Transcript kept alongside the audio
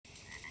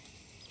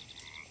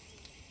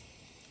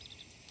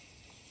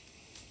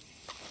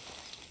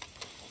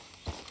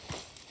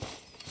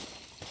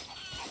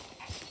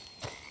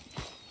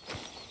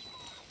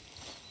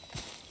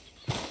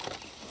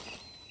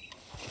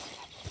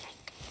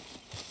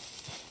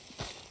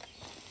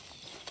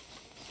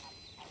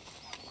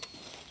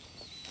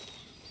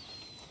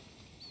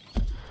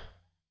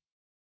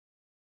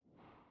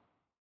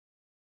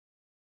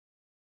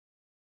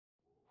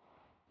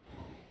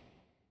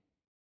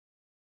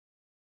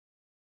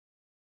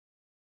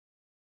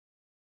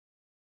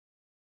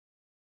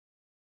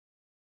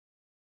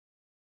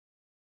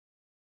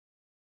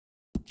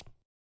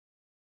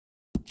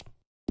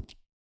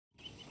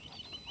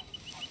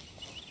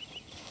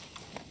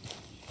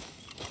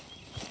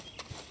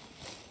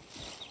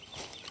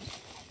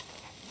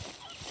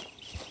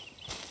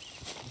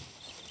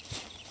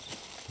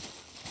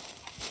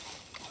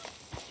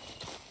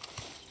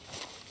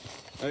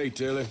Hey,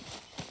 Tilly.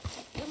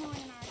 Good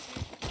morning,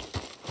 Archie.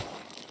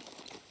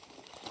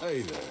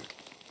 Hey there.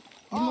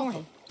 Good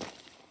morning.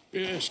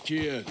 Yes,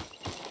 kid.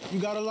 You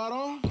got a lot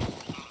on?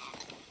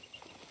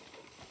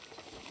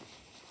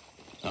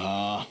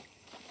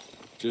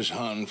 Just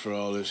hunting for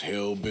all this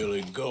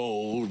hillbilly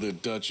gold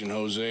that Dutch and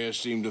Hosea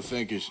seem to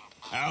think is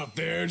out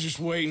there just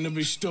waiting to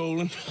be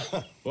stolen.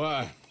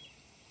 Why?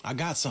 I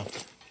got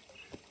something.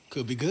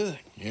 Could be good.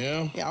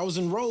 Yeah? Yeah, I was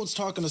in Rhodes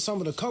talking to some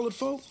of the colored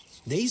folk.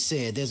 They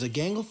said there's a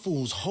gang of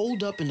fools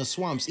holed up in the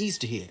swamps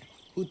east of here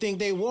who think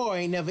their war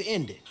ain't never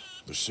ended.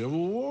 The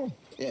Civil War?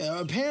 Yeah,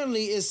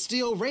 apparently it's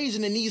still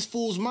raging in these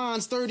fools'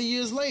 minds 30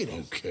 years later.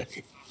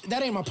 Okay.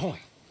 That ain't my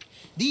point.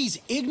 These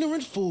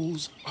ignorant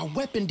fools are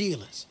weapon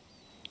dealers.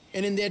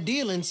 And in their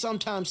dealing,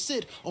 sometimes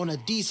sit on a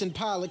decent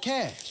pile of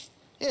cash.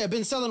 Yeah,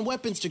 been selling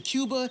weapons to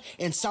Cuba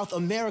and South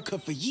America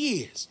for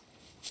years.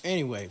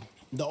 Anyway,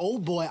 the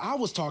old boy I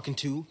was talking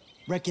to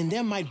reckoned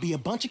there might be a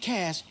bunch of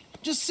cash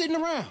just sitting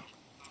around.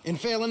 And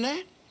failing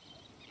that,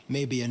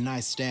 maybe a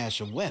nice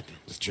stash of weapons.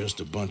 It's just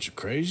a bunch of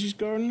crazies,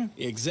 Gardner?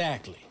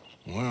 Exactly.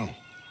 Well,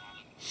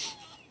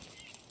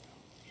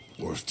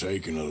 worth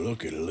taking a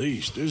look at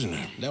least, isn't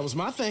it? That was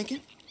my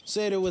thinking.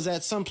 Said it was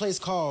at some place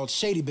called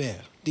Shady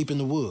Bear, deep in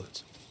the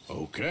woods.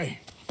 Okay.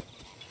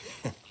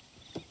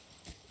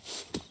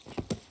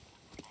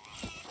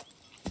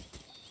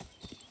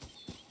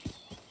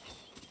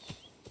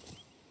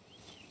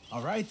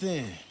 All right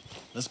then,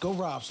 let's go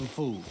rob some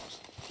fools.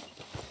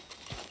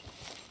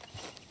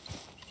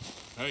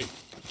 Hey,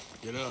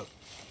 get up.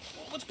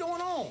 What's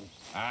going on?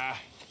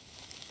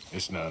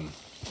 It's nothing.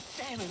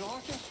 Damn it,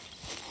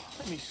 Arthur.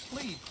 Let me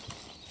sleep.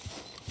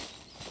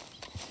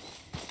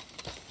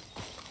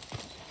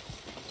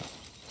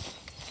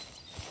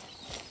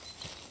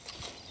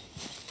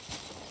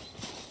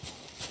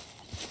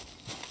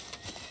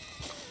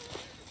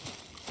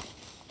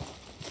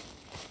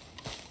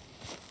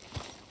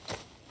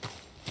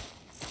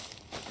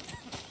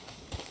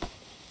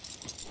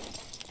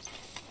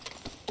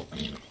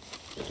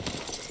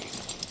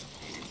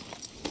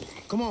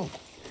 Come on,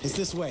 it's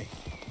this way.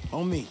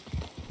 On me.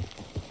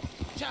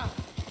 John.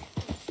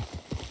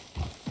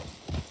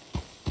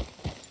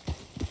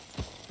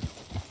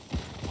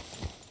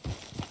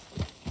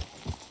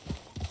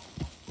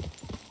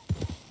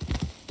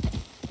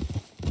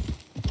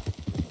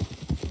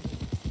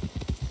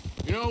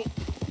 You know,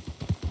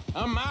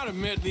 I might have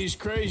met these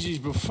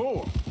crazies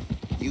before.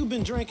 You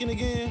been drinking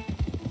again?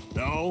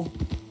 No.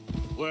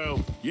 Well,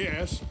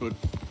 yes, but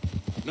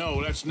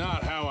no, that's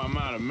not how I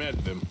might have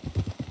met them.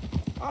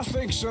 I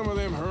think some of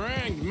them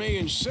harangued me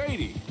and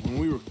Sadie when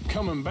we were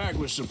coming back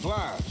with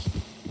supplies.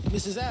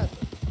 Mrs. Adler.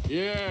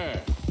 Yeah.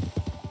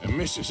 And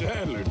Mrs.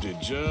 Adler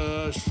did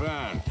just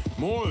fine.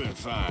 More than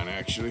fine,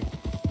 actually.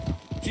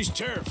 She's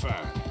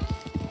terrifying.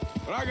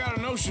 But I got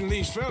a notion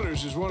these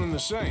fellers is one and the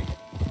same.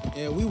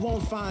 Yeah, we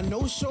won't find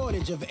no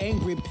shortage of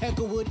angry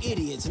Peckerwood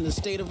idiots in the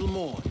state of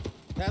Lemoyne.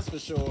 That's for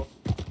sure.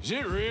 Is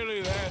it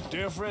really that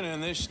different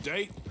in this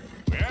state?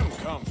 We haven't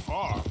come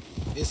far.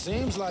 It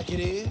seems like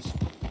it is.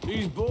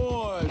 These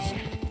boys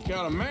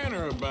got a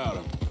manner about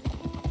them,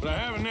 but I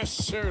haven't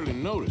necessarily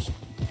noticed.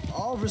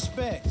 All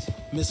respect,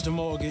 Mr.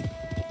 Morgan.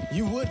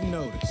 You wouldn't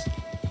notice.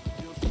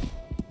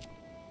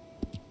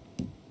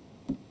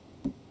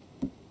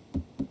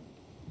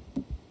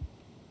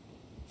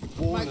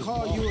 Might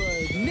call you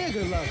a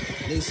nigger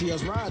lover. They see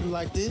us riding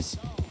like this.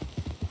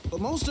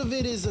 But most of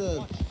it is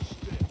a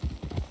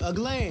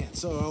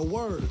glance or a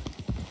word.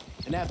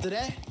 And after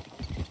that,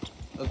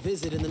 a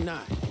visit in the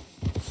night.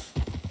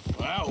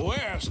 Well, out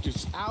west,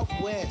 it's... Out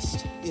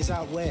west is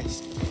out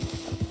west.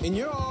 And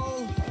you're all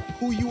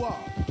who you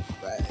are.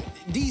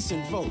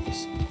 Decent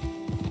folks.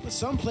 But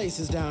some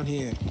places down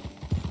here,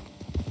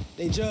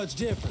 they judge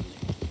differently.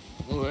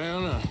 Well,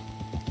 then,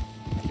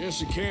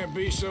 guess it can't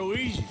be so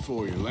easy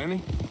for you,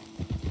 Lenny.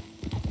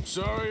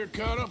 Sorry you're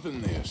caught up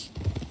in this.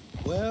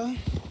 Well,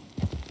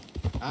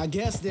 I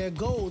guess their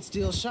gold's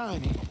still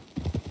shining,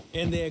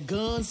 and their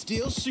guns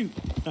still shoot.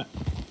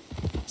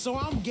 So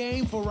I'm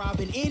game for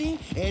robbing any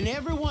and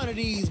every one of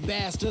these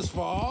bastards for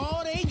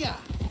all they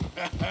got.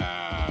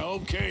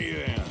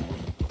 Okay, then.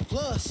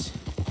 Plus,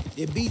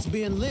 it beats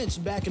being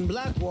lynched back in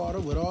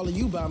Blackwater with all of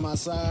you by my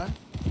side.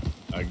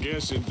 I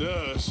guess it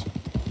does.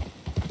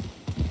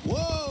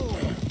 Whoa!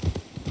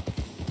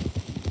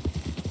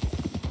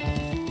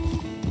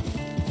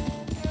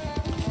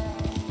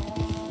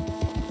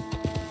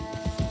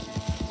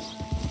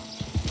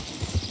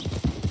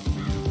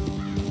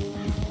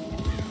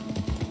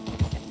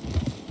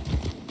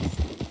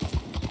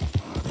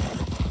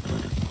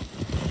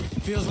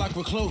 Feels like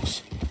we're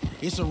close.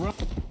 It's a run.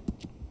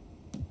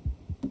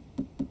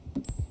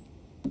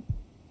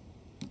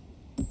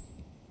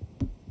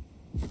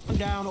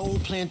 Down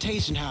old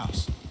plantation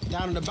house,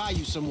 down in the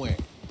bayou somewhere.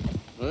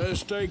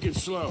 Let's take it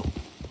slow.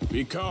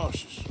 Be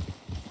cautious.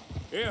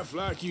 If,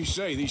 like you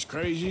say, these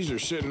crazies are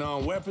sitting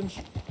on weapons,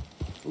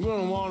 we're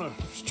gonna want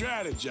to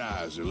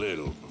strategize a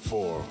little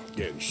before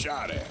getting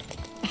shot at.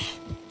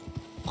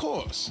 Of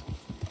course.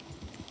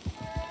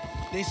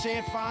 They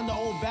said find the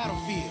old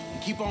battlefield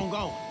and keep on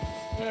going.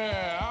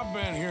 Yeah, I've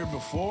been here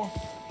before.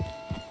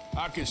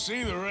 I can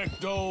see the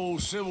wrecked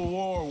old Civil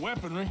War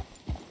weaponry.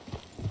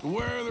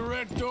 Where are the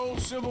wrecked old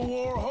Civil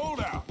War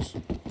holdouts?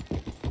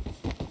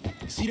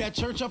 See that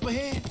church up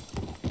ahead?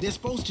 They're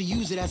supposed to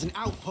use it as an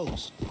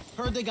outpost.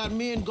 Heard they got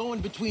men going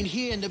between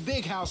here and the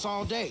big house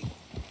all day.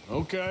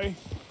 Okay.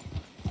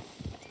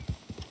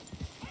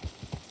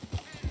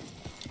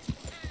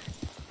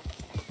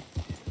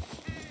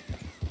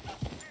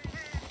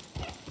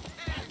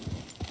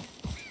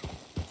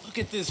 Look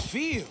at this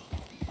field.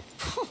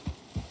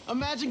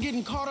 Imagine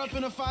getting caught up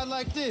in a fight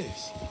like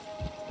this.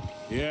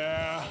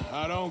 Yeah,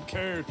 I don't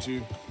care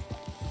to.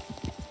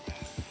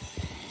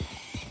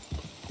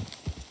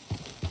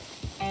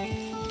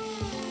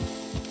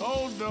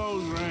 Hold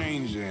those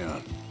reins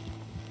in.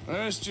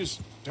 Let's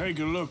just take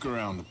a look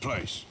around the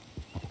place.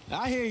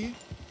 I hear you.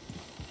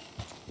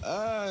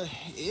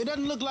 It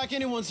doesn't look like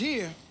anyone's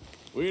here.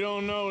 We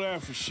don't know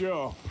that for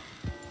sure.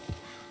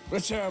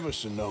 Let's have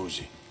us a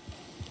nosy.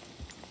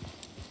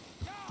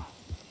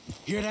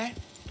 Hear that?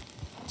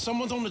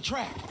 Someone's on the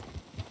track.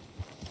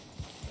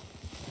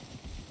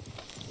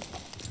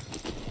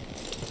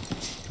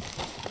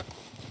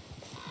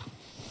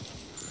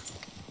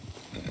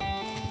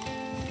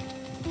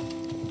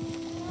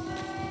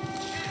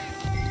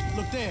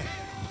 Look there,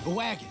 a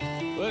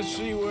wagon. Let's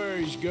see where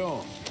he's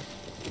going.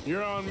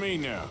 You're on me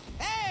now.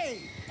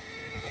 Hey!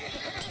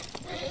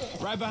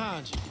 Right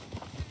behind you.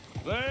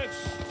 Let's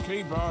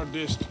keep our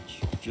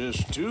distance.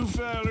 Just two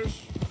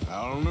fellas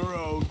out on the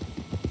road.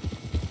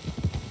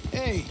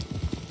 Hey,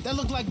 that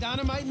look like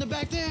dynamite in the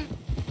back there?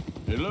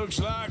 It looks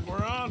like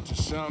we're onto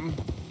something.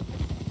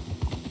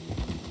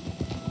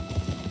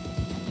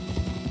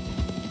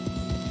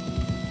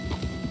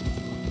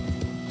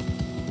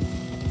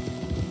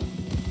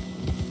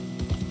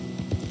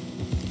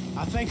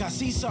 I think I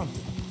see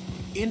something.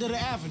 End of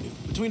the avenue,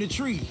 between the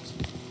trees.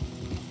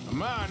 I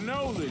might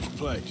know this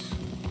place.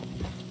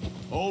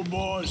 Old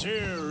boys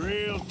here are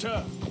real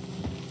tough.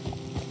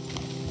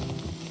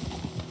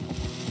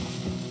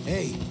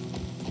 Hey,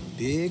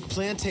 big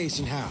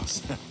plantation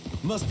house.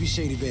 Must be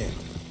Shady Bear.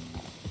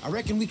 I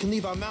reckon we can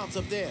leave our mounts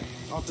up there,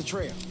 off the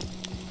trail.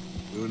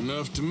 Good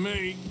enough to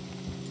me.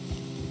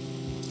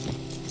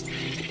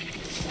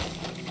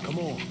 Come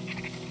on.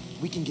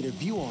 We can get a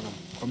view on them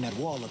from that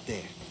wall up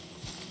there.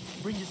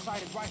 Bring your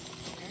sighted rifle,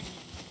 okay?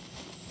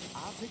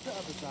 I'll pick the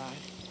other side.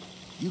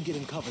 You get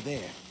in cover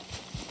there.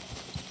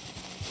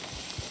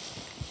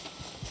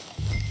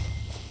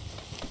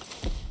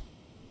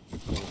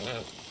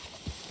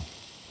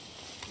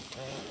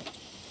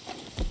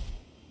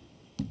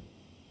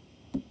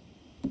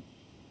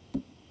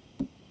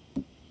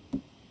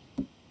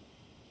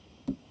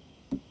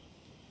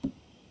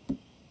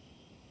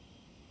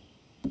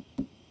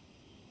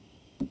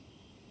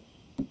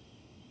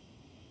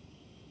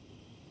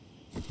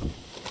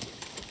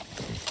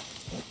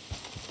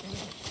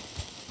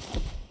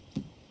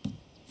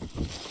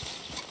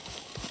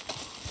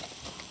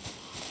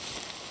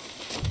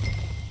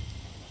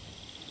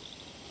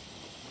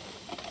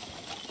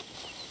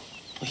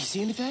 You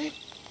see anything?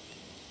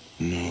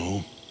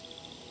 No.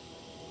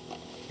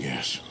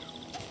 Yes.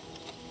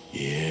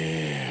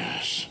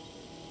 Yes.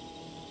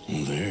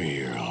 They're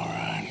here, all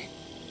right.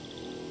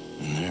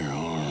 And they're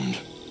armed.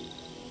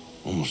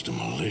 Almost a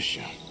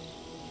militia.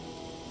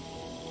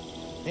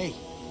 Hey,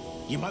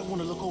 you might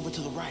want to look over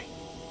to the right.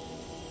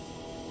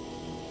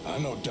 I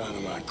know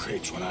dynamite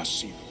crates when I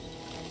see them.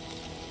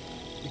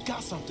 We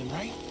got something,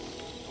 right?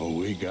 Oh,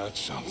 we got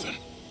something.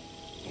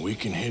 We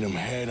can hit them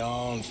head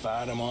on,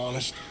 fight them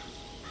honest.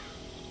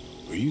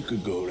 Or you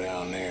could go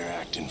down there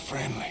acting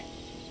friendly.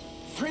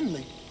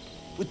 Friendly?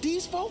 With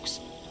these folks?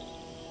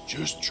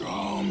 Just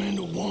draw them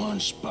into one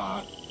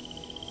spot,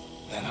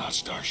 then I'll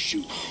start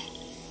shooting.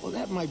 Well,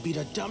 that might be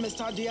the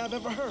dumbest idea I've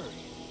ever heard.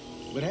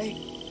 But hey,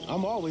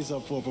 I'm always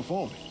up for a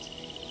performance.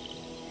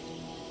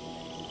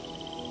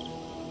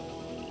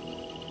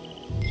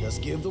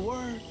 Just give the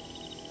word.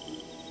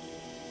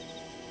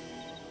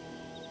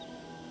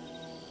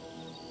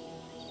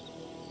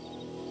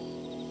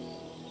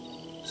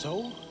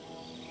 So?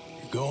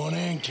 You're going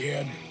in,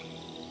 kid.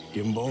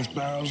 Give them both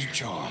barrels of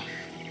charm.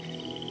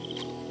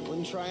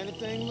 Wouldn't try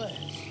anything less.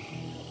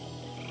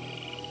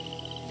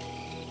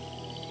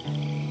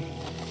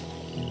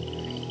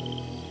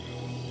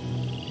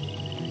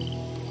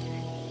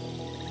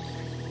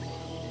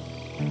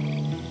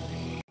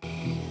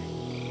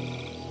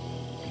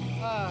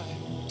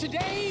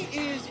 Today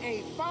is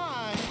a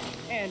fine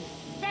and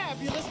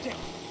fabulous day,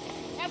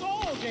 as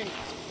all days,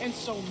 and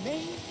so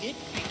may it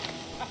be.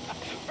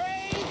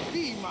 Praise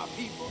be, my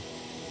people.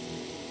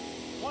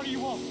 What do you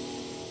want?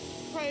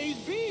 Praise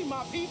be,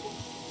 my people.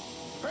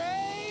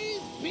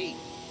 Praise be.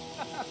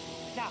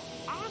 Now,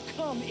 I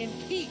come in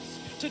peace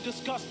to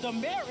discuss the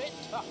merit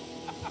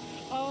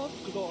of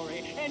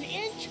glory and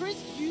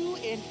interest you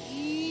in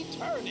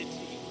eternity.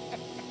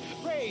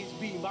 Praise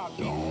be, my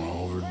people. Don't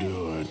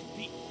overdo it. Praise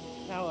be.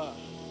 Now,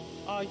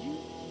 are you?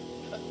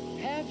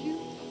 Have you?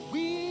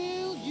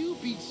 Will you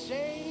be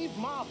saved,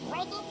 my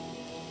brother?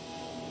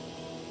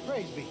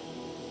 Praise be.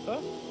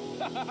 Huh?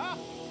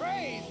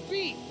 Praise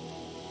be.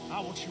 I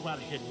want you out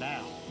of here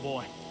now,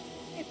 boy.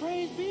 Hey,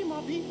 praise be,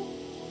 my people.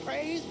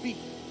 Praise be.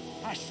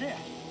 I said,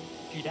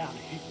 get out of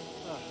here.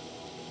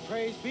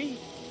 Praise be.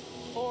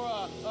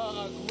 Or,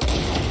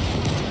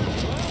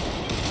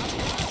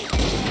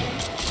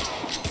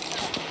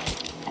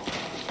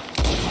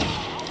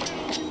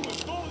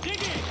 Dig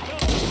in,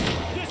 fellas.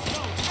 This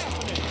don't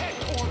happen at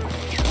headquarters.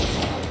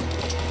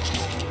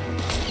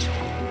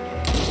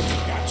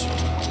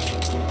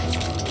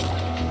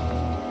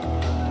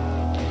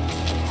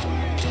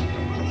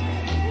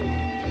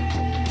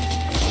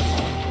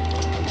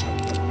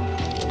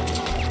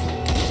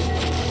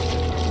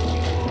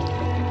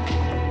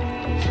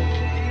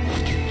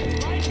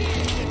 right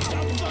here.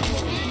 Some son of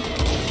a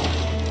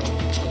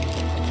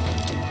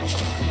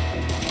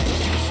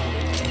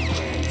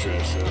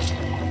Dress up.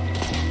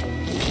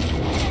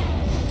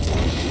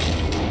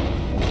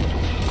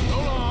 Go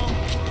long.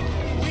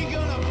 We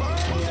gonna burn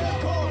to the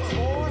corpse,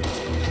 boy.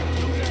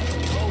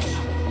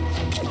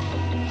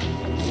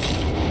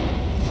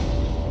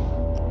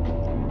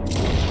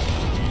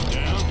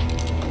 Down.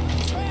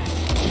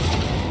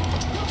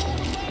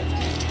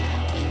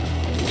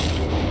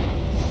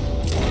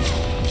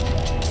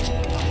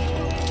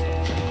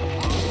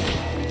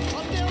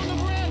 Up there on the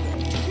veranda.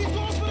 He's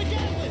going for the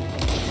Gatling.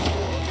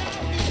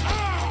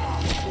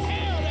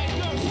 Hell, that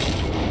gun.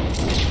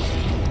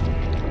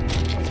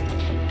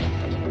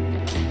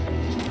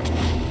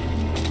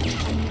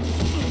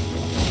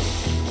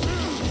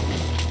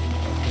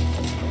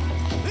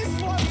 This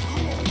is what.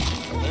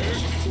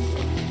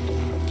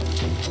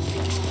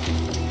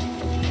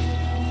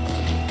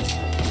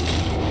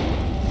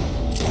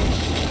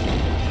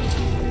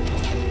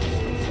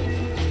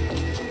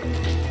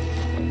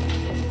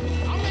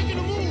 I'm making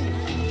a move.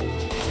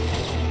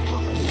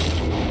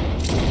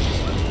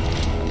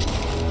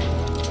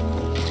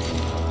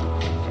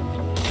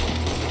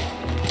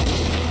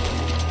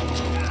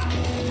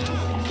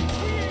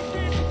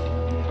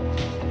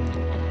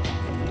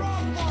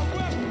 Drop my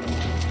weapon.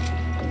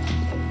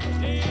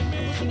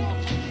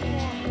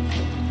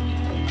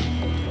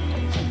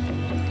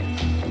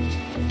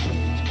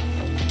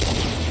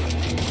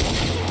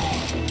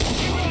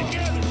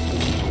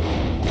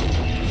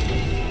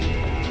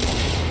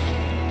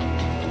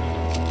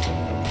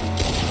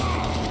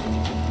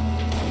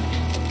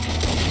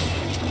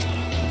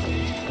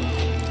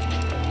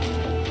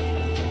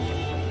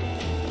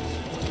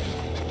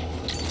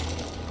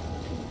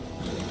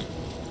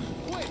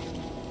 Wait.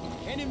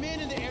 Any men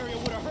in the area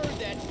would have heard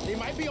that. They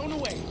might be on the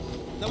way.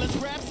 Now let's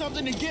grab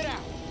something and get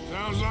out.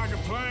 Sounds like a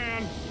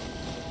plan.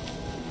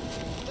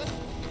 Let's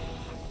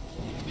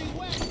be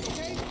west,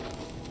 okay?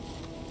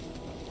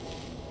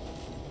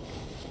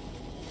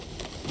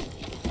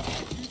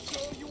 You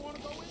sure you want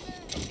to go in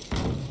there?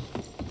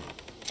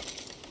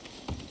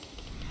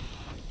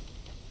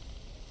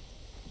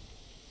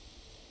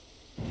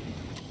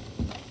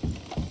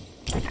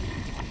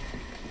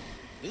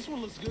 This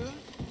one looks good.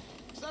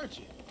 Search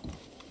it.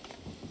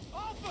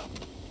 Arthur!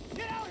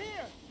 Get out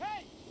here!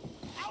 Hey!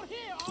 Out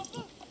here,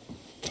 Arthur!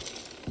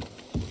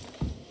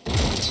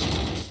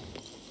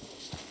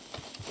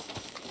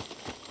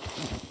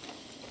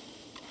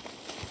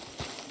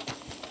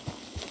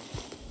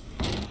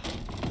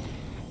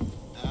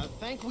 I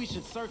think we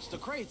should search the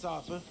crates,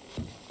 Arthur.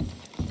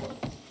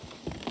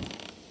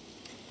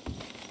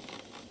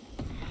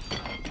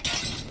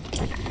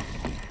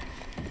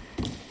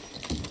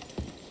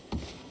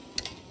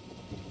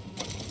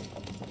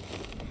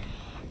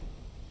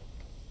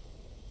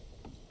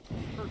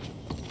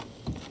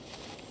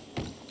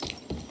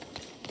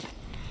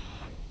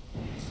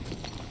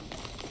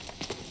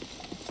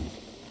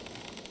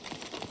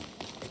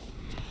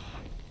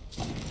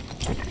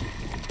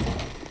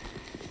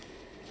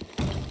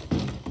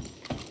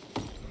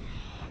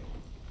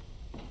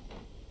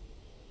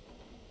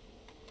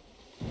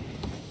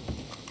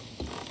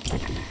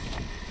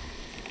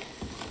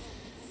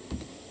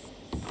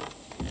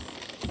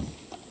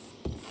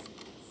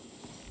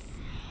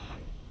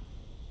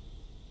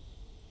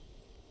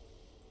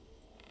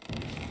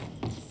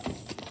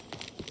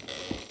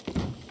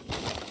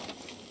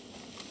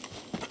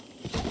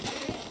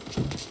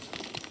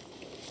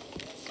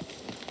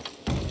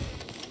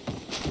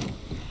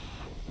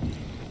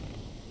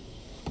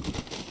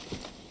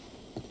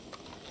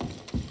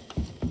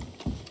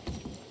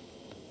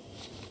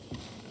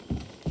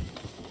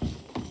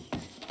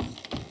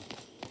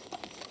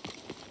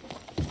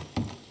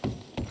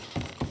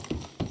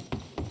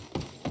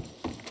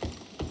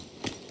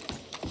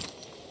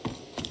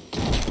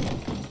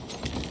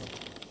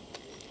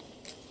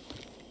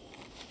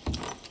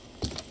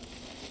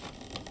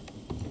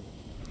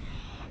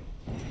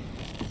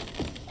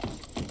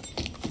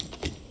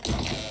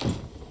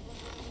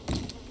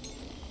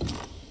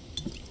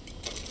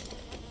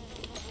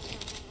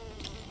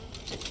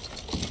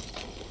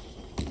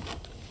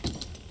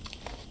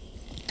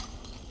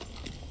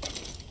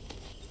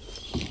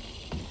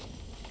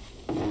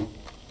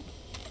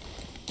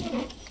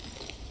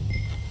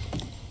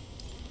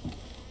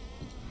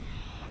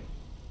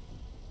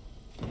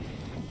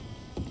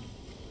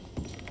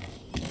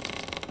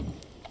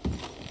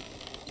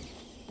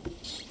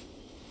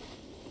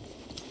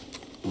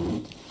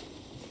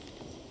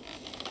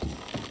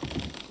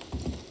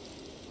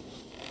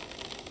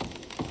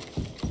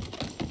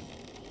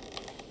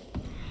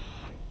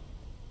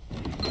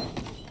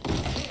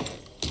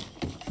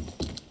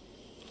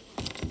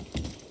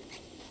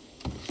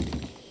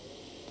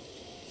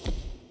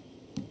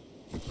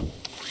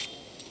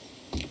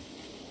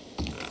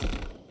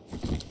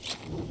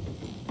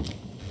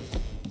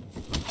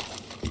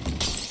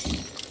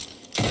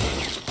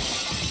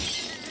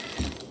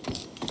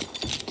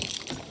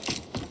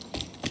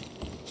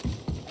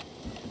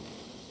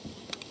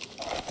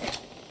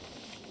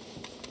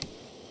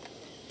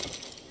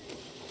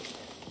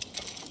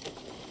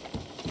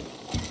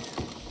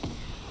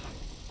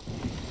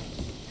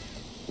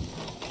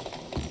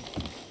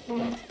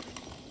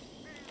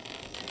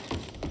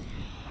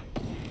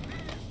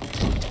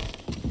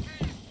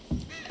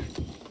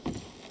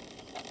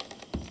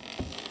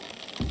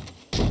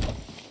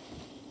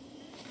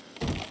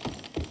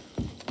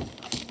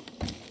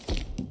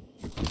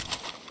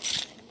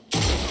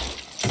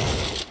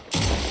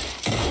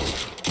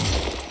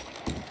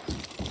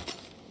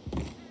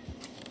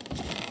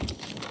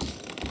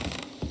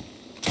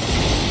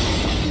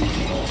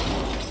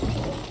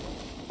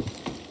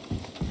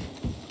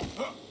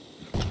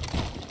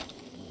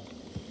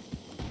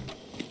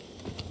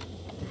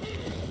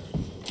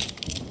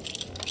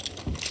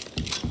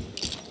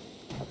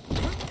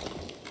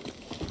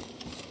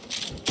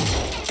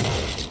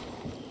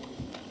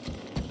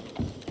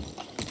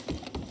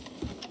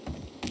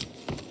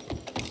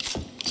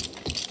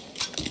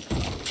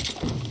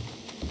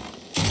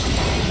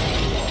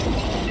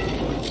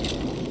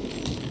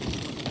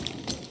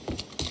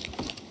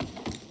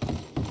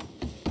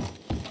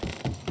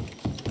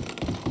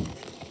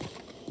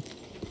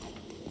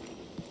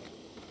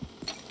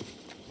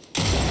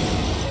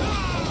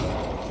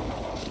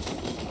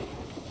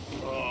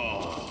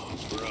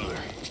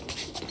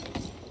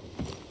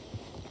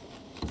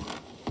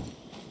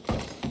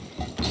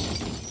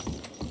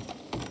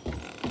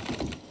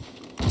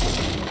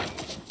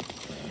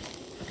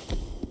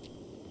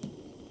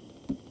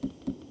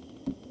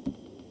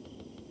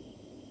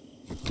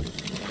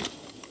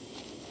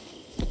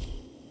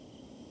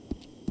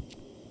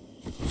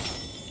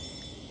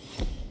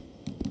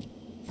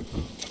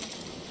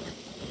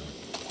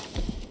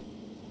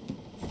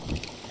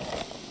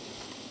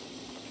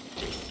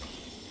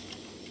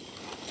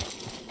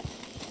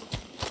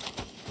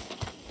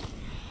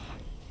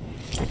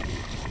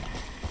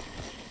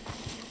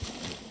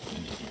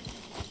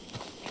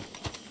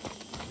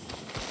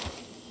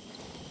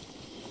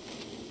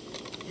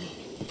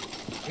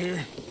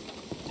 Here.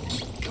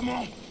 Come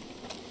on.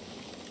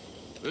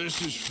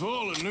 This is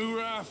full of new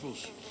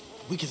rifles.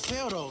 We can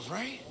sell those,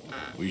 right?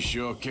 We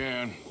sure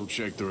can. We'll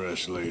check the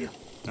rest later.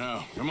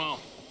 Now, come on.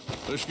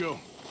 Let's go.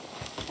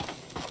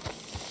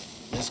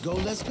 Let's go,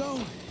 let's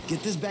go.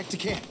 Get this back to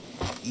camp.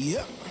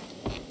 Yep.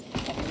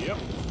 Yep.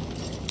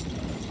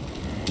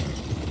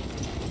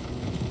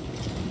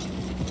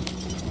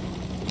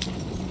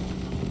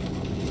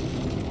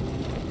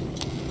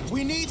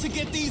 We need to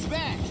get these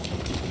back.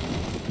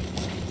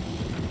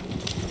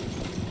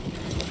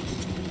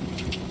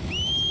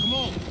 Come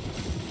on.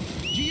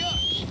 Gee up.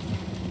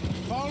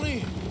 Fall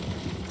in.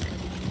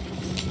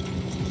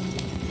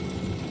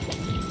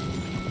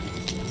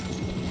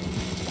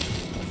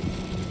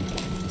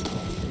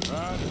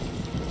 Right.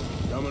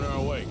 Coming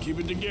our way. Keep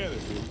it together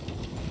here.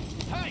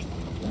 Hey,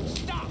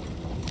 stop.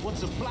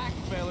 What's a black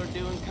feller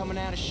doing coming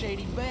out of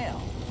Shady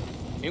Belle?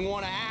 In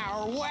one of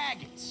our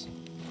wagons.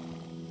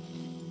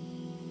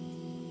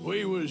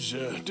 We was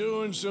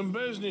doing some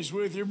business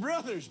with your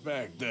brothers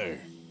back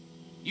there.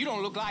 You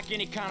don't look like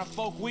any kind of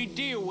folk we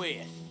deal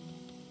with.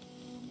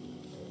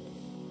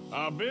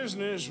 Our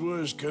business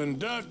was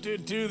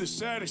conducted to the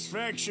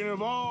satisfaction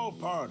of all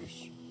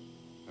parties.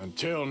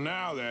 Until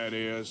now, that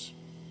is.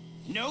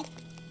 Nope.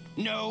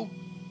 No.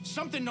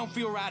 Something don't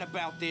feel right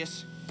about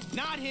this.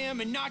 Not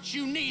him and not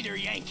you neither,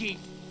 Yankee.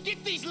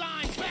 Get these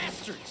lying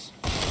bastards!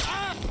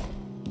 Ah!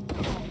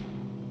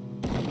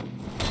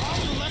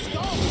 Arthur, let's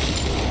go!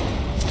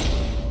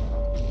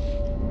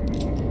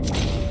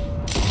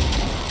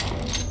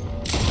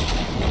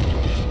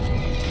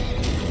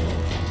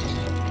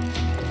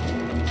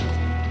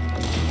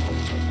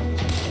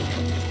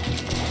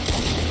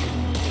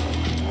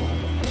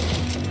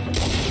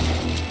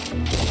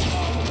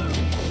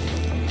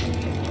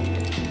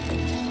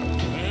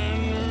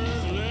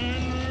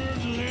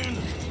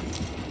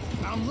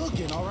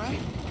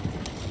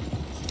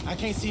 I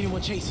can't see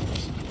anyone chasing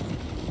us.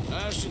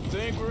 I should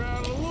think we're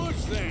out of the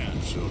woods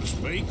then, so to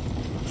speak.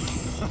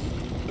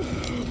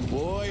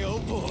 Boy, oh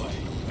boy.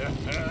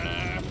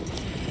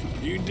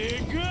 You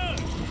did good.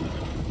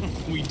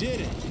 We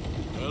did it.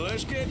 Well,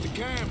 let's get to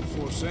camp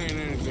before saying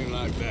anything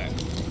like that.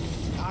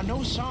 I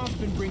know Sean's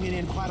been bringing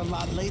in quite a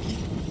lot lately,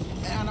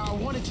 and I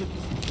wanted to...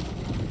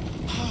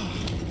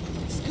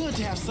 It's good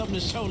to have something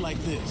to show like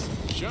this.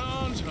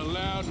 Sean's a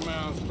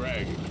loudmouth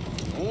bragger.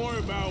 Don't worry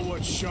about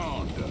what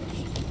Sean does.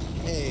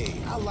 Hey,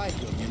 I like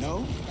him, you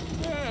know?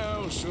 Yeah,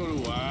 well, so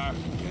do I.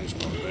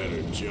 Against my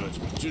better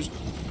judgment. Just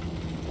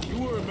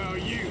You worry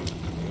about you.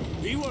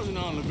 He wasn't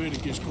on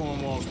Leviticus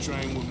Cornwall's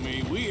train with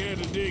me. We had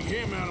to dig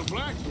him out of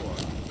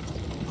Blackwater.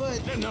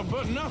 But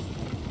But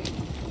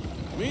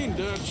nothing. Me and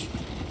Dutch,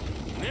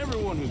 and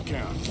everyone who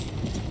counts,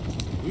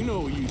 we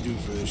know what you do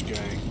for this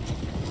gang.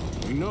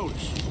 We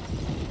notice.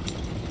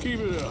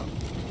 Keep it up.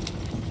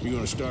 You're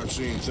gonna start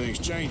seeing things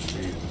change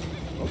for you.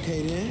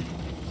 okay then.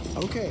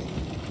 Okay.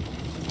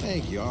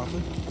 Thank you,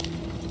 Arthur.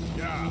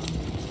 Yeah.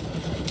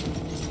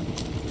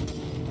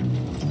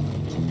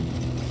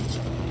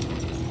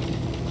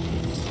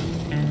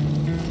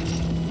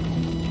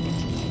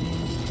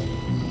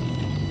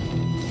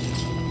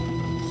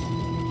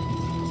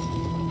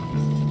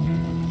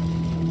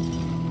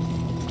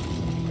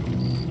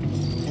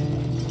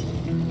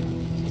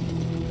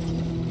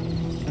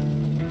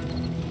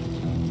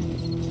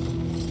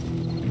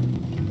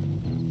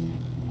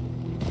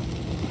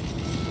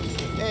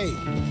 Hey,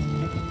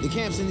 the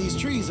camp's in these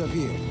trees up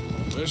here.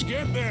 Let's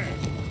get there.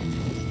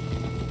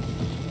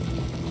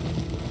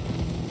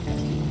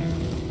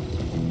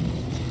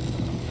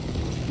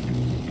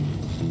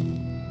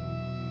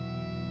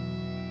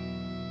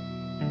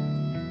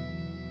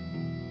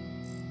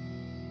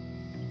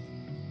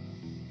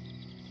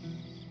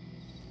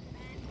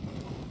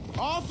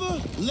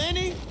 Arthur,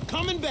 Lenny,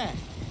 coming back.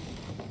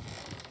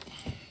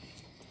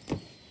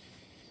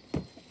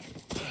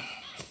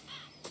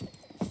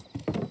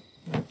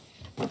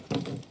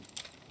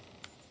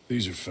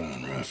 These are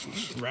fine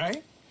rifles.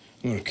 Right?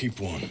 I'm gonna keep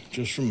one,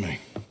 just for me.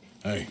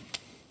 Hey,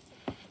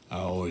 I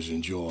always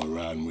enjoy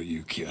riding with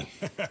you, kid.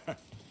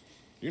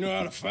 You know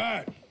how to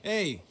fight.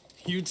 Hey,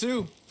 you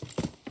too.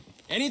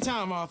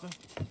 Anytime, Arthur.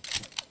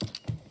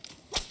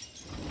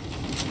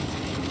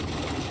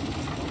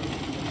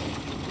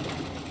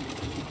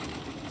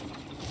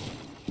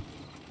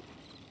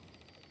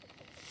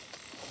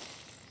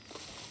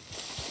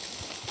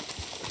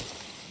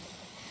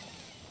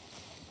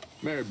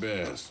 Mary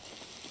Beth.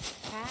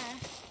 Hi.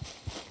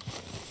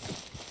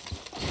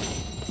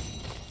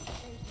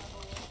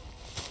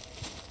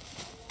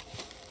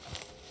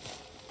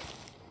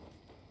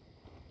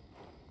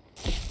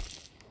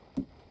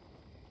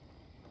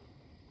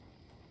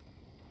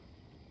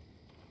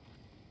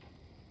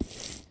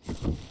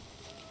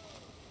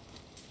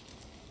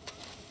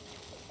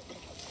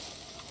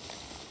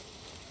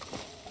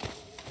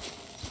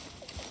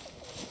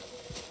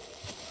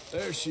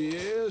 There she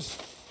is.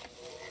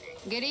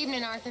 Good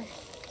evening, Arthur.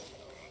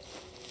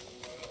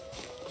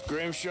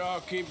 Grimshaw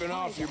keeping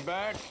off your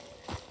back?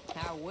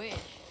 I wish.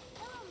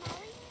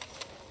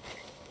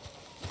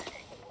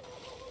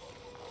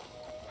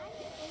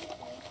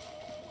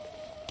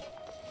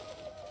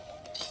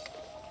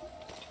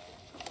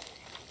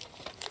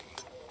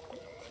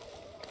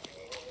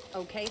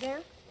 Okay there?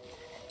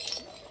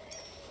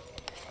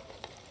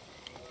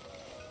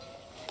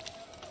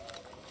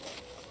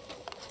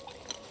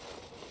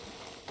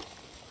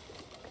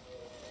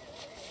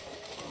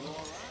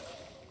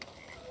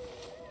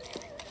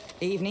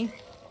 Evening.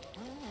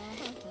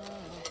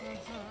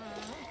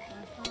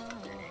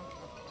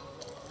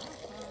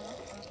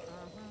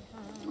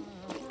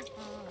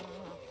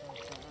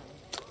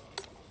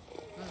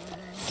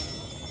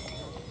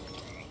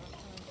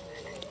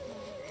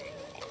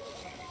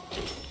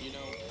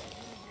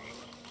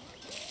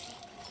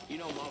 You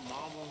know, my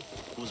mama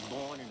was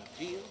born in a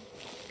field.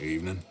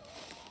 Evening.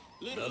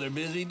 Another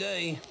busy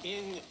day.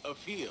 In a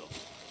field.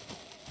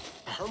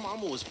 Her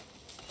mama was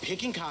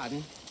picking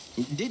cotton,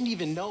 didn't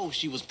even know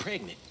she was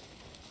pregnant.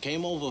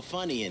 Came over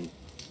funny and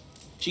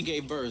she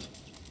gave birth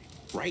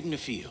right in the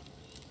field.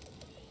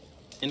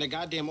 And the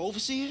goddamn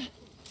overseer,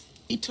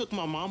 he took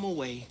my mama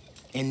away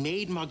and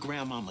made my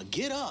grandmama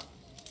get up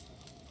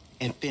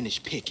and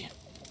finish picking.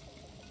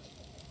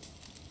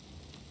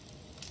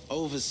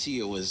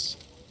 Overseer was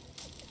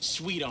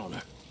sweet on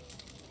her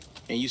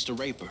and used to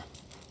rape her.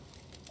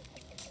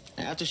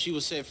 After she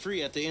was set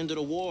free at the end of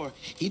the war,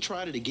 he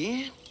tried it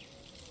again,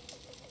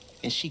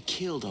 and she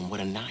killed him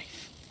with a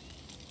knife.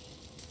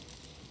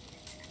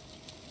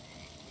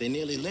 They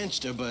nearly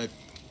lynched her, but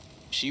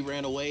she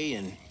ran away,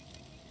 and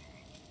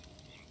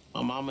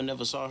my mama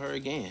never saw her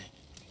again.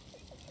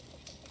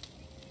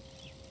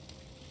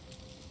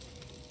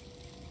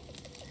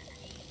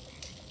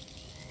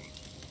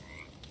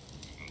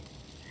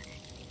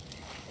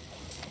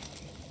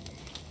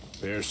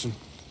 Pearson.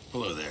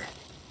 Hello there.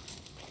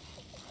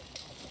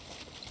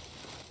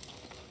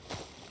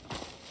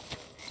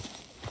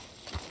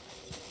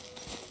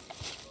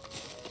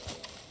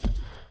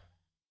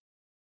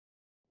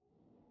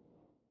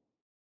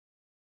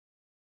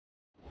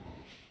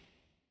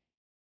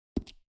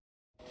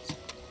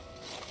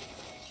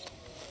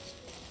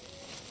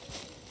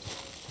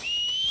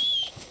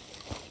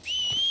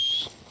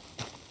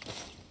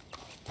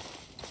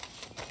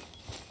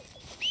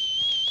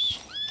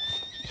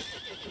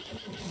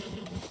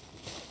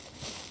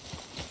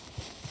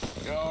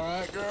 You all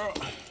right, girl?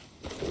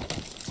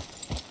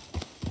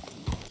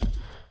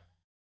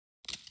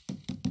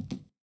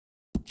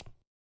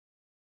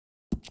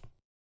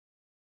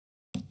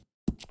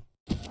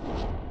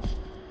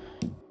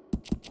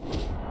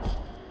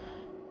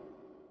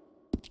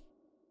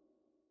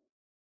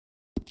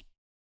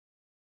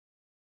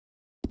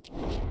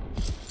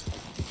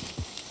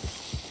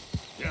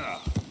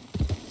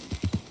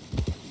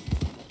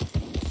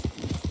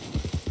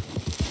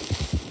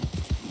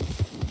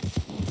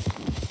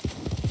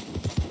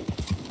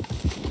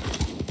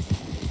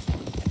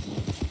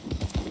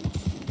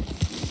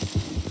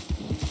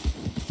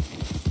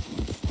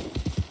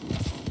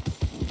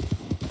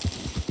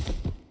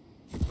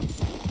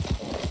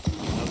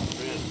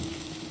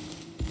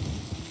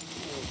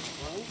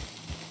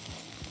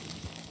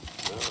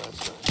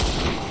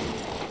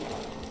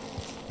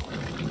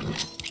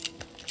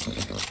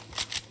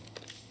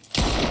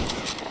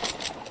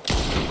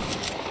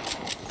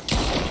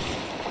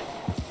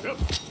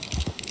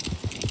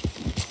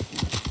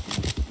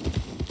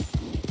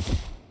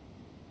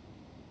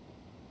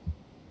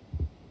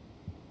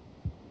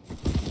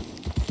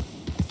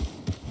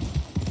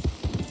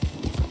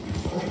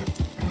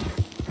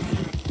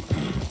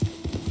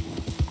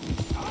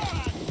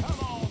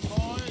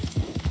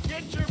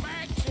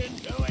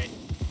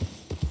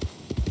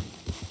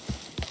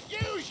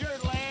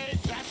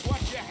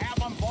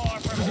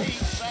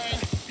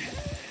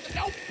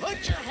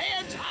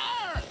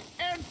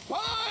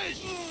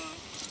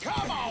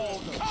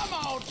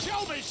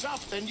 Show me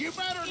something. You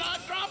better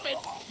not drop it.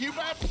 You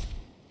better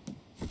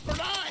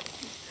not.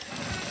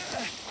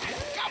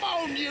 Come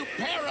on, you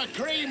pair of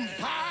cream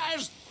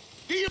pies.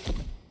 Do you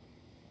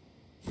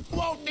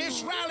want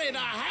this rally to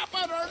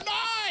happen or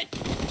not?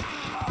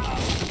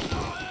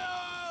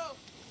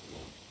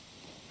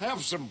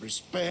 Have some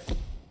respect.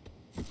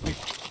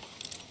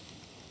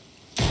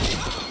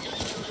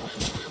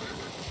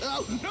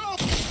 Oh, no!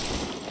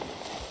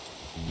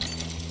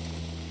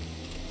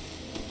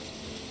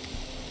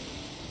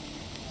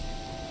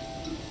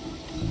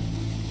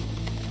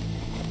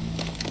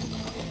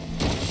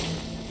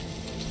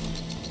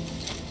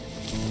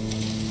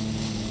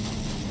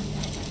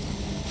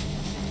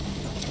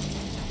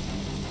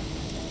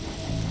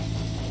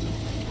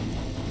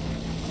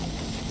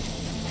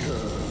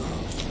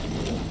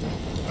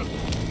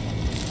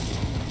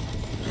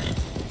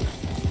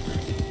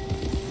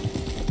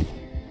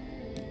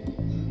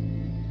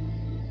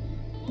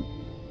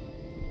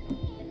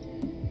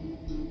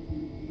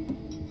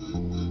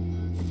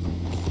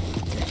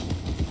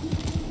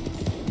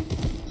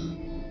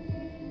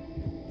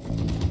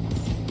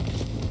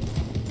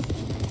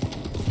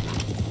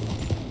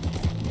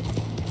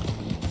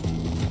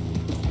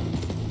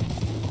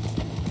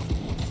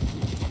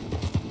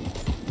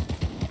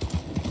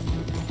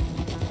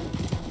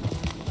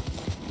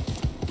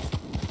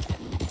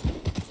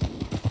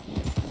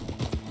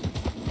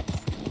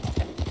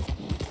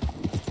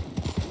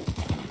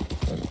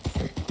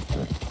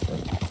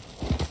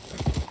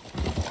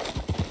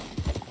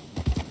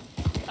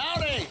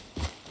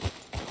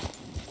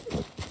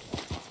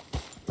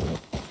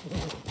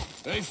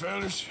 Hey,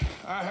 fellas,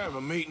 I have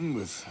a meeting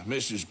with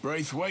Mrs.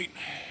 Braithwaite.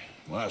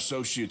 My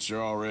associates are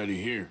already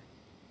here.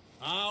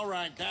 All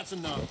right, that's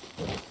enough.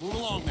 Move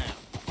along now.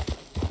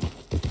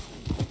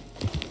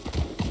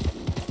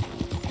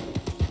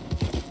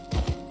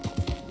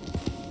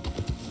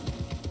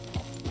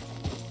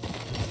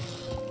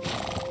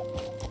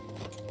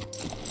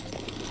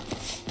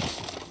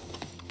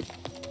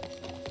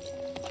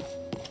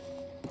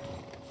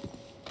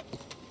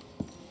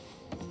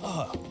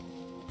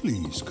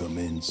 Please come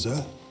in,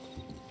 sir.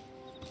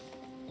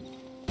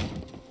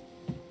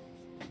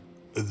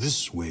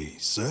 This way,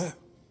 sir.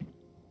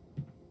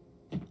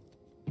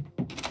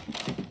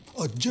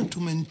 A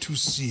gentleman to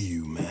see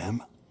you,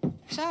 ma'am.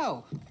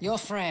 So, your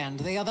friend,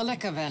 the other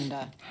liquor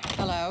vendor.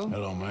 Hello.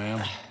 Hello,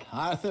 ma'am.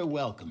 Arthur,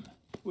 welcome.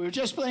 We were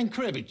just playing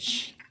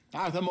cribbage.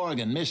 Arthur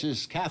Morgan,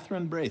 Mrs.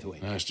 Catherine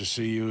Braithwaite. Nice to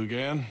see you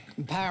again.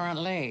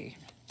 Apparently.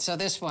 So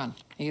this one,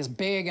 he is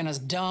big and as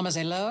dumb as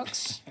he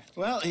looks?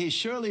 Well, he's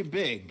surely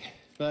big,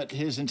 but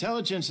his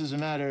intelligence is a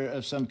matter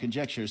of some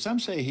conjecture. Some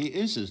say he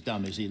is as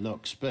dumb as he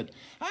looks, but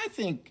I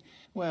think,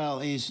 well,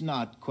 he's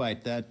not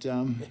quite that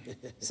dumb.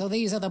 So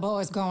these are the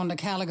boys going to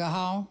Caliga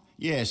Hall?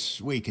 Yes,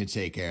 we could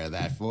take care of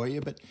that for you,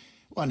 but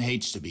one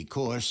hates to be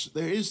coarse.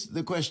 There is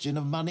the question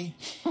of money.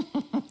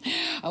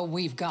 Oh,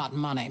 we've got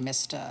money,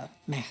 Mr.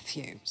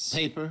 Matthews.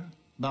 Paper,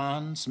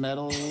 bonds,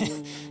 metal.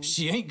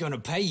 She ain't gonna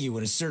pay you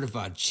with a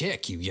certified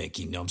check, you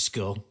Yankee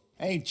numbskull.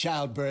 Ain't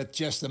childbirth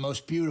just the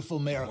most beautiful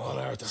miracle? Well,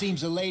 Arthur.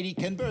 Seems a lady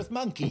can birth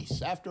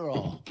monkeys, after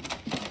all.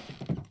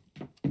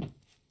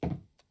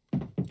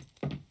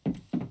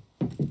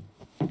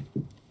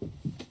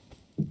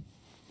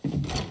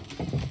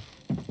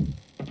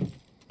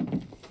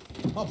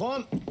 Hop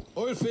on.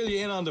 I'll fill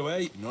you in on the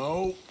way.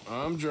 No,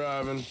 I'm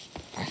driving.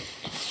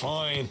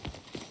 Fine.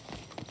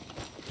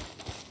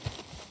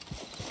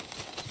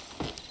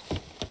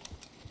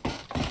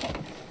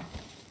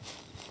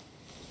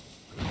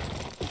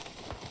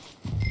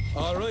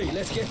 All right,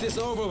 let's get this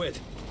over with.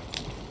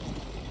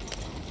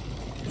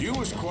 You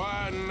was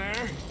quiet in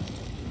there.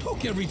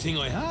 Took everything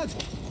I had.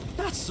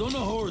 That son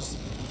of hers.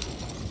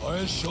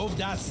 I'll shove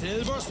that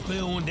silver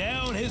spoon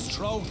down his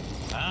throat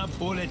and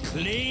pull it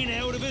clean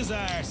out of his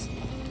arse.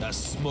 The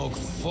smug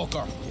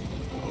fucker.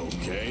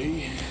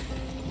 Okay.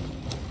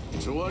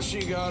 So what's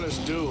she got us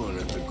doing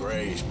at the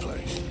Gray's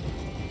place?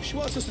 She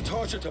wants us to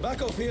torture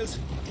tobacco fields.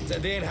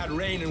 Said they ain't had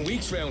rain in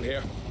weeks round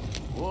here.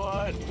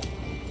 What?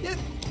 Yeah,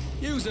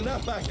 using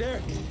that back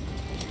there.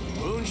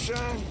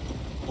 Moonshine?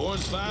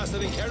 Burns faster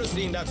than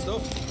kerosene, that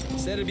stuff.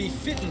 Said it'd be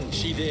fitting,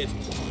 she did.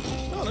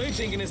 All I'm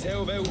thinking is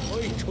how about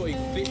I try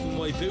fitting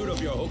my boot up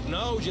your hook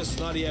now, just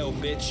snotty old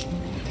bitch.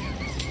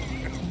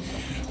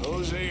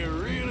 Hosea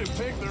really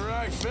picked the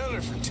right fella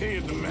for tea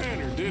at the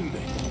manor, didn't he?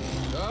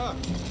 Ah,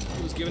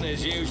 he was giving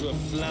his usual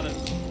flannin'.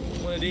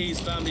 One of these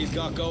families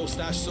got gold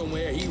stashed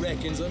somewhere, he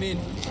reckons. I mean,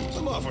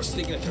 I'm all for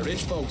sticking it to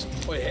rich folks.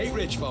 I hate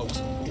rich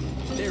folks.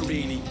 There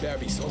really better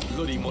be some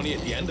bloody money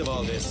at the end of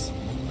all this.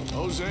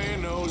 Hosea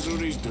knows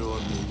what he's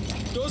doing.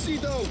 Does he,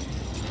 though?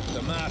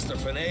 The master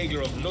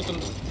finagler of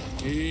nothing.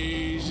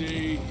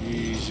 Easy,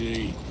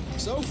 easy.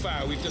 So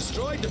far, we've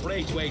destroyed the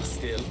Braithwaite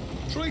still,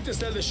 tried to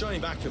sell the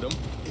shine back to them.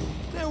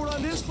 Now we're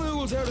on this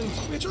fool's errand,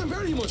 which I'm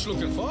very much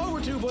looking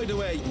forward to, by the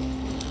way.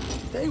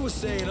 They was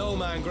saying old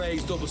man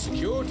Gray's double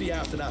security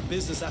after that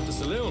business at the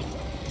saloon.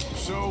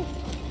 So,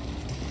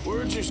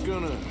 we're just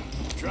gonna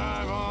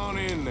drive on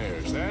in there,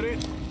 is that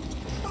it?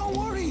 Don't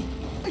worry.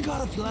 I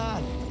got a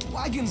plan.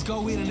 Wagons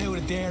go in and out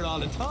of there all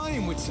the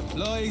time with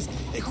supplies,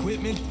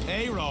 equipment,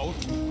 payroll.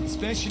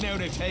 Especially now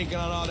they've taken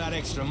on all that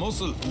extra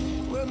muscle.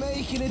 We're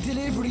making a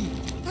delivery,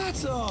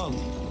 that's all.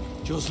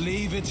 Just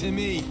leave it to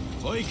me.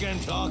 I can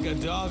talk a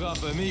dog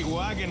off a meat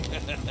wagon.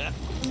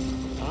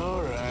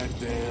 All right,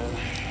 then.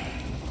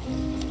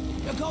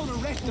 You're going to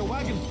wreck the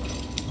wagon.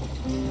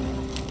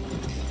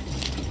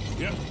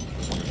 Yep.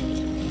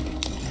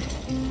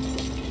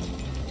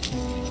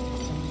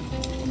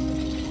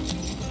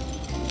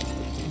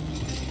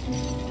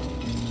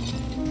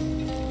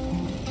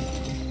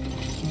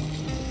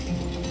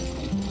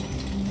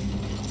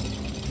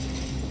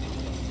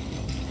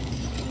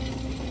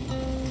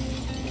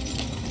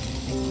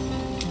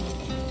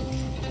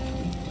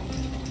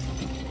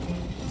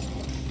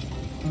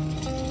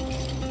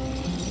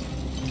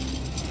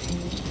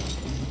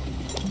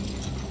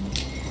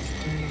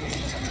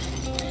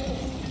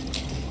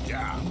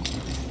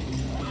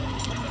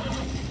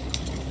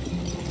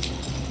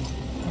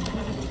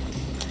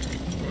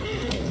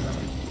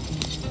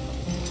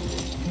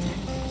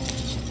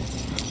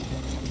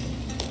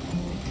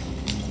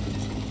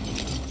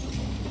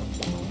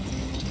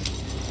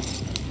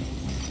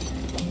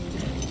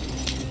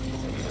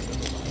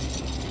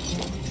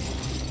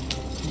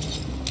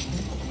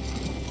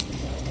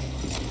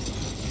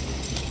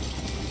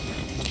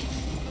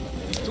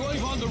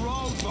 Drive on the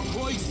road, for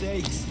Christ's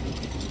sakes.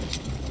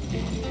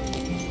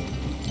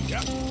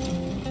 Yep.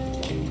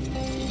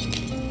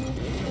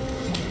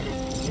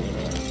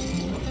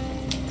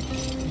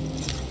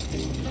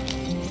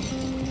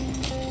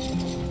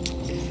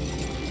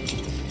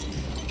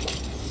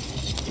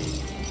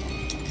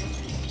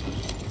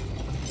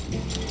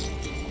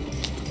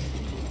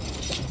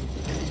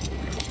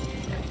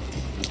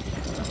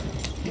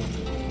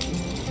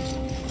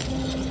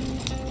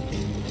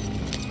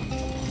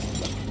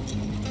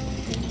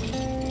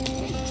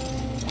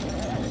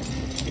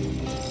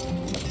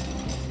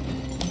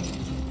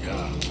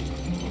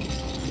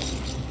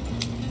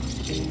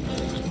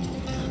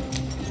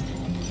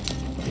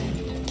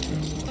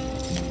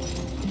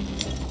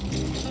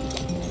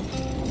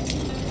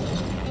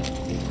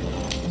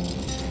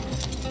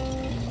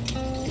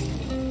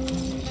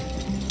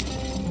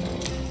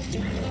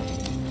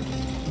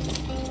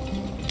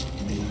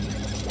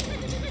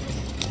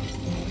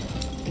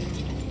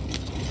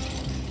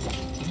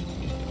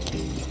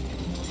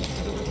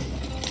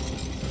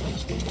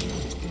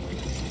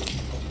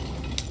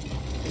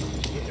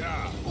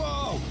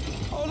 Whoa!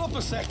 Hold up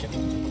a second.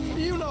 Are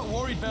you not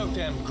worried about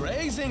them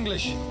greys,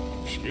 English?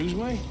 Excuse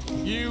me?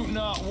 You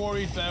not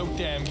worried about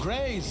them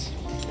greys?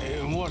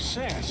 In what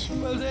sense?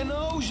 Well, they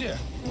knows you.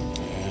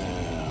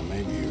 Yeah,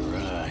 maybe you're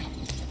right.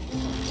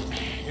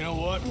 You know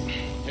what?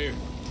 Here,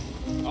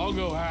 I'll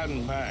go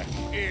hiding back.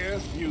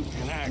 If you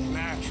can act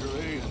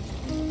naturally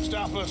and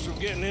stop us from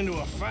getting into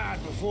a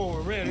fight before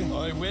we're ready.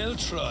 I will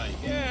try.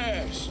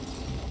 Yes.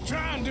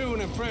 Try and do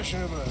an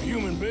impression of a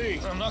human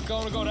being. I'm not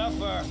going to go that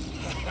far.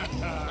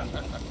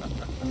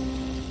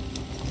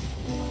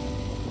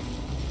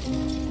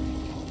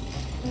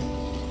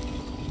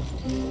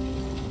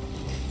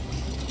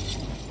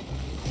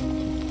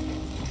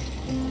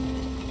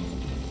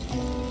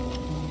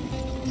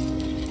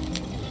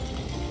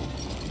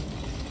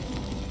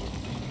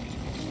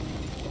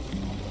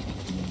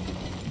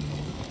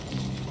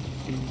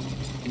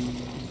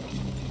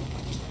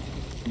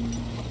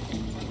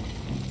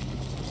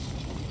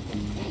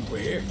 We're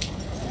here.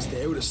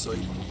 Stay out of sight.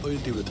 I'll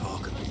do the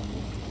talking.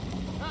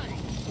 Hey,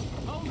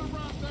 hold it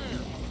right there.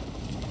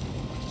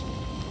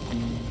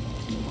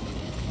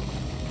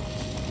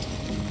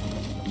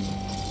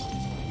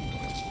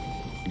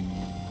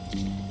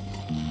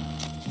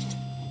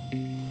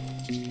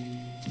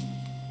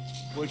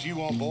 What you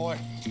want, boy?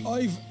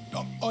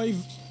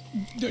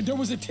 There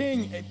was a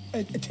thing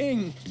at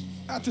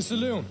the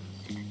saloon.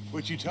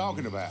 What you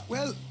talking about?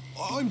 Well,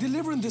 I'm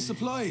delivering the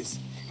supplies.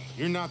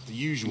 You're not the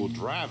usual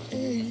driver.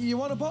 Hey, you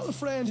want a bottle,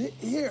 friend?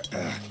 Here.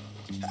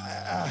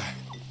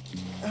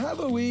 Have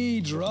a wee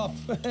drop.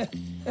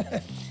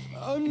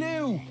 I'm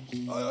new.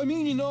 I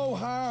mean you no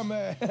harm.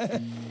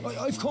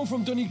 I've come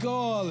from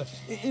Donegal,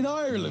 in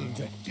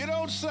Ireland. You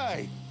don't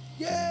say.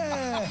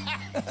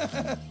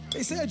 Yeah.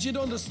 They said you'd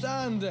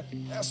understand.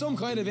 Some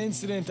kind of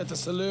incident at the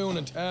saloon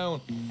in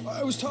town.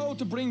 I was told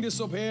to bring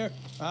this up here.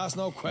 Ask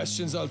no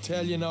questions, I'll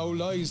tell you no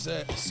lies.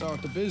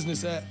 Sort of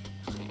business.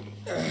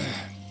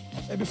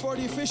 Before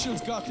the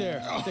officials got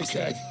there, they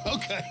said.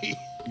 Okay.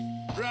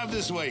 Drive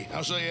this way.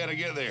 I'll show you how to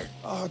get there.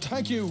 Oh,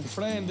 thank you,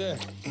 friend.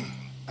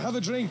 Have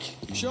a drink,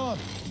 Sean.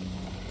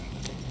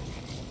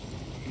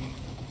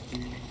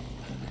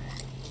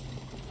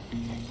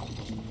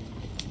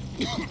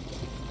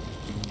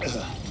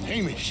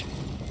 Hamish.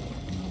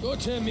 Good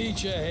to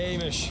meet you,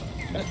 Hamish.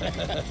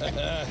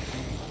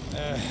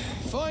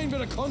 Fine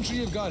bit of country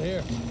you've got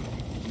here.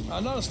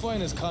 Not as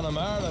fine as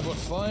Connemara, but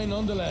fine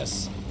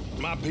nonetheless.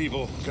 My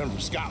people come from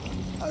Scotland.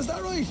 Is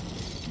that right?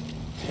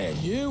 And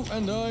you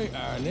and I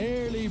are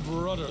nearly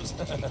brothers.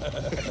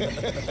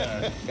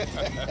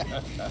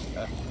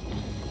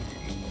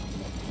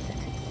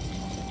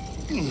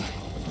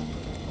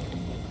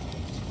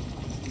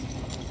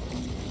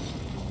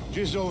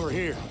 Just over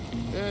here.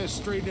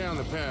 Straight down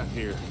the path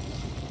here.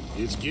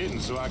 It's getting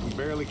so I can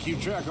barely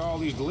keep track of all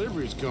these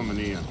deliveries coming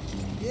in.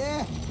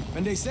 Yeah,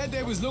 and they said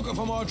they was looking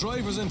for more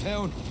drivers in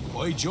town.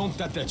 I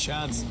jumped at the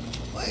chance.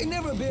 I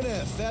never been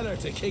a feller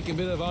to kick a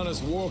bit of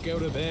honest work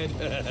out of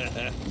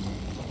bed.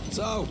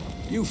 So,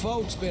 you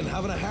folks been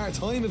having a hard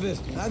time of it,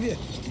 have you?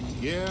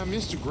 Yeah,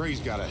 Mr. Gray's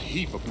got a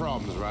heap of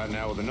problems right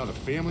now with another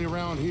family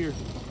around here.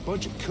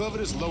 Bunch of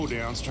covetous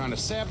lowdowns trying to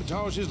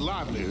sabotage his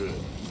livelihood.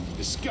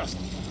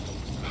 Disgusting.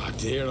 Oh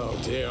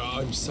dear,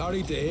 I'm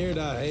sorry to hear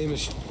that,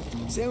 Hamish.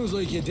 Sounds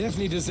like you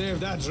definitely deserve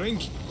that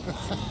drink.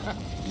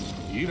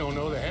 You don't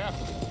know the half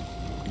of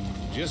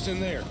it. Just in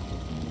there.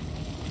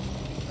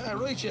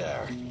 Right you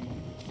are.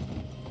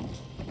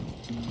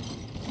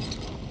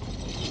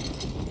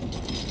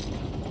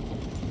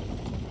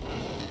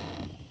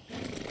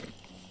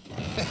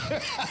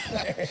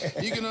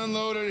 You can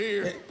unload it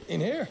here. In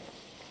here?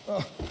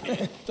 Oh,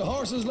 the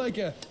horse is like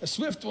a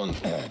swift one,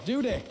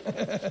 do they?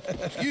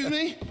 Excuse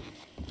me?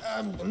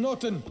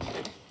 Nothing.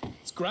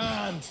 It's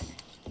grand.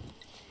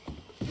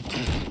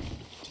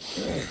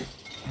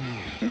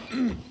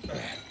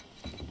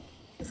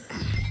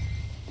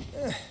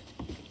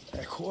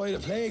 Quite a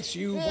place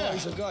you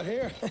boys have got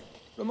here.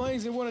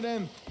 Reminds me of one of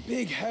them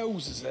big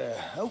houses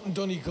out in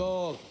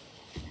Donegal.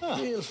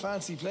 Real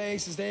fancy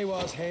places they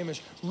was,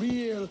 Hamish.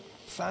 Real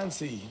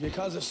fancy.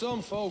 Because if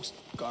some folks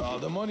got all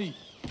the money,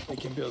 they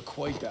can build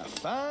quite the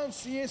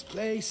fanciest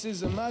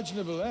places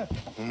imaginable, eh?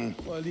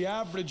 Well, the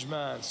average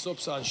man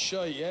sups on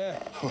shite,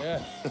 yeah.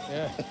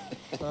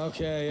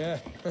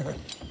 Okay,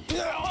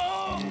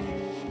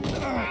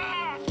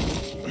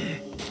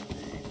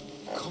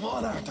 Come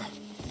on, Arthur.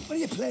 What are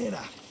you playing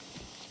at?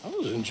 I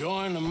was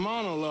enjoying the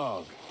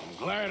monologue. I'm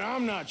glad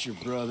I'm not your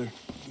brother.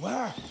 You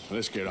are?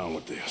 Let's get on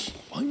with this.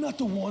 I'm not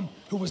the one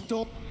who was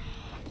dumb.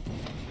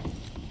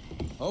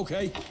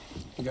 Okay.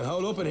 You can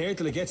hold up in here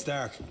till it gets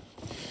dark.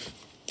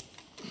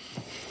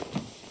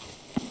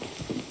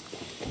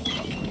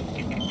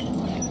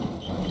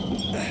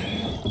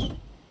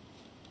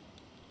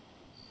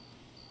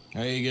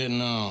 How you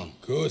getting on?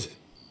 Good.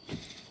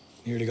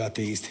 Nearly got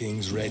these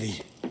things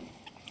ready.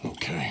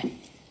 Okay.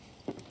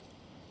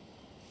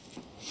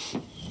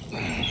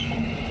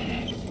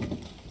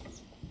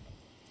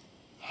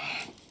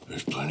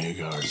 There's plenty of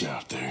guards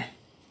out there.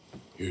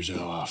 Here's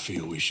how I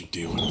feel we should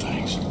deal with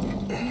things.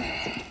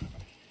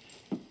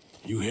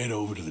 You head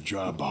over to the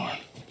dry barn.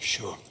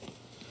 Sure.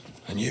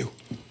 And you?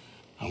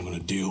 I'm gonna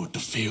deal with the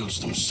fields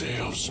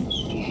themselves.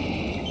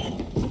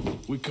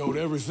 We coat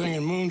everything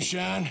in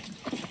moonshine,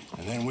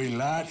 and then we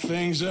light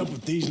things up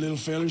with these little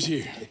fellers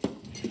here.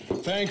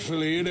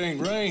 Thankfully, it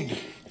ain't rained,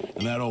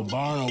 and that old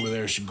barn over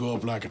there should go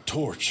up like a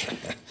torch.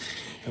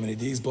 How many of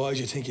these boys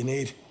you think you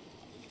need?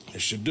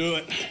 This should do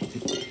it.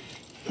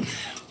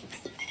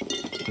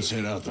 Let's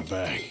head out the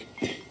back.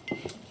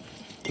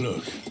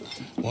 Look,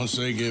 once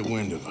they get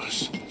wind of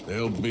us,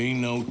 there'll be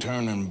no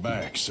turning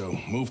back, so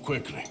move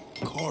quickly.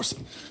 Of course.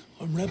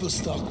 I'm rebel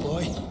stock,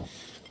 boy.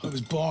 I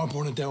was born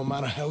burning down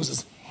manor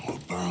houses. We'll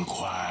burn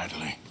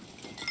quietly.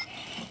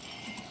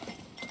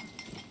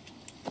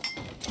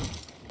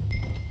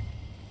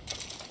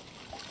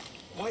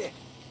 Quiet.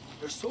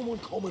 There's someone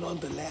coming on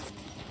the left.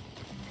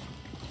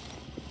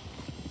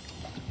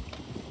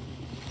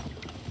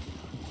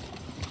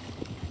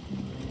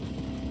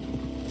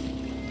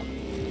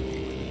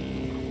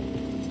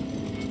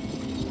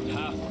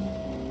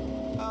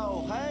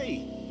 Oh,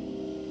 hey.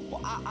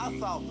 Well, I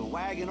thought the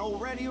wagon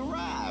already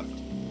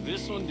arrived.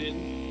 This one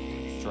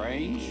didn't.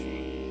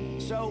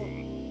 Strange. So,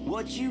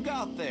 what you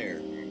got there?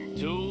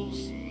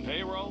 Tools,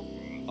 payroll.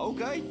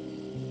 Okay.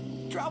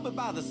 Drop it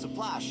by the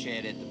supply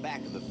shed at the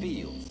back of the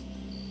fields.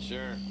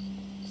 Sure.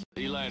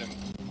 See you later.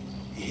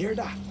 You hear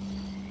that?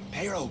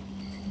 Payroll.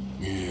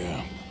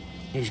 Yeah.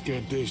 Let's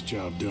get this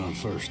job done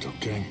first,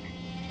 okay?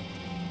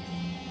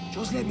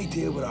 Just let me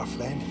deal with our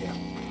friend here.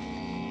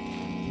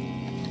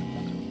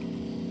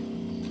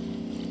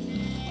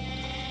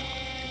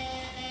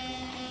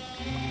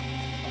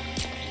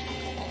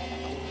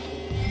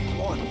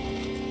 Come on.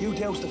 You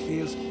douse the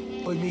fields.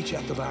 I'll meet you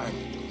at the barn.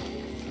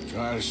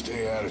 Try to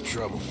stay out of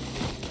trouble.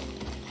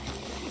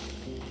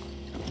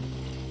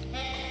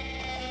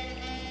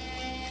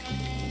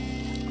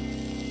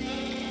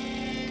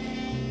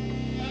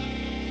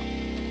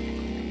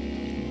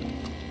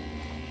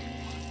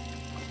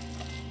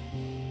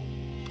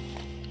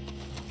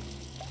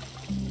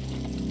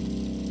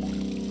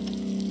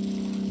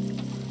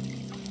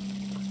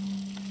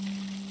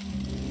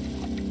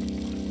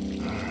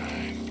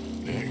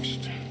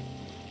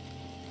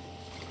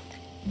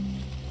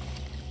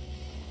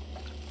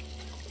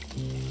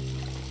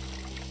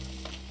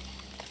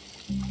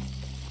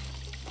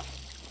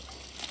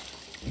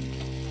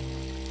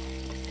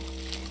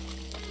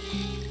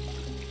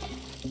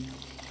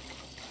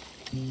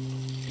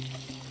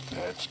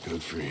 That's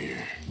good for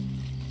here.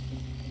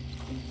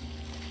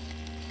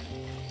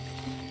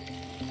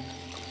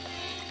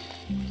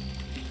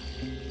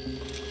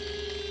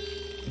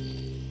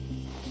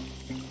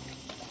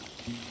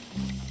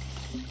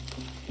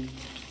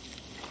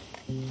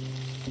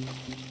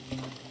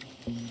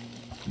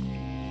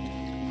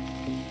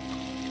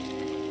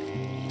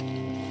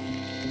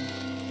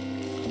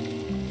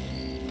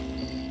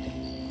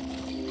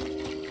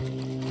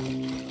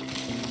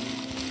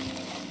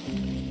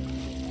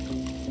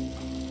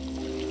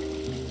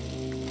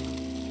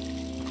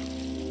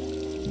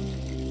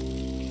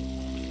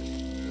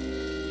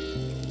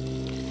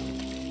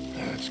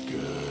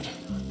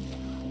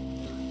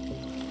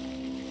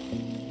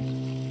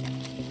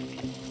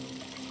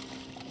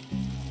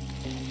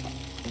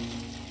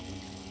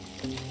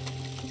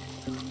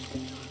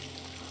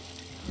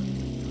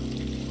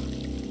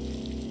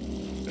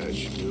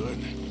 should do it.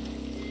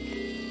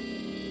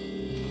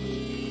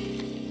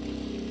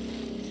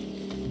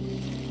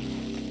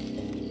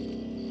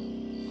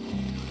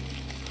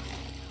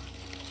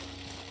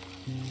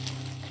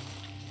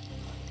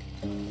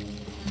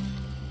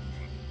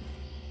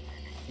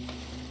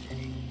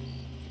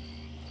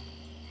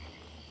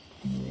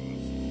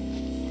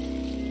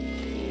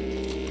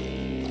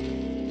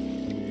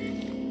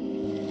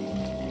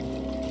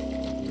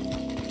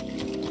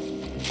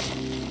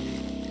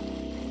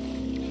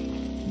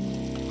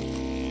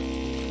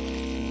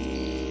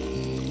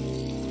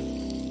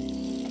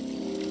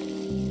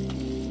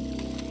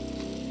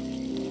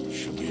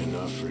 Should be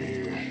enough for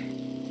here.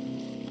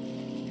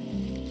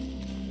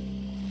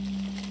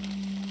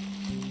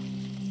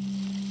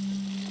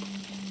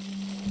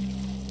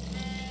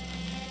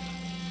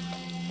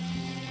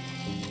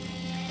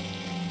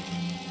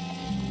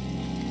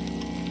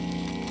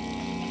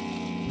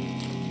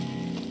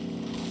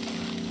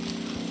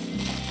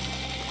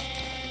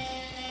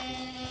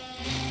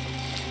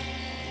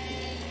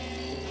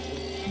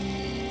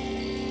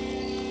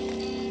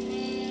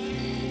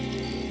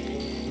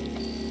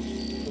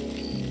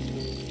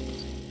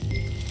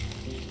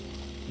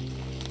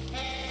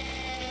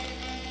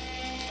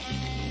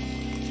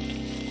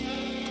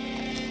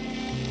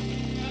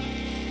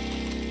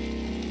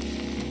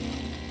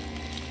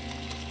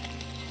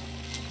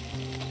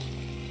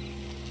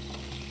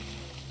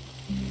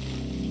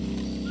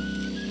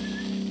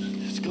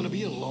 It's gonna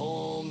be a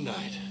long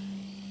night.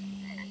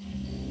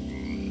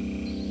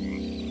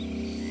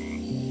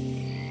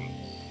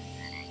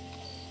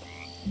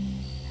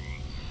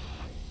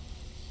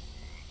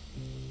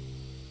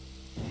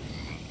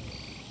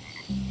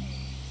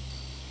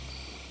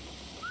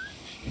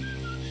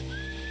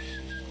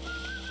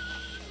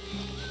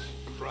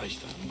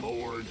 Christ, I'm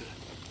bored.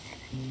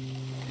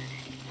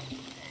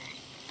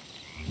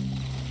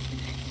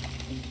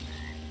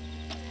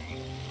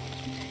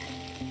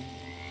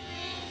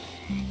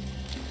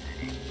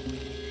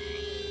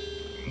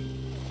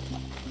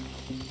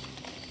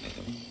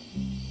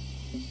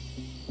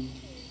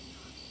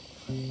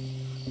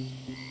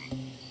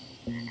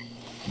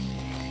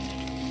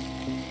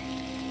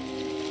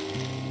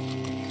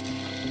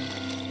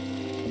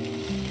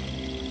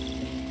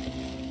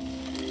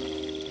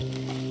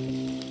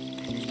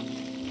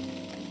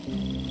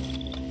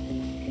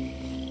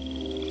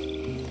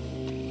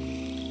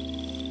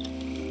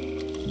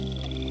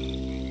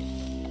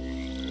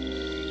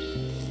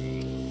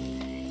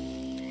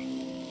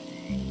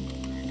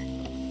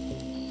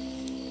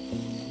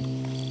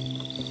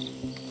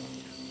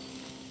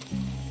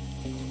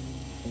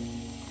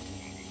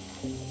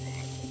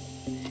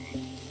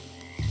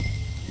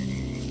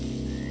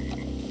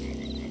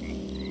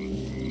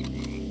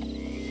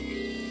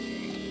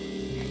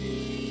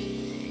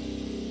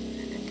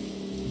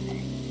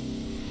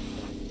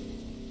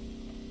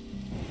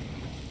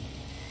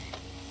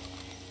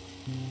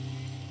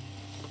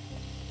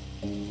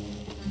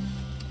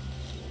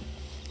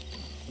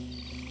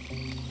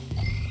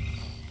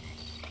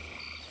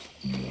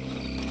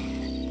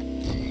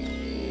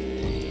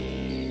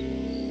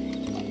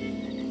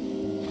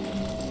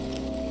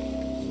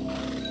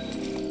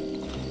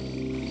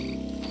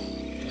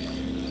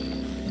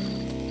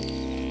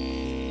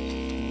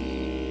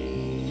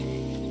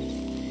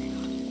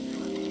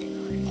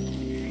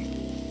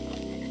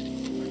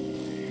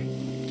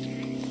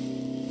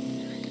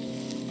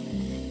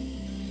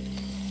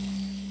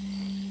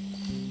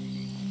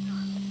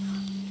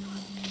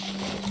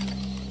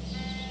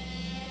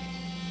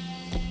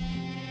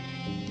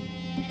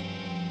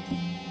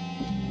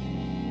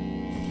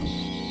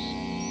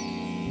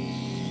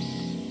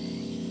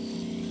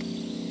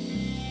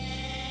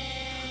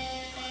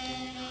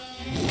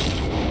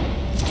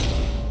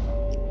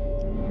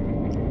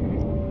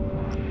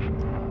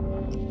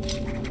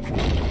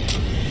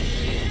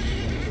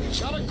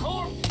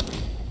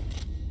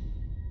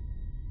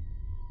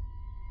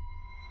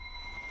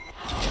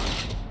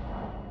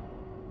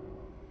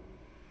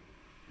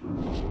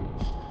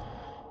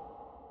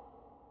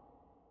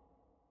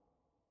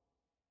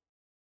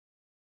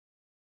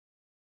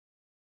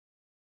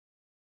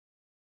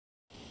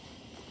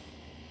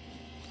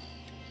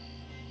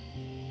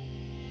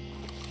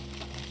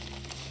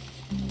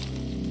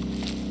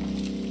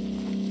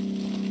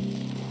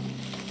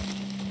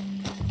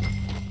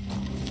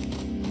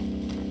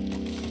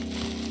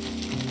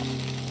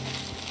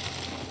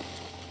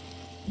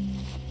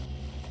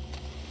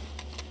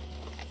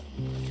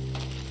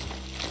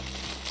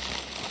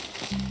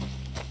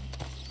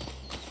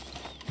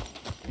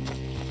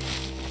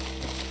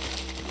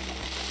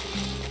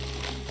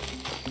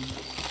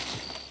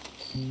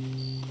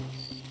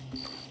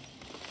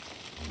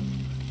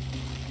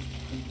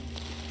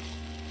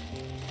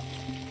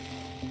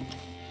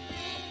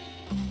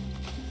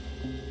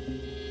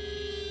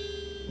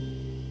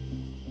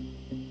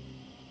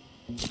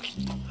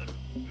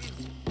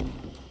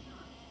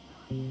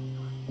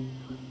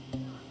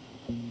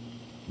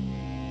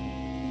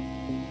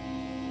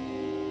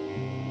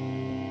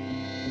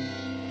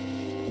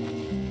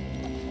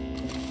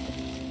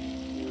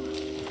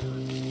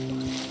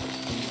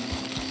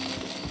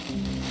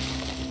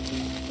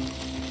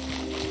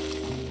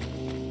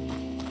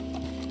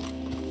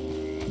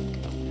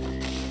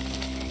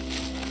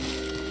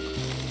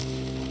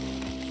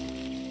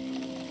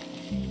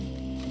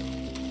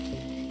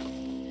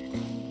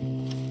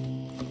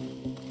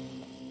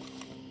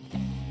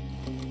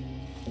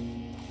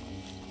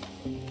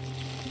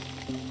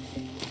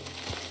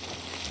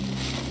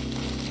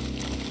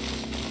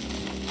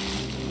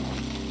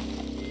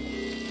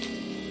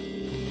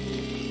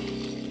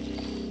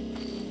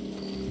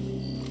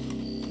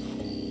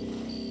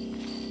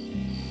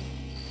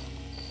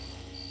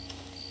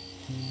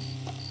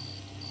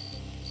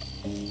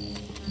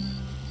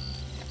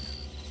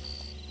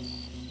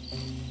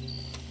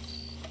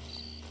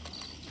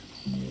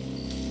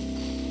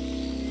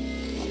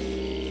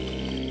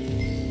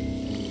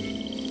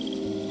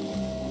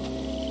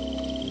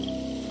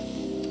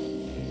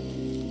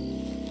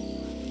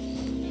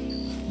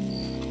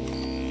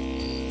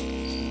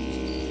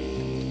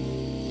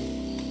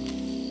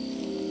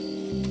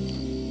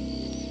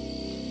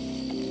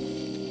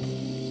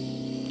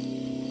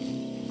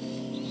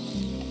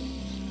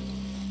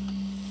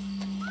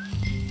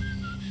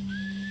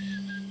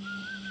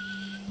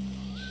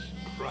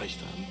 Christ,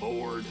 I'm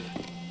bored.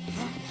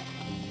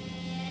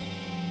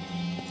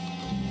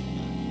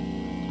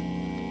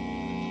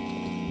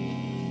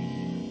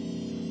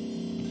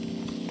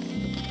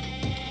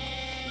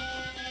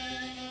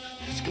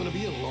 It's gonna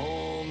be a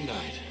long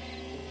night.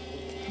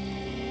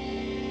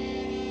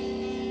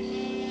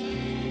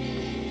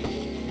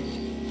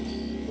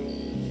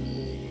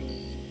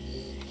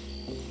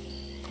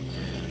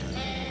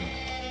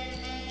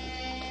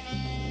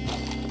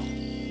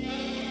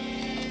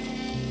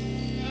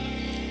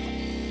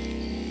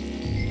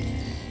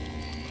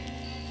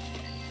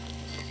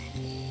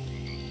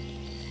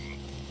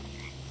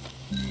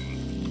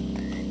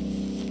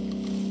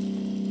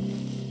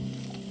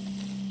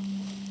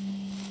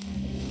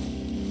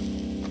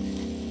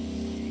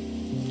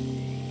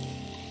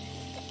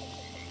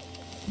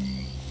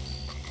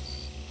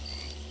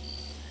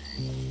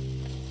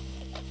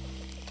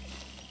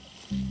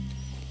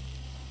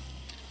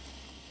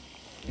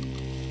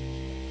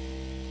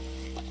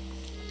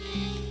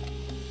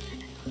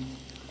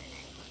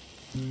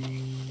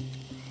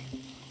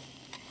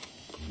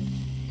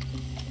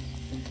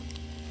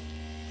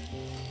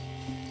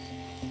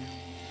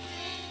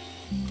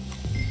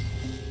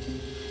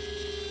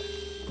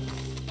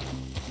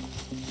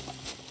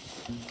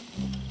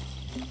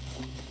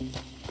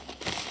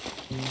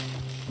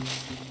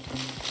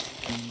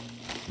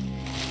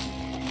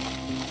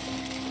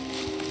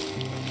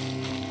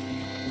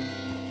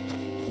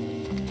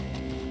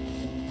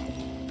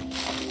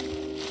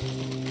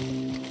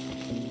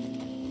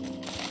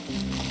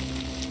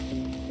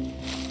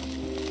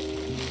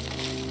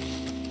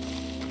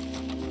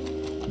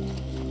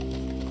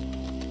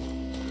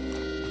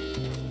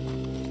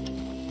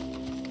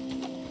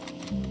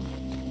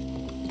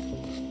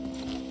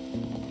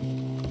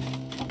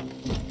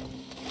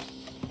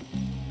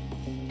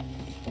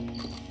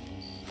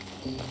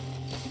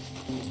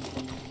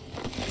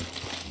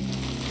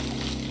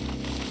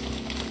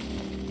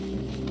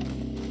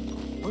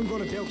 I'm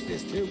gonna douse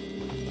this too.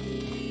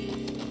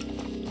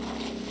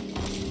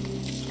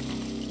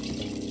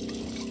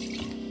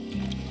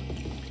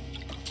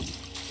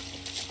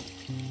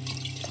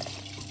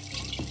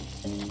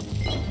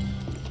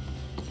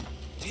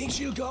 Think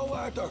she'll go,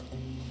 Arthur?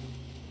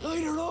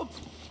 Light her up.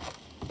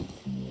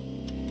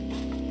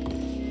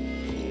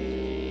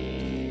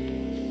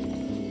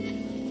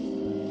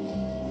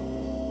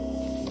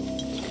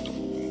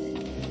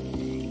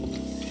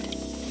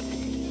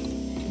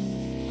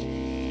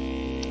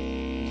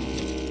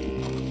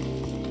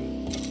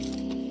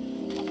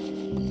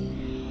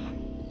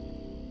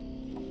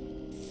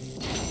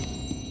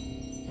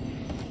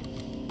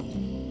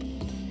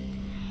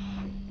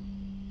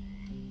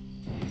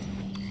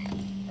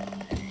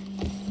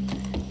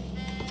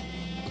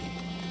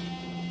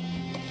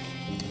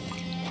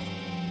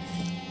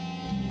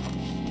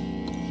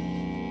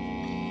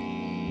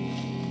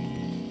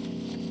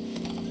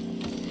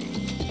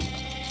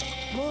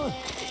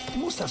 You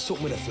must have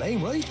something with a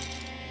flame, right?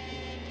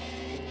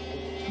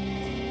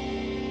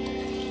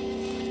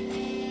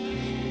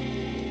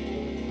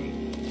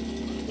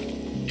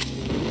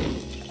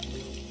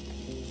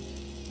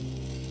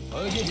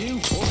 I'll give you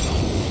 4.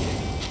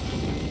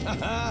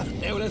 Haha,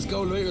 now let's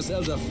go light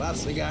yourselves a fat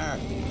cigar.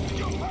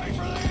 You'll pay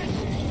for this!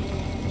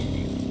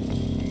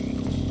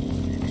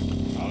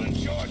 I'll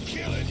enjoy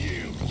killing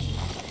you.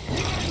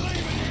 You ain't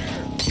leaving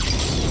here!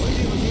 What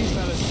do you with these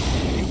fellas?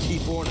 You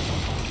keep warning.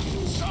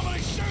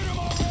 Somebody shoot him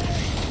already!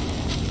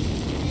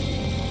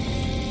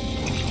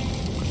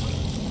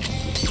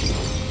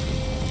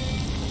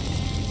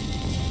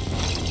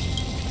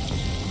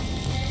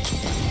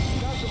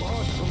 Got some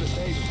horses from the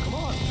stable. Come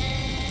on.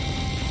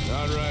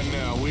 Not right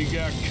now. We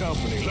got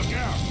company. Look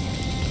out!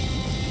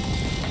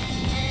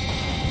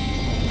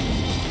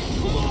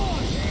 Come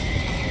on!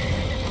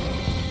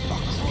 For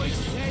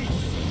Christ's sake!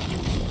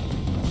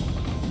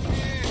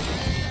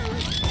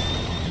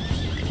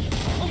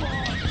 Come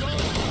on, son!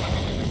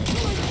 You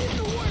ain't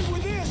getting away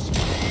with this!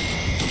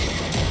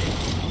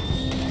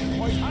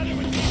 Wait, how do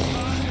we get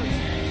behind?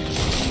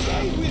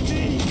 Stay with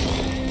me!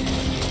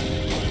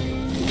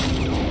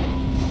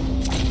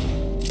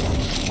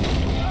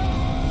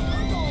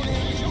 I'm going to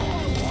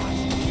enjoy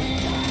watching you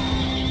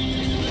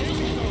die!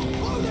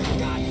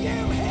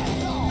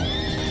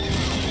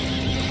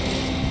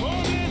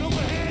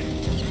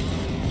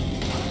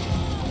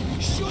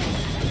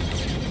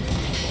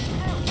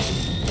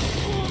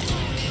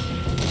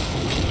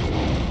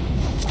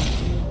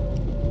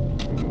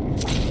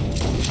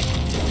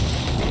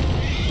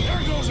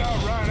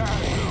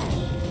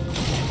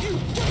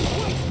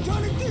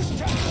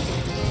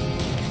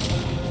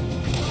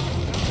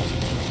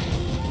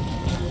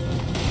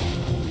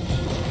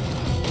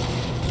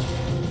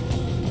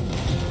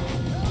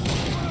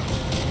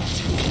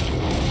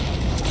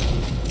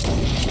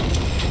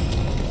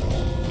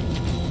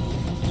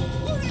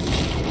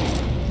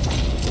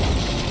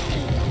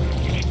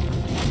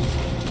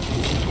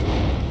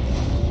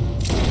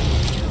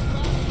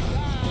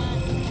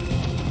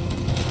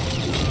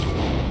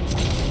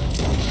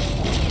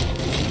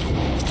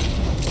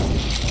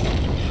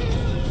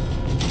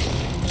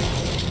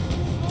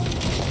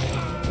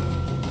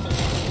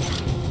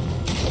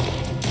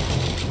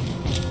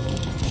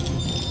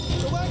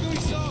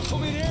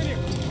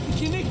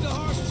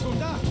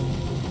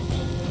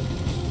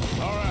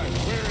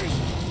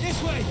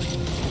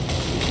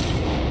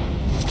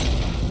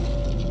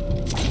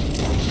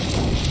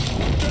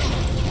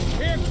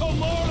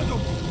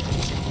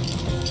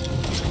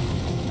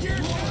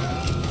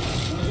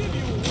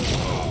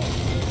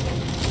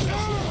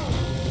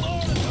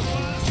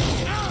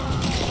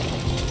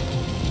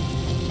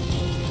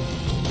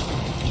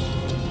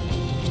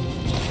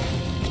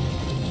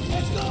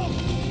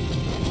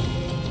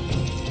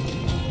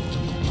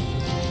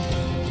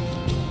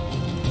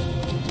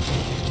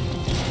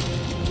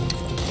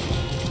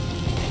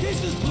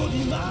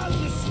 bloody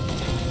madness!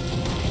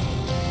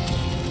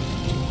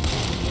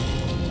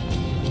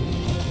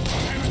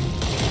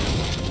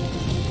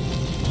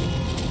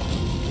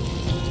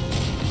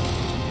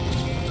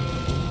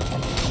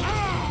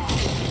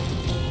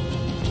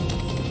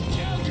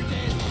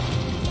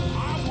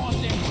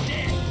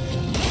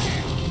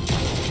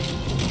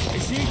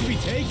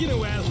 Taking it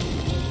well.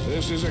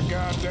 This is a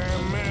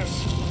goddamn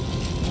mess.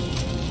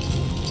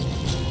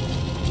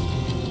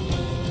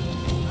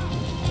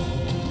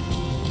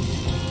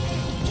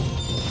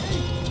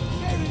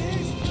 There it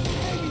is.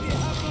 Maybe they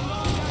have some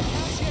long night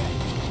cash yet.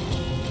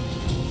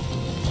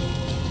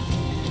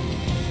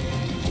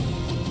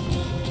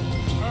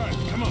 All right,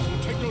 come on,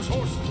 we'll take those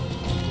horses.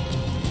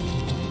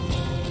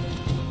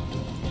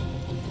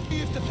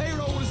 If the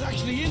payroll is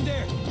actually in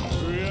there.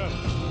 Hurry up.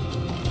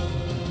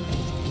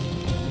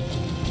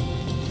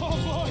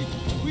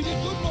 We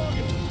did good,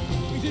 Morgan.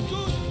 We did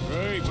good.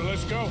 Great, well,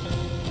 let's go.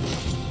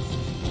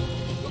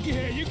 Looky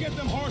here, you get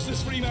them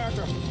horses free,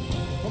 Martha.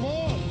 Come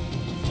on.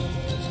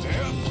 Stay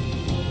up.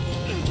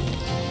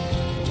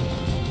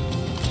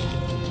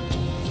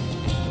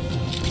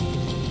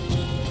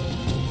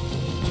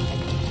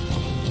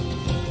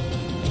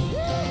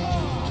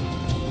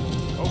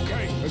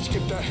 Okay, let's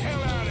get the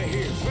hell out of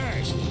here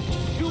fast.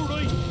 You're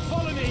right.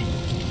 Follow me.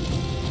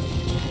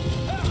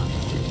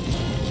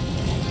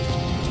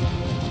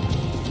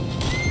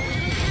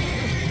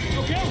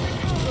 Look out!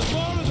 There's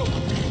more of them!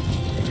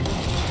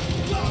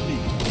 Got me!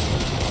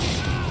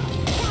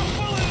 Put a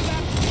bullet in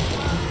that!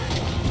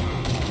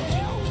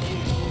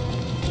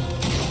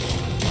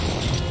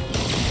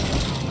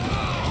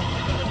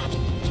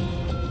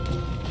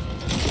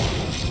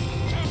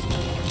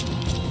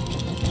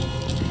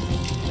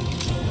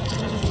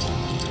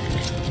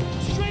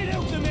 Straight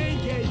out the main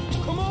gate!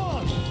 Come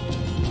on!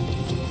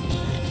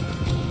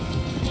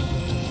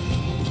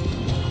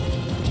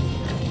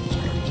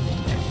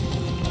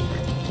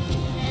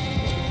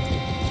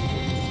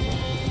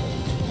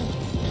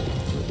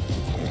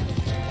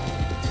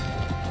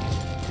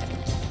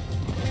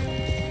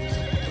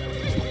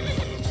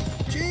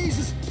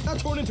 Jesus, that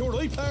turned into a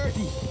right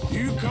party.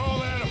 You call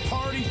that a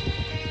party?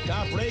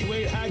 That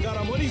Braithwaite had got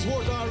our money's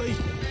worth, all right.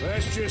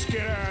 Let's just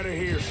get out of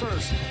here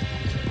first.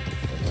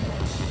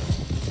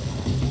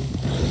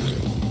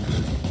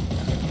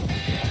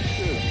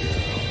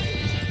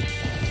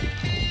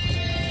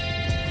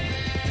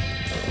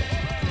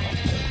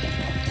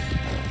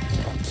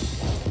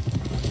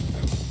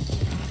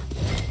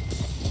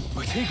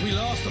 I think we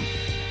lost them.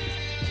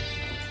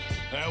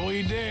 That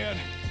we did.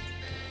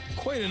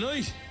 Quite a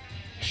night.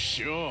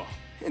 Sure.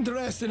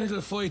 Interesting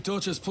little fight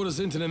Duchess put us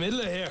into the middle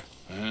of here.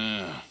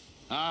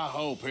 I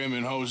hope him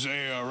and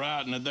Hosea are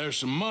right and that there's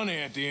some money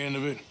at the end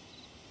of it.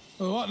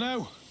 Well, what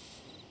now?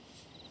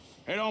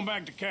 Head on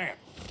back to camp.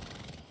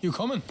 You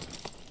coming?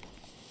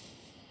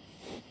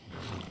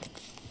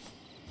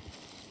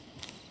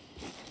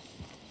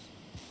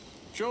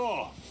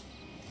 Sure.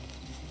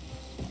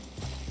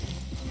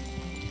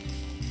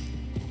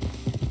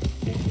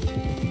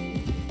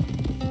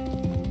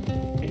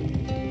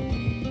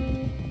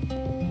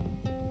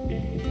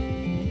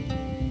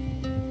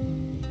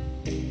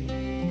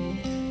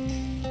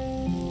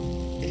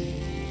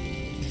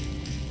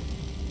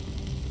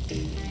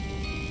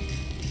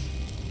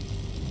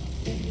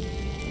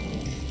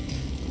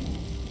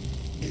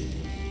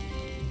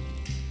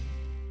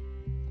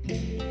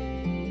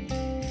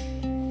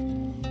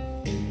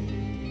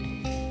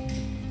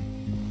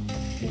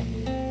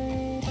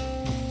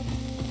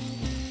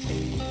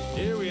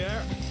 Here we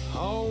are.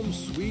 Home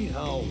sweet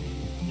home.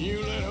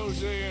 You let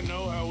Hosea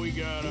know how we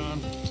got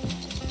on.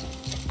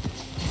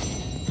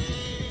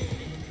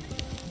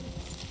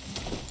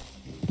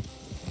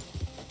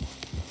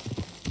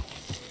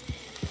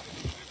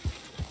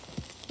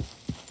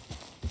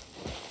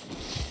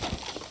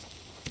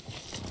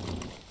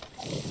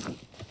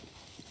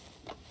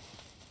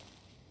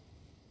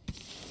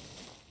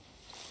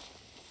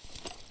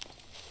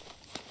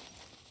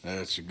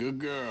 That's a good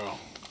girl.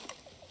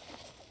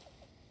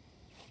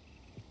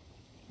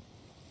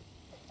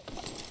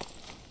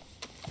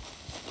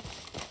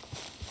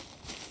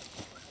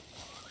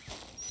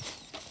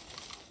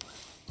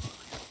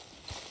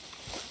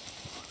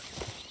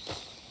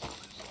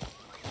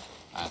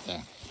 Right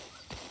there.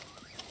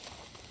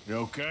 You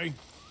okay?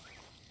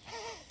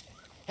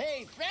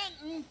 Hey,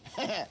 Fenton!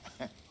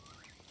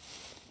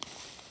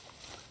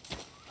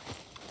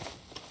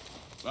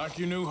 Like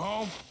your new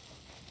home?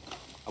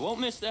 I won't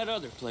miss that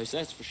other place,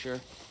 that's for sure.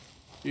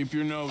 Keep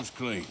your nose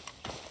clean.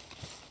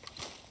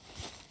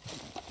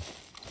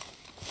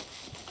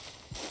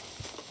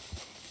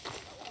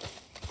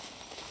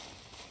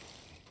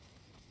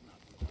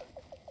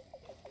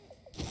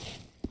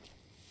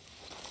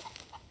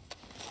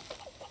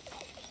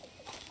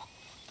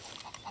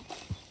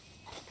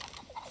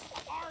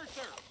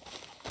 Arthur!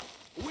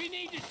 We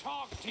need to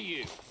talk to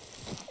you.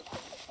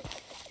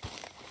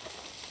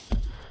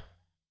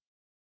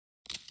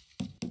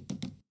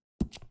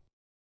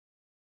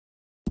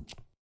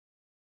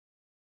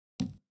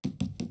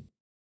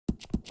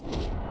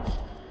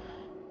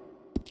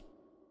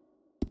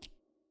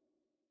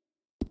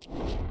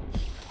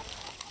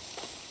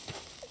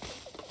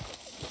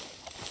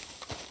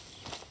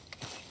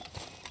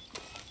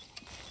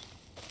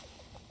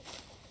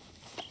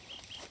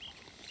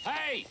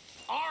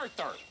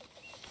 Arthur!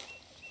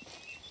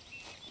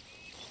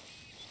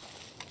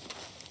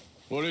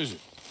 What is it?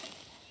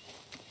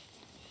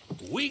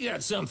 We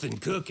got something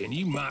cooking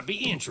you might be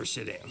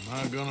interested in. Am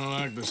I gonna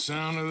like the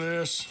sound of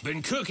this?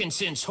 Been cooking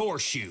since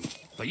Horseshoe,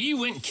 but you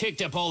went and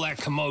kicked up all that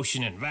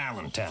commotion in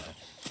Valentine.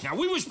 Now,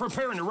 we was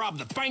preparing to rob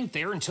the bank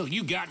there until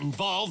you got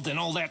involved in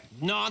all that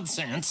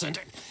nonsense, and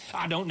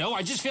I don't know,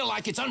 I just feel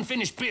like it's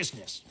unfinished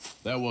business.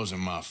 That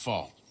wasn't my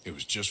fault. It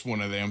was just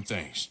one of them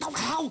things.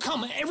 How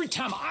come every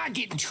time I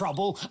get in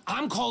trouble,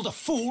 I'm called a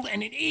fool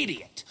and an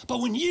idiot?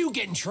 But when you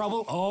get in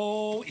trouble,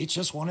 oh, it's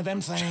just one of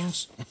them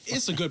things.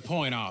 It's a good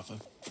point, Arthur.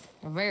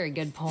 A very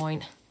good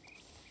point.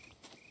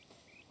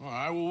 All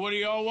right, well, what do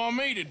y'all want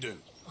me to do?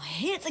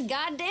 Hit the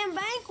goddamn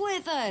bank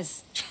with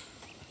us.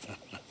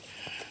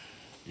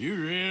 You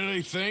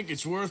really think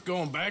it's worth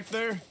going back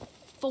there?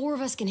 4 of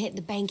us can hit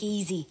the bank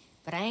easy,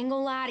 but I ain't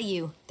gonna lie to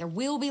you. There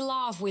will be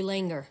law if we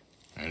linger.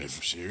 And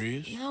if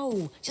serious?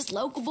 No, just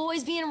local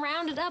boys being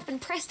rounded up and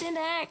pressed into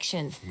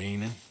action.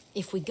 Meaning?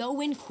 If we go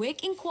in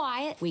quick and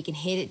quiet, we can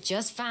hit it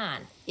just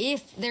fine.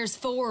 If there's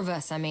 4 of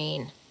us, I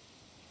mean.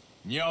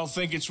 Y'all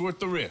think it's worth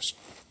the risk?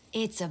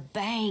 It's a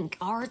bank,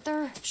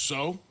 Arthur.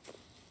 So?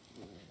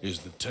 Is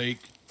the take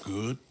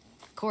good?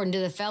 According to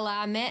the fella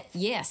I met,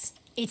 yes.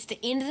 It's the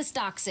end of the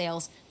stock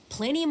sales.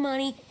 Plenty of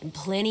money and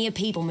plenty of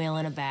people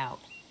milling about.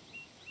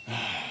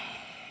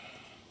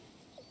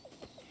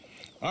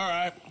 All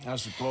right, I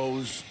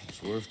suppose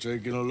it's worth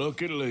taking a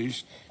look at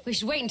least. We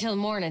should wait until the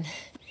morning.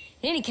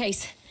 In any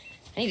case,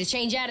 I need to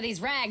change out of these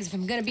rags if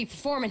I'm gonna be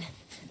performing.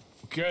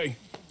 Okay.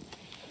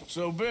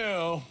 So,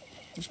 Bill,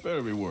 this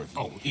better be worth it.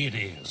 Oh, it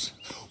is.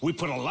 We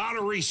put a lot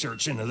of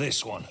research into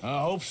this one.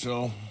 I hope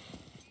so.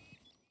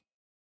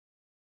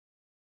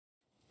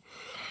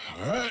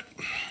 All right.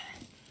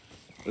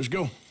 Let's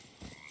go.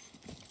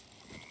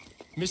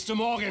 Mr.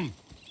 Morgan.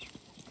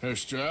 Herr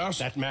Strauss?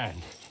 That man.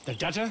 The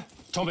debtor,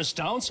 Thomas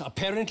Downs,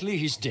 apparently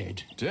he's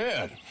dead.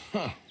 Dead?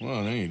 Huh.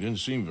 Well, he didn't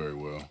seem very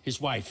well. His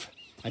wife.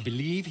 I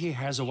believe he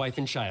has a wife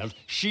and child.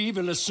 She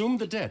will assume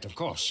the debt, of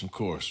course. Of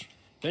course.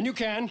 Then you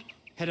can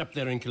head up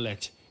there and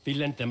collect. We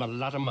lent them a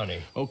lot of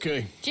money.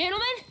 Okay.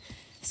 Gentlemen,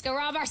 let's go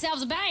rob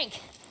ourselves a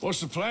bank. What's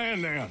the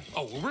plan, then?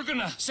 Oh, we're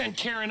gonna send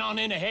Karen on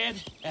in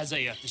ahead as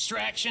a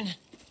distraction.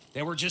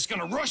 Then we're just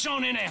gonna rush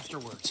on in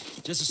afterwards.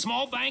 Just a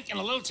small bank in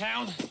a little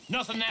town.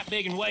 Nothing that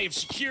big in way of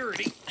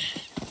security.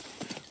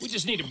 We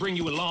just need to bring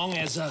you along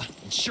as a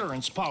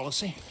insurance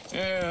policy.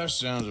 Yeah, that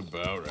sounds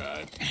about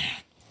right.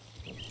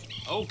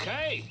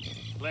 Okay,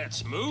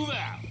 let's move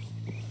out.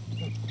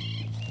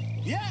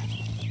 Yeah.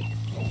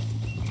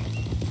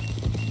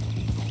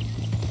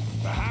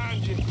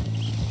 Behind you.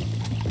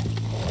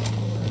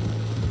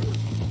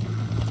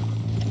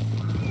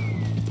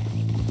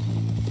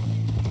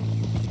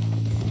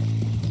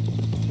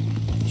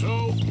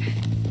 So,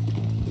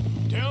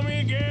 tell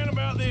me again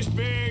about this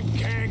big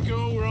can't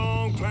go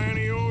wrong plan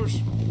of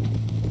yours.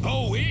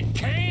 Oh, it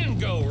can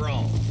go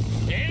wrong.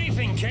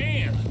 Anything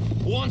can,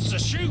 once the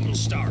shooting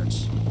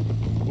starts.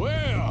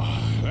 Well,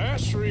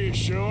 that's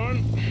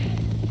reassuring.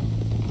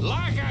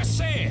 Like I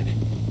said,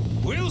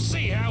 we'll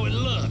see how it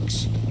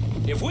looks.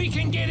 If we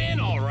can get in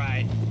all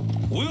right,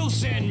 we'll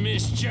send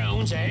Miss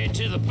Jones ahead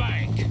to the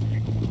bank.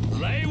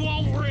 They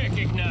won't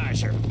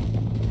recognize her.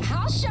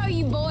 I'll show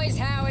you boys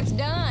how it's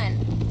done.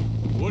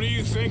 What are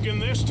you thinking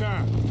this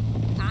time?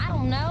 I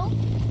don't know.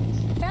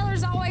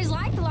 Fellers always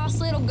like the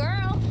lost little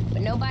girl,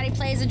 but nobody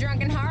plays a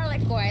drunken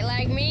harlot quite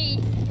like me.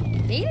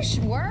 These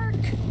should work.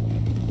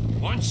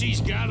 Once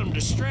he's got them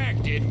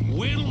distracted,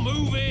 we'll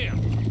move in.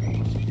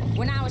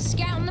 When I was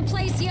scouting the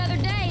place the other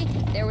day,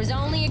 there was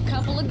only a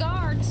couple of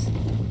guards.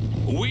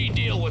 We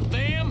deal with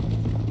them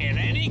and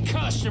any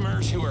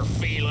customers who are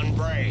feeling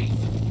brave.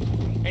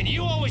 And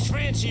you always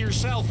fancy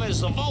yourself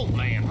as the Vault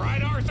Man,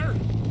 right, Arthur?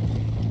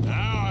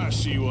 Now I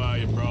see why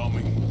you brought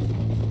me.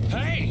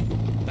 Hey,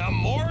 I'm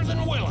more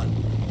than willing.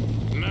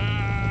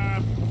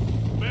 Nah,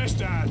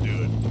 best I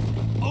do it.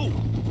 Oh,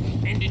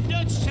 and did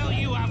Dutch tell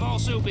you I've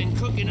also been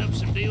cooking up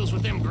some deals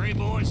with them Gray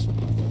boys?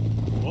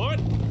 What?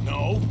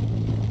 No.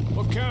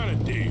 What kind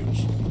of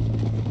deals?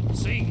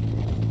 See,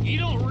 you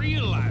don't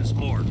realize,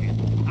 Morgan.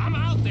 I'm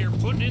out there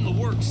putting in the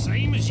work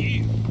same as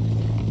you.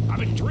 I've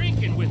been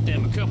drinking with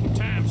them a couple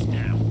times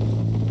now.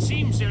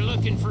 Seems they're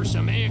looking for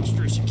some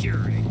extra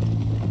security.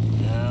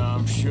 Yeah,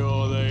 I'm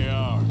sure they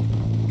are.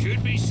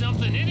 Could be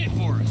something in it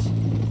for us.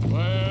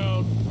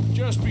 Well,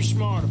 just be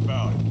smart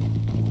about it.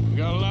 We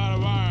got a lot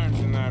of irons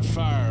in that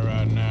fire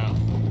right now.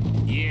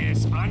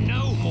 Yes, I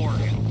know,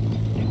 Morgan.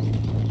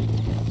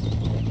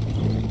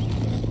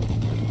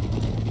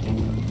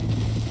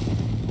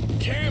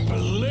 Can't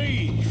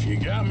believe you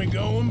got me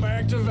going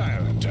back to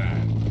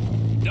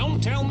Valentine.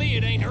 Don't tell me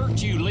it ain't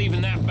hurt you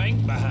leaving that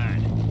bank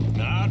behind.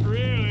 Not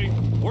really.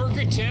 Work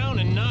a town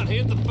and not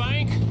hit the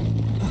bank?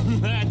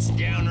 That's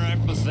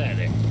downright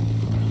pathetic.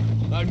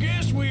 I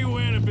guess we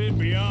went a bit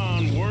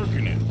beyond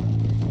working it.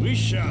 We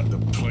shot the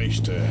place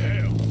to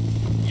hell.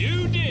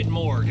 You did,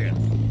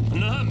 Morgan.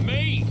 Not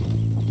me.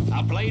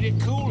 I played it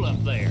cool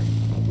up there.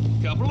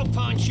 Couple of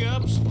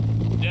punch-ups,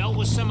 dealt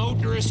with some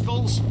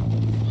O'Driscolls.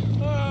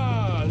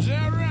 Ah, is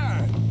that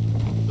right?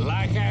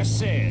 Like I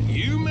said,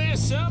 you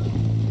mess up,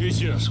 it's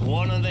just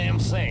one of them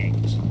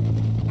things.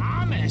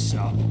 I mess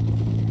up,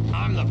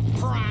 I'm the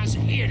prize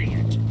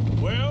idiot.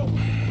 Well,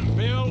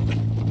 Bill,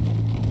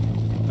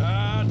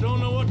 I don't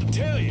know what to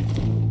tell you.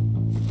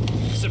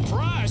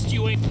 Surprised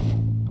you ain't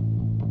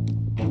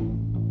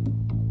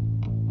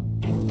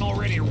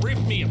already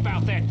ripped me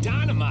about that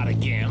dynamite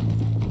again.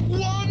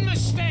 One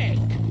mistake,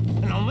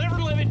 and I'll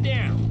never live it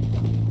down.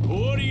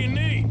 What do you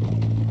need?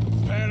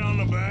 Pat on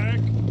the back?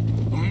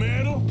 A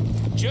medal?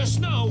 Just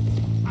know,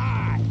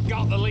 I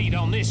got the lead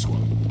on this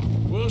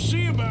one. We'll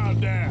see about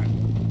that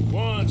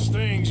once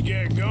things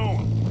get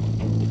going.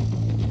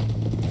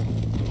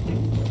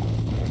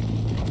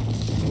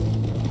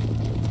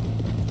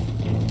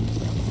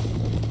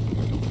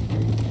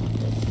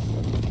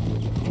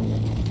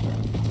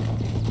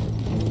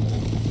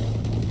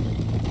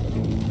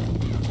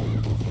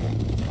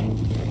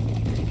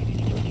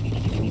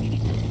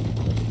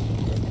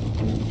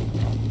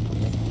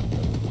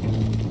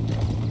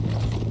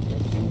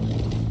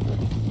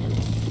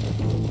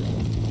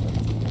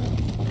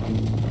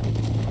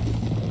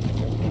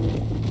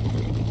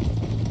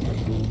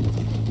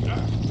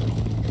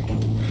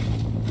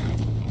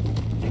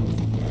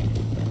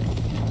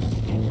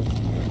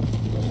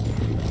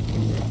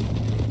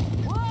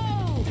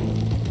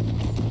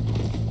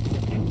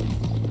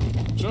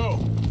 So,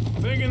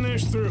 thinking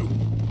this through.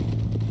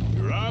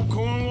 You rob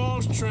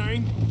Cornwall's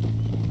train.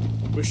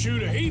 We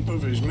shoot a heap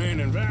of his men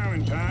in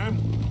Valentine.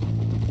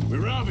 We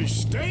rob his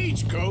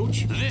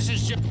stagecoach. This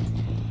is just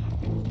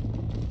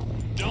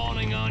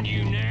dawning on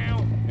you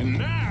now. And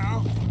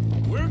now,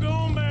 we're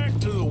going back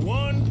to the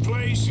one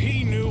place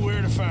he knew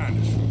where to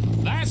find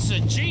us. That's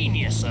the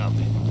genius of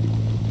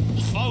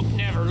it. Folk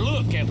never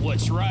look at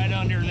what's right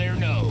under their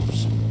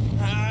nose.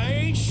 I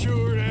ain't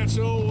sure that's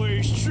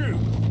always true.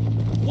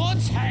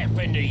 What's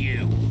happened to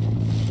you?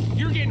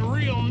 You're getting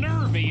real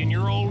nervy in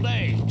your old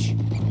age.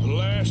 The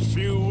last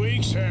few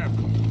weeks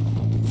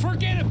happened.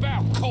 Forget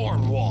about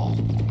Cornwall.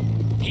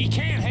 He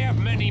can't have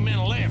many men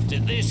left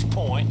at this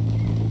point.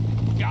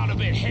 Got a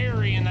bit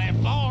hairy in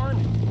that barn,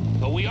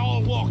 but we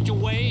all walked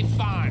away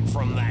fine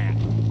from that.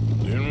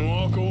 Didn't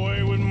walk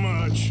away with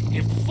much.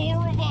 If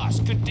 4 of us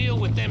could deal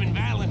with them in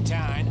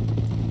Valentine,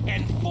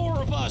 and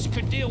 4 of us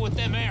could deal with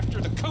them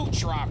after the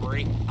coach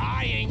robbery,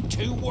 I ain't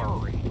too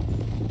worried.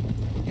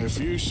 If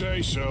you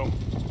say so.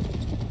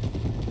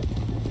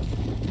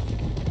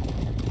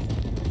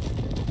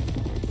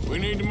 We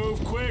need to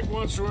move quick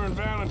once we're in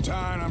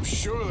Valentine. I'm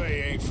sure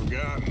they ain't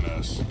forgotten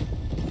us.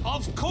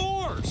 Of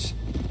course!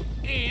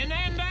 In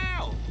and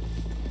out!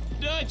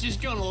 Dutch is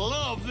gonna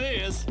love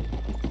this.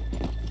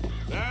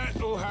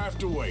 That'll have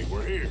to wait.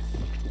 We're here.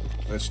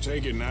 Let's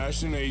take it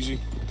nice and easy.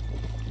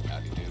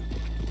 Howdy do.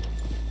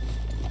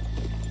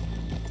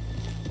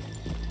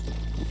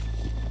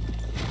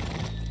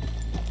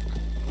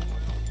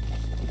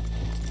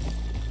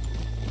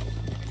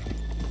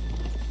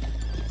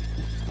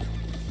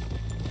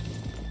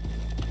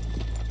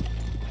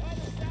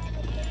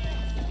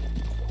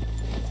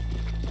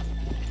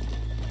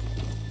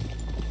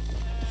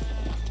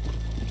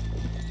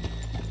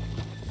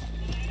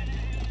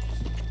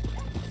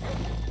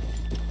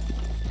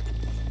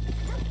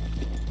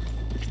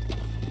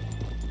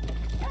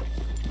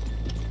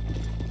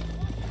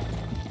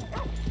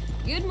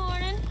 Good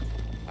morning.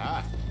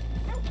 Hi.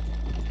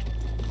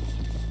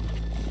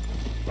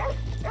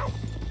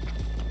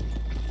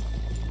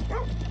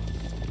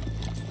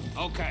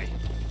 Okay,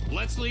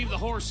 let's leave the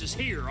horses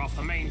here off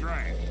the main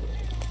drag.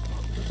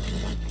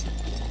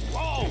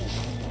 Whoa!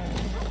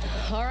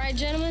 All right,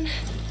 gentlemen,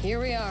 here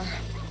we are.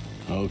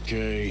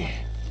 Okay.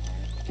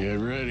 Get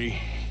ready.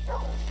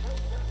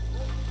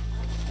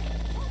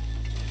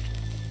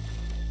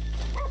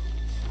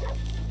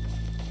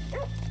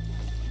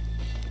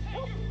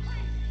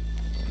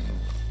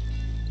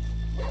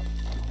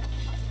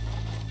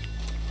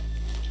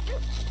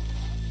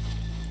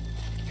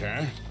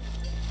 Karen,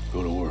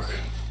 go to work.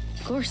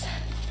 Of course.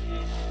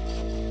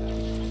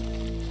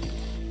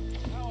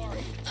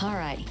 All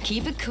right,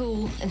 keep it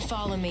cool and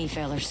follow me,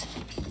 fellers.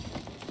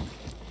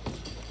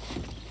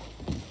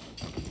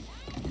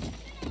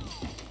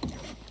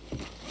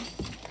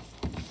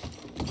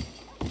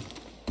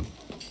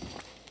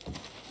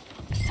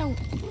 So,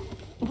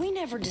 we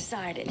never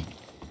decided.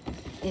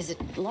 Is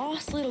it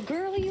lost little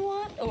girl you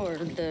want, or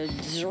the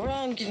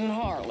drunken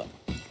harlot?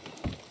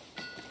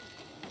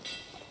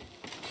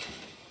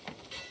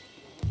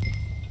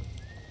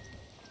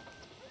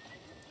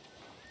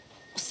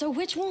 So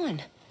which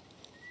one?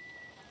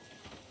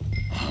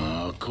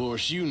 Of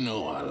course, you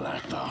know I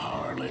like the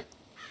harlot.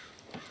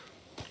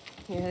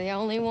 You're the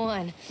only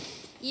one.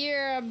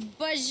 You're a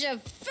bunch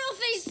of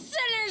filthy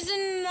sinners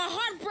and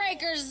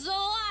heartbreakers, a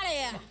lot of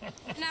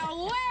you.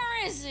 Now,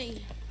 where is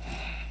he?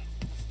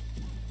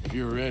 If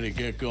you're ready,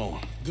 get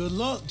going. Good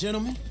luck,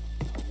 gentlemen.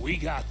 We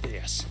got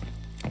this.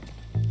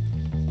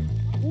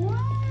 Where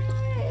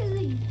is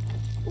he?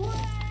 Where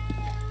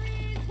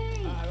is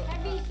he?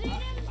 Have you seen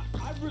him?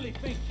 I really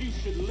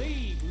could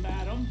leave,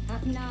 madam.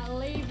 I'm not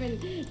leaving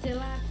till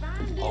I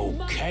find this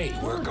Okay,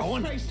 mother- we're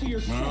going.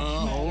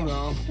 Hold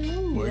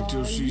on. Wait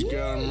till she's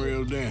got him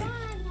reeled in.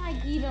 Fine,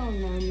 like you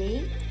don't know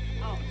me.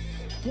 Oh,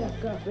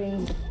 stuck up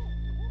in.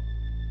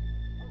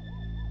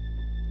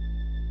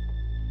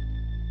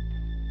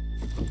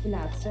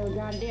 Not so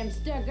goddamn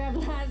stuck up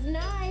last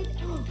night.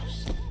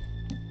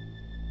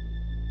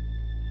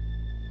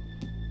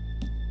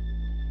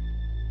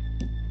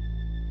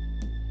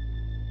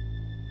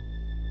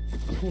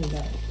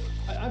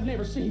 I've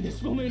never seen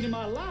this woman in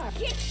my life.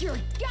 Get your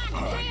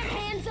goddamn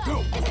hands up!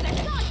 This is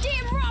a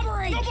goddamn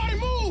robbery! Nobody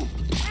move!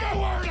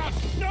 No word up!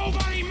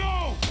 Nobody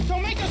move!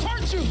 Don't make us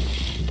hurt you!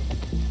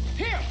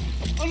 Here,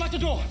 unlock the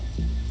door.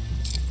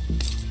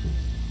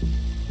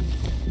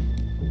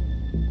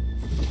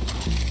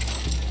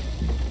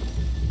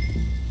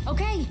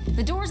 Okay,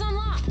 the door's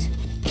unlocked.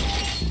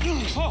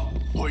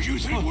 Oh, you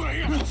think we're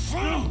here for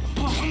fun?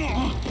 Come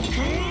on!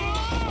 Come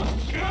on!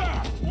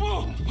 Yeah!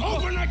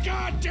 Open the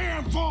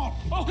goddamn vault!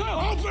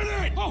 Open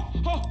it!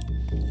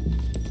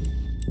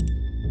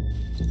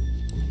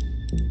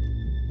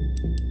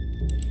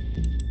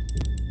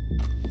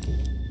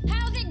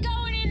 How's it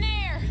going in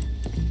there?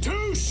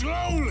 Too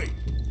slowly!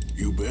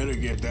 You better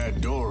get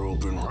that door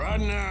open right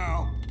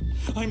now.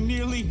 I'm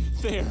nearly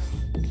there.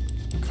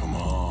 Come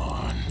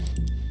on.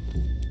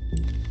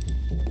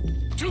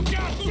 Too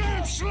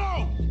goddamn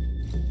slow!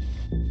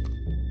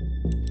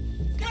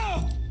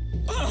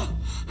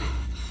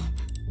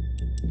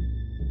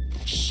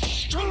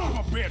 Son of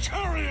a bitch,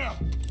 hurry up!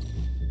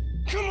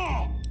 Come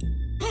on!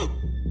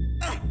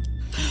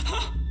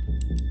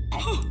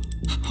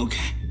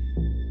 Okay.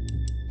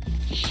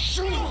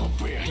 Son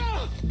of a bitch!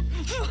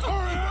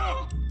 Hurry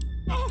up!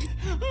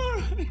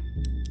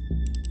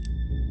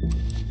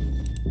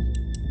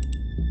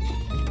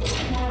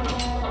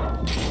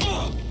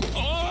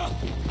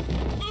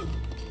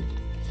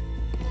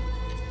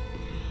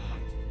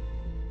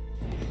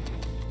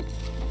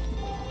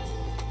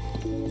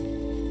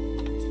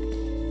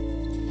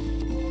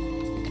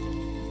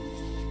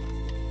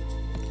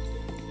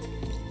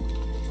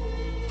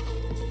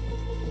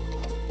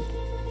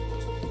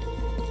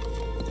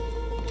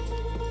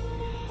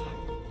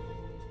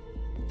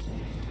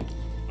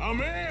 I'm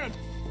in!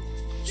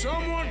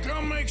 Someone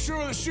come make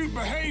sure the suit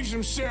behaves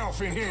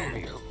himself in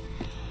here.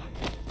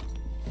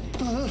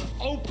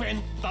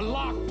 Open the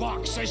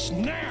lockboxes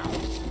now!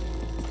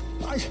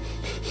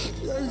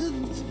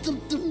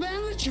 The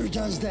manager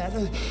does that.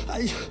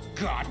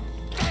 God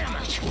damn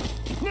it!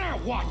 Now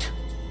what?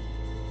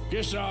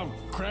 Guess I'll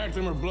crack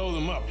them or blow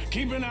them up.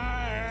 Keep an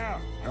eye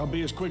out. I'll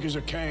be as quick as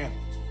I can.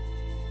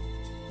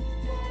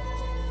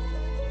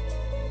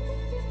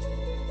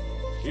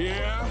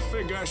 Yeah, I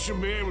think I should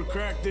be able to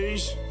crack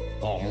these.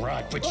 All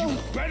right, but you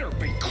better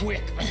be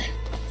quick.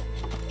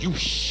 You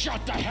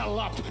shut the hell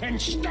up and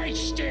stay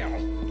still.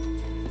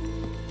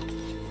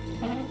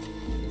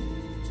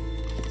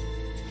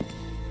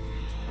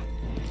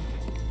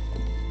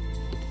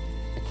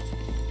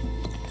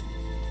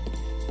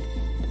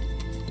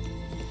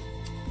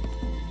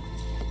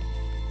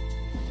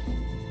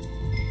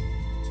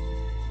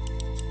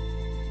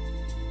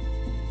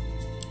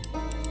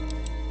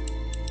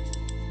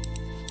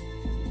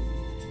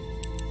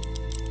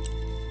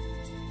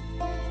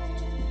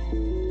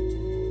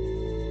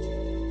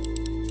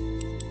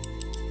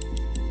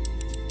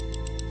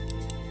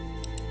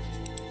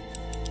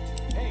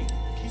 Hey,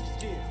 keep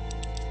still.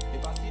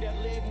 If I see that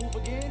leg move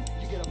again,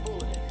 you get a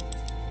bullet in it.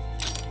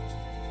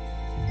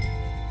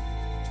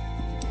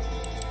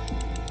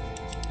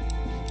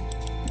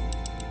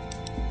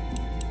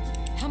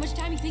 How much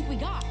time you think we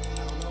got? I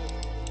don't know.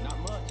 Not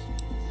much.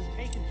 This is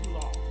taking too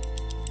long.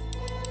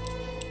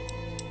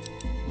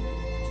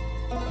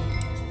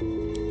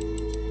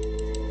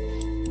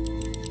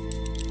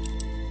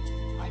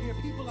 I hear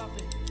people out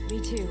there. Me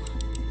too.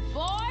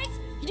 Boys,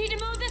 you need to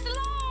move this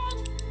along!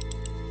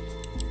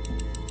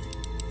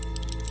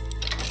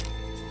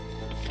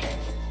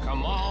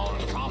 Come on,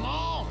 come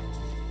on.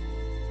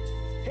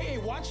 Hey,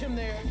 watch him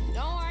there.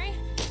 Don't worry,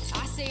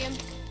 I see him.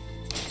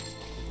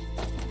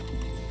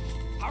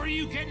 How are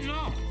you getting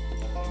on?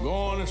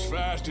 Going as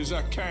fast as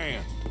I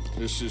can.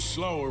 This is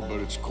slower,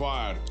 but it's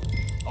quieter.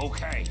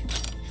 Okay.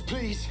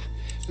 Please,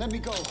 let me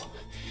go.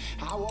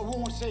 I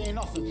won't say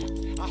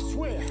nothing. I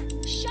swear.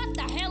 Shut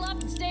the hell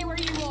up and stay where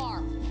you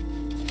are.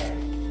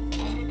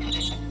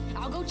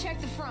 I'll go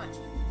check the front.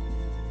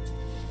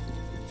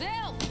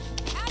 Phil,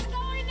 how's it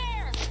going in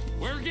there?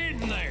 We're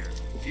getting there.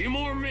 A few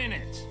more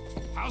minutes.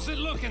 How's it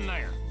looking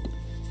there?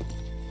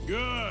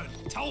 Good.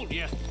 Told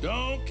you.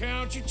 Don't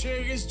count your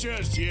chickens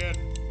just yet.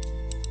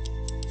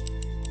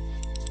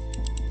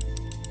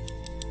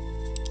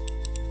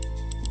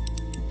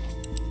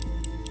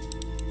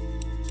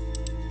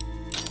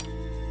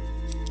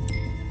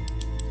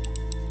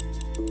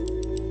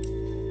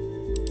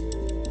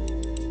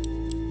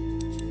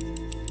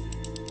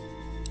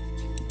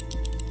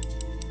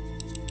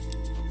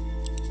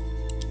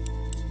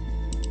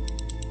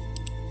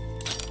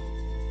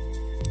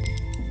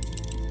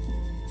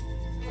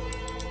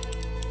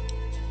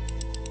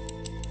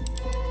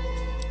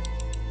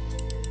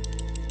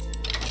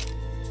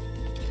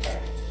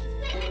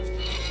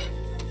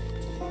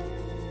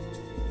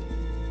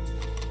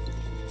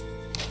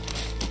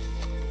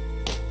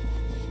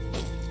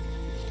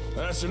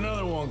 That's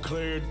another one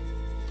cleared.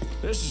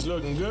 This is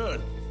looking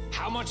good.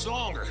 How much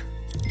longer?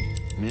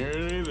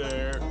 Nearly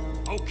there.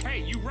 Okay,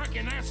 you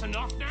reckon that's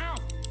enough now?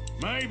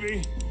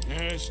 Maybe.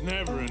 Yeah, it's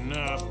never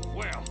enough.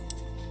 Well,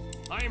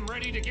 I am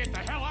ready to get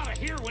the hell out of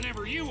here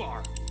whenever you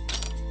are.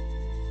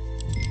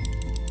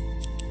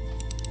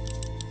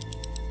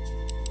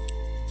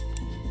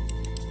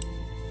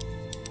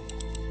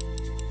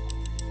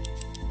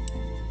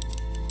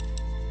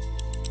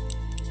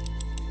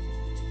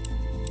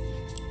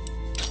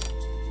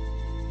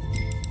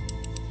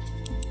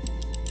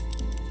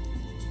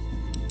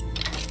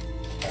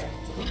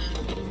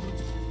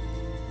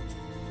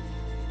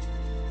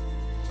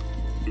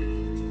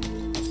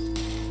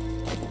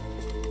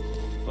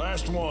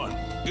 Last one.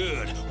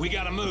 Good. We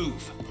gotta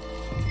move.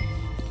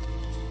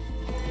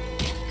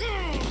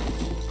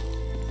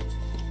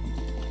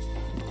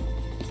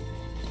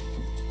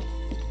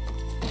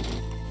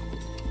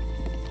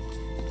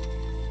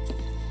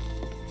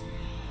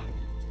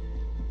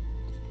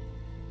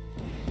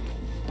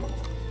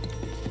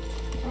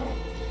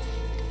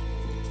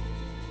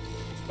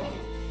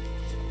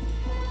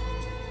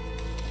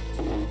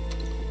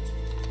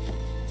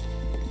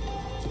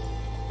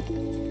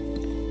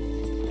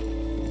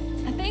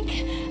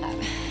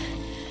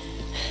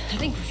 I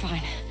think we're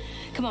fine.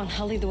 Come on,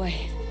 I'll lead the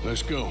way.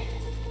 Let's go.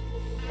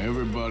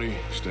 Everybody,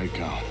 stay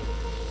calm.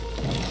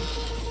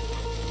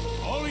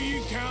 All of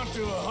you count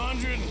to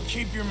 100 and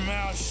keep your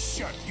mouths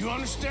shut. You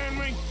understand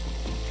me?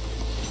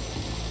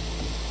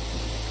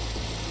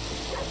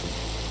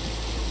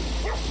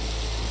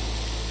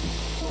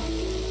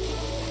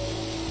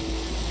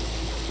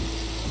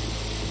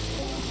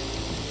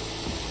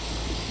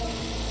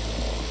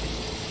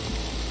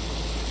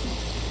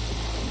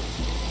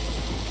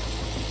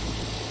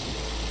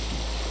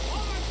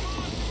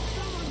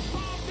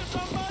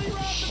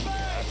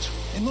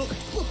 And look,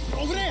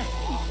 over there!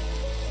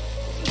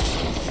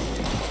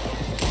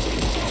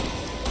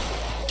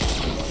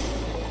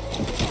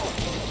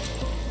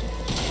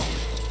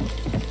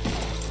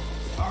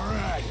 All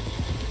right.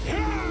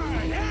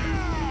 Yeah,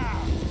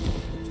 yeah!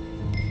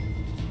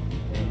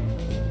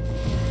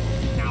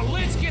 Now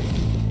let's get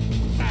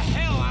the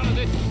hell out of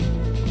this.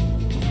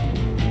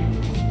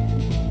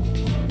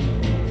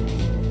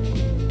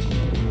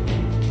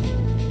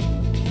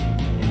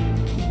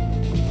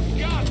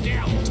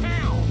 Goddamn town!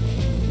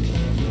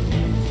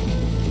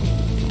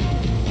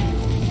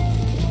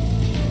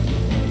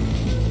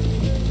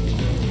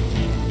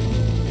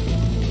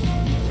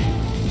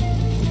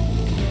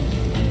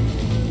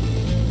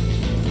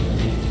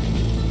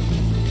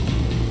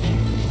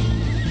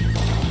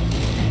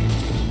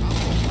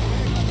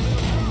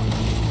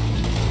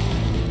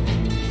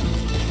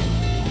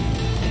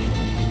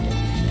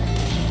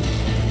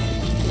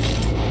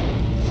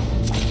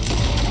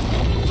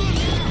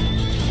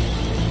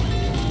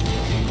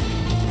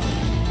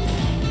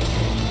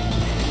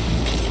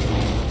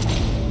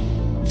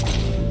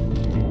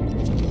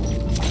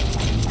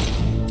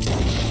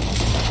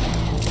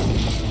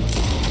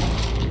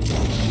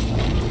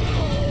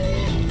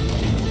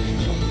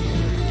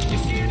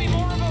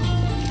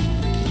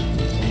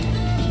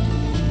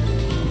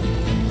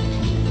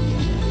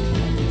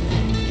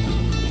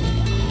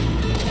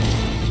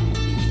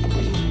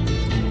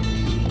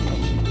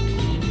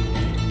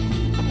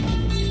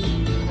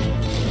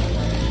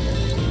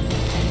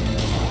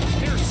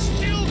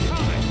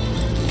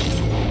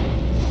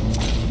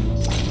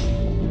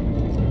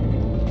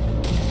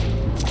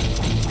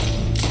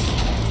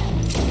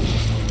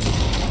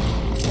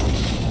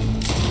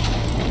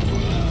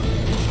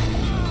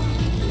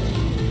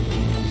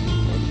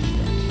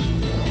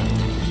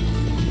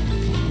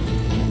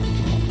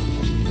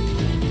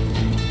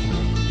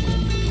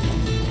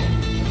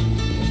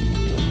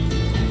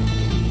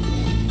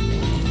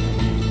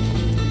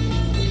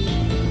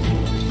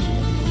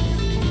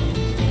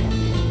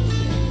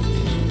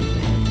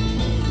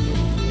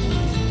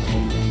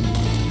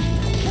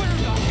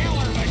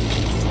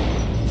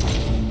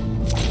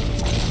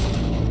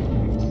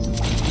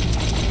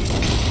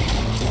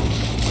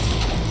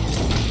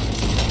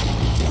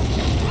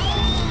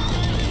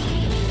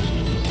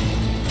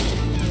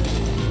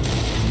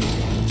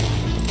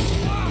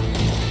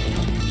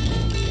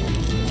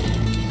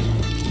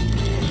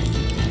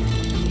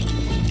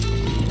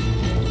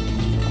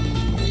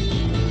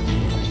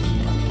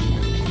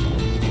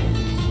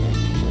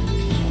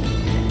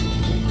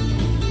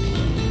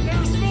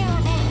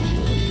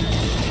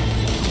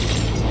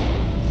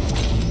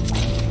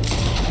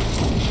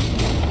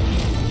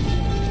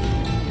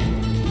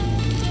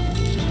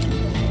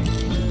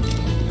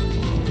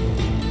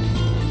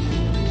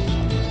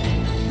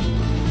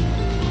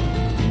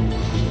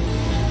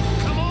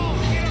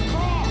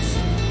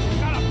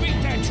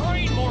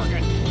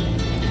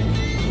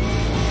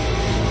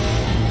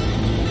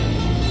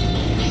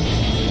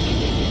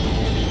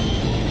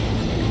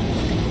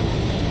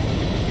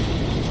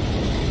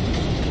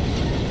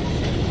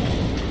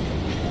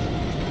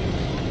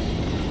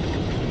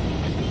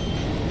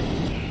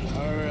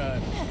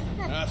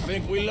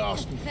 we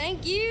lost him.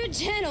 Thank you,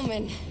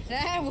 gentlemen.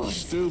 That was...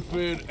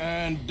 Stupid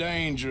and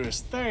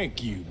dangerous.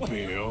 Thank you,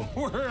 Bill.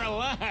 We're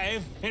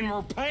alive and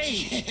we're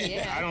paid.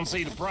 Yeah. I don't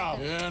see the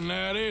problem. Yeah, and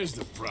that is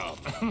the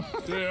problem.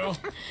 Still,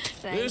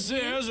 this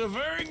is a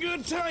very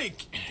good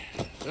take.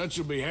 Dutch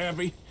will be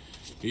happy,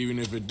 even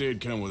if it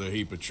did come with a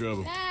heap of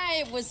trouble. Ah,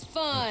 it was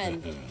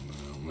fun.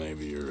 Well,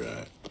 maybe you're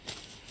right.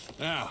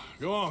 Now,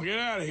 go on, get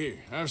out of here.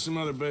 I have some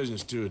other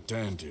business to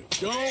attend to.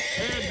 Don't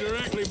head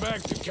directly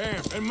back to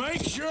camp, and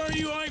make sure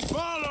you ain't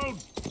followed.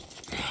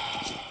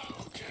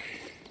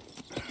 Okay.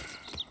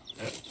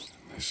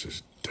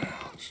 Mrs.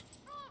 Downs.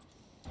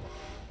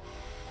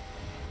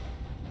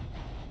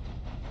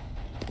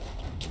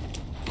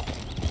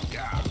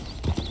 Yeah.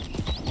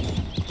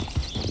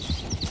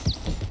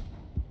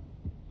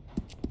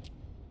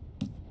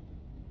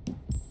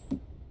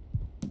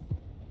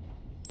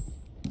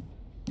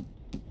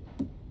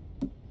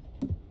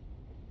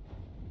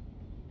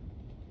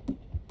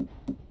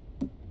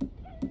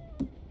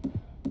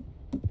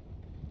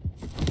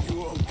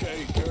 You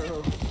okay,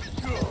 girl?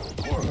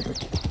 Good work.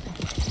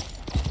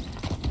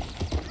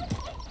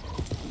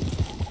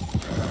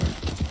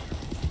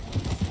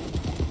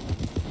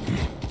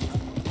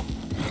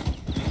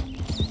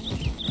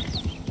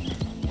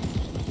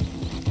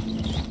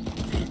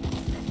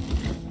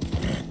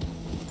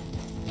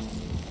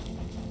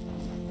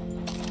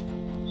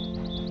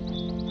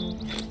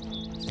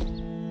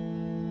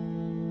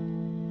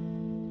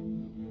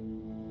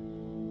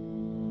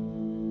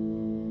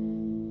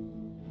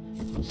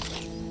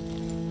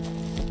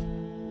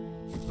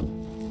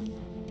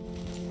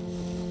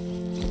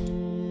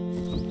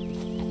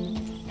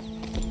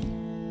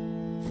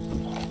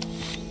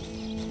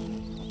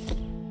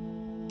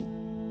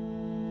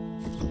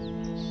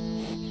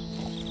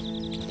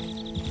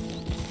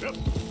 Yep.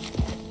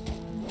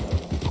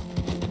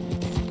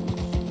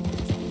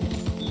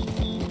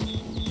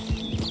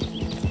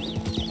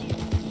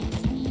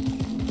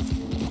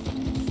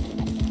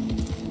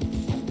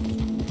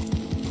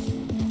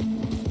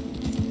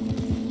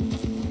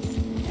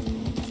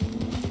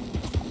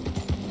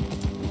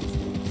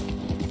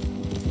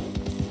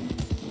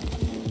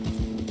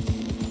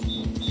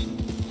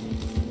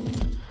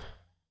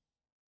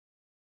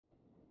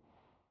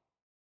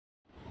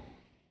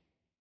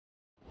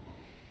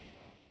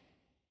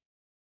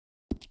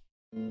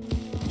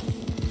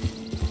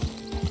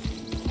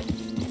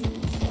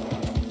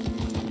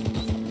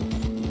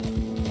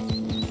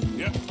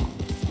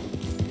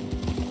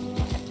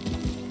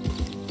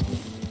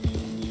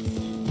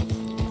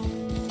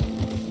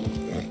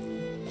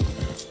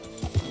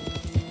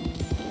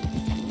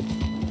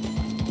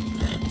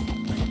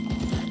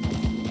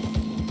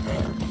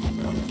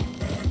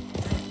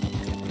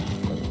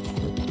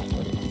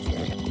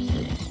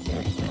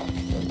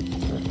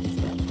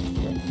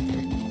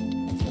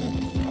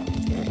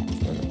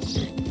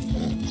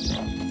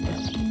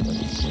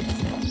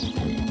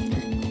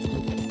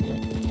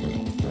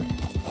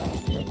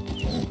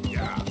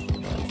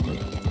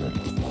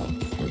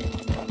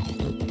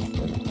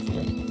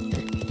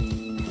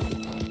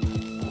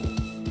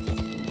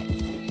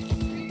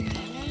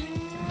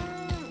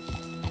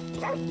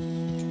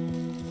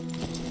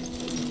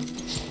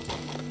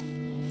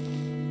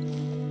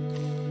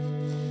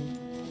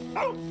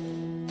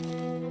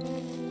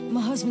 My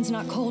husband's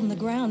not cold in the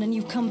ground, and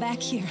you've come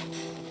back here.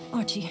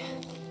 Archie,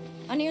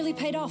 I nearly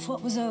paid off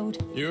what was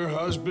owed. Your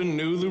husband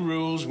knew the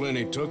rules when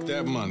he took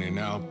that money.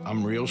 Now,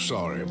 I'm real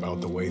sorry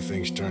about the way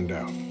things turned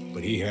out.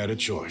 But he had a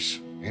choice.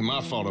 Ain't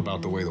my fault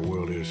about the way the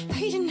world is.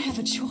 He didn't have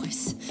a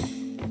choice.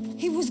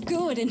 He was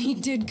good, and he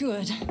did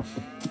good.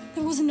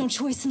 There wasn't no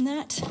choice in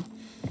that.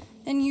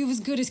 And you've as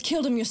good as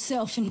killed him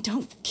yourself, and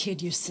don't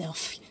kid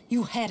yourself.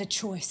 You had a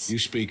choice. You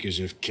speak as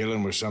if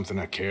killing was something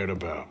I cared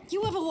about.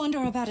 You ever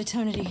wonder about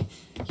eternity?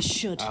 You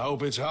should. I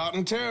hope it's hot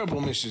and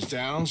terrible, Mrs.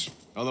 Downs.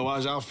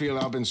 Otherwise, I'll feel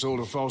I've been sold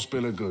a false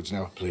bill of goods.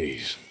 Now,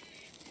 please,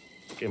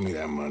 give me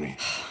that money.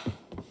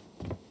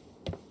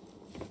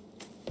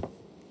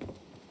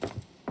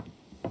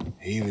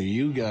 Either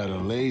you got a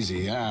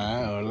lazy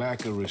eye or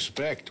lack of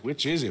respect.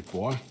 Which is it,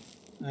 boy?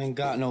 I ain't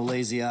got no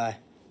lazy eye.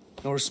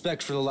 No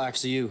respect for the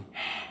likes of you.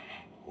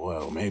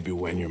 Well, maybe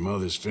when your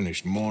mother's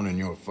finished mourning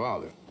your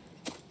father,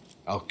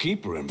 I'll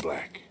keep her in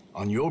black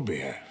on your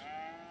behalf.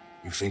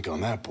 You think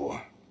on that,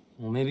 boy?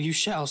 Well, maybe you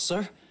shall,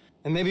 sir.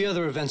 And maybe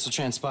other events will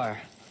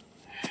transpire.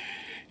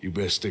 You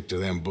best stick to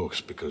them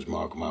books, because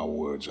mark my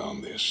words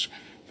on this.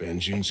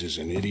 Vengeance is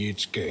an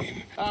idiot's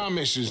game. Ah,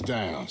 Mrs.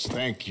 Downs,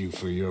 thank you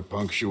for your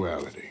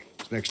punctuality.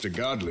 It's next to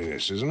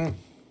godliness, isn't it?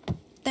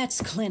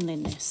 That's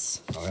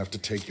cleanliness. I'll have to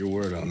take your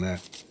word on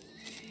that.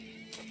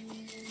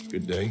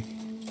 Good day.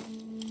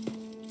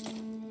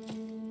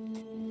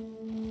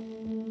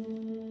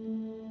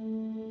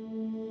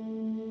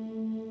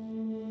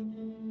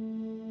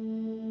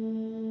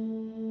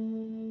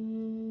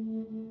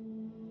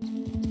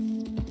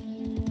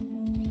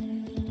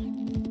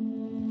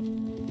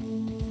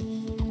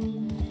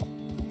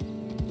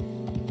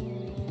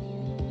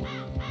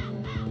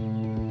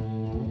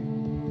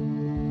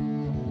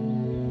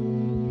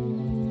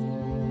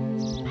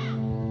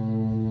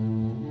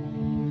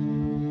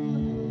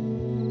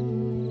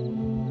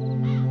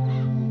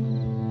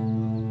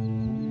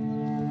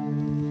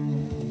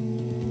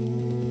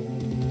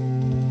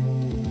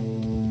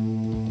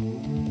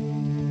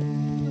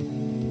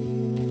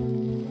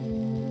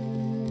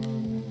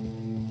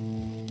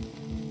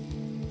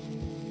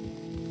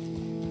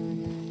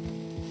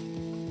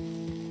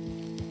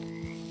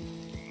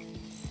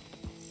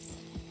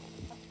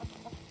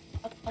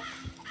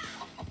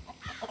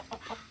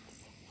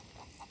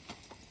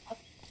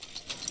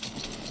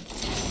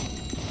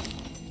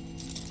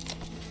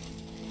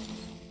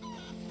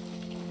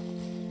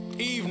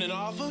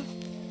 Arthur?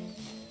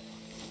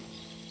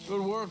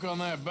 Good work on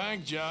that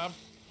bank job.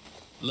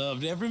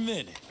 Loved every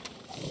minute.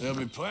 There'll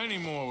be plenty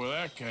more where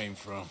that came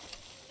from.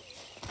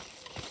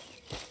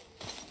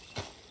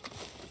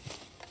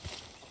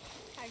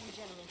 How are you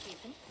gentlemen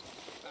keeping?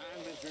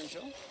 Fine, Miss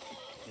Renshaw.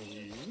 And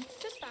you?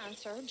 Just fine,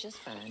 sir. Just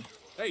fine.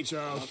 Hey,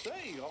 Charles. I'll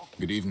say, y'all.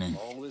 Good evening.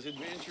 All this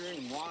adventuring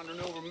and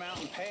wandering over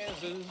mountain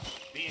passes,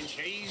 being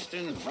chased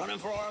and running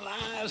for our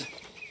lives.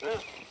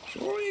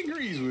 Shorty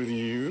agrees with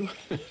you.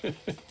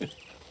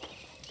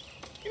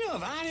 You know,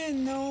 if I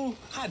didn't know,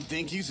 I'd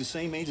think you's the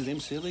same age as them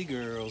silly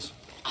girls.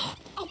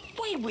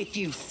 Away with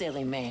you,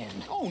 silly man.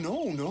 Oh,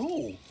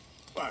 no.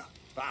 Well,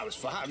 if I was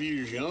 5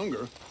 years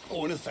younger,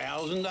 or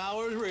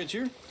 $1,000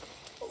 richer,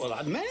 well,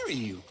 I'd marry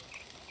you.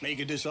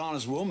 Make a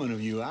dishonest woman of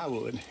you, I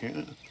would.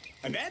 Yeah.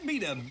 And that'd be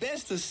the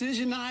best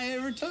decision I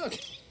ever took.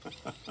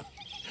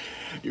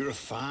 You're a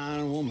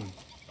fine woman.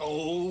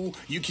 Oh,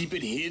 you keep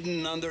it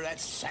hidden under that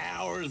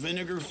sour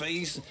vinegar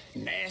face,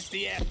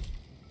 nasty ass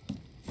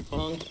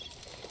tongue.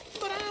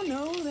 But I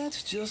know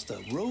that's just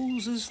a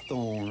rose's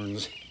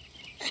thorns.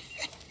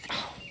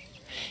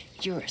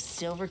 You're a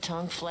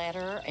silver-tongued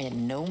flatterer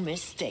and no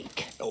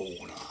mistake. Oh,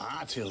 no,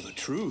 I tell the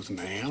truth,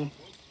 ma'am.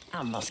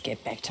 I must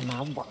get back to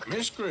my work.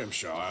 Miss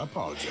Grimshaw, I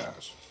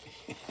apologize.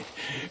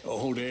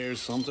 Oh, there's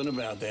something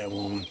about that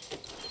woman.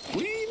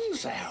 Sweet and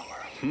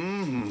sour.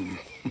 Mm-hmm.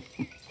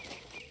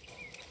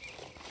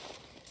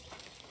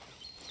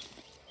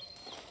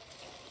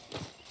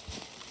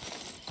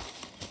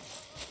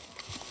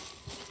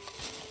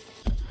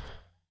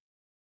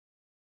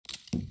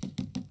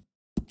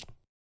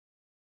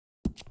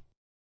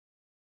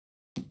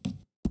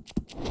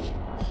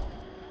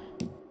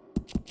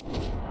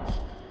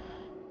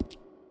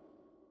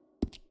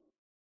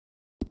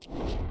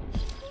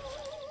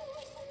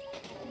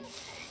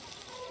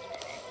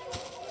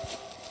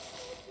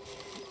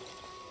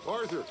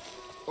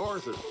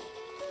 Arthur.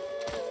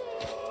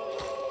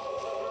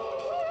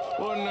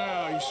 What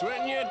now? You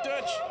sweating yet,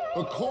 Dutch?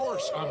 Of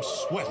course I'm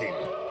sweating.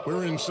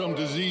 We're in some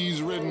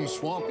disease-ridden,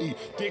 swampy,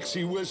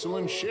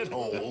 Dixie-whistling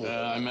shithole.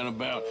 I meant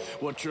about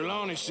what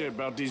Trelawney said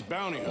about these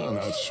bounty I'm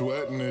hunters. not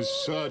sweating as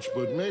such,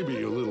 but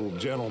maybe a little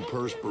gentle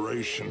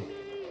perspiration.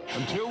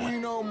 Until we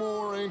know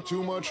more, ain't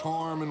too much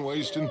harm in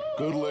wasting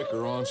good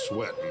liquor on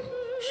sweating.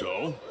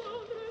 So?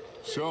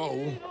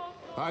 So,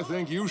 I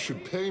think you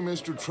should pay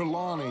Mr.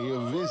 Trelawney a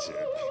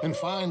visit and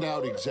find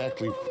out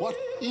exactly what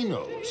he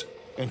knows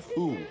and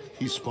who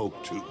he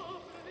spoke to.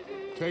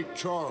 Take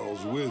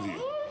Charles with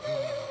you.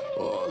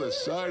 Oh, the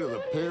sight of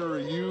the pair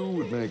of you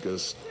would make a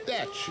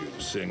statue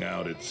sing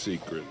out its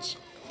secrets.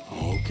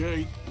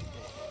 Okay.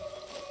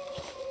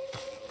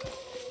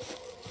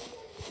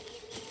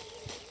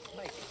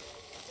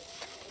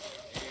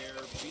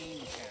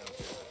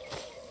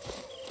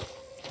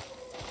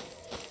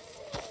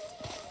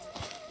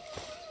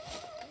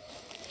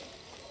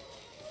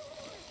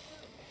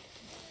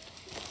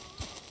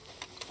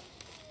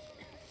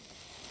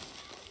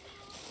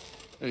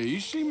 Hey,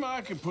 you see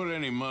Mike can put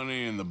any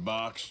money in the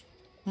box?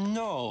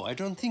 No, I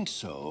don't think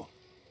so.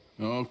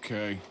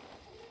 Okay.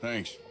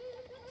 Thanks.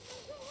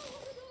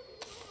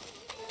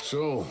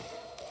 So,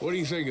 what do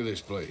you think of this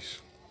place?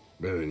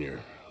 Better than your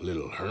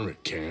little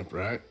hermit camp,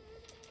 right?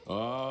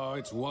 Oh,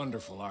 it's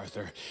wonderful,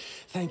 Arthur.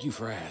 Thank you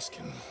for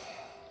asking.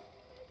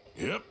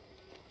 Yep.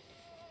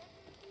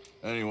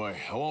 Anyway,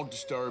 I won't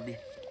disturb you.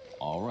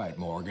 All right,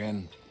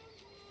 Morgan.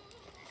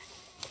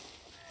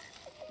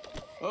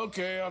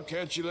 Okay, I'll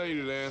catch you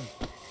later then.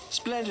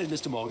 Splendid,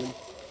 Mr. Morgan.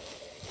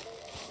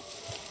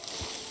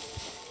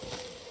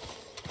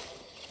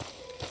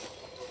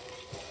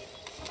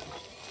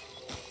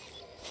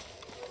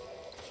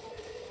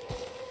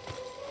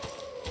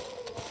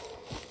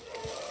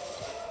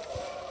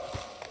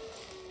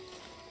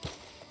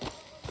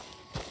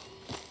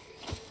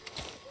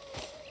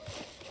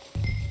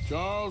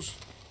 Charles,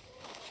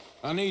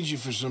 I need you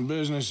for some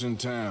business in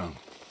town.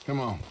 Come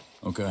on.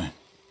 Okay.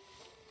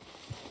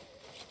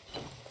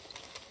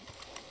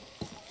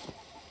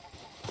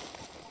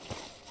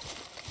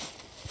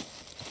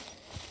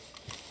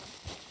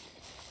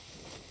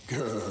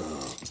 Girl.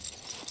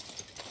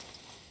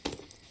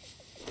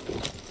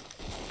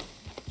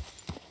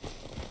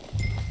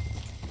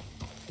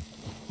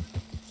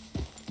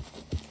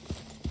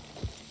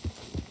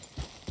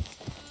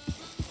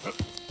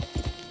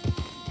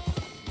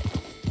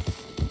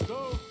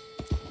 So,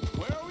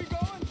 where are we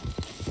going?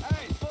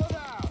 Hey, slow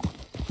down.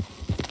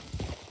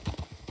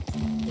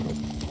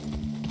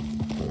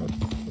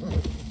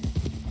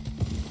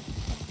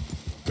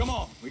 Come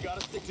on, we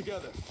gotta stick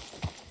together.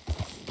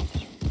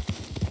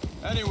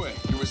 Anyway,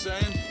 you were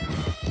saying?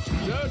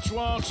 Dutch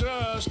wants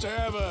us to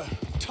have a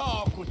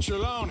talk with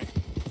Trelawney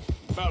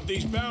about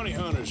these bounty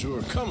hunters who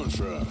are coming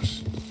for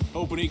us.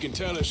 Hoping he can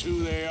tell us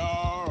who they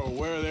are or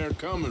where they're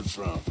coming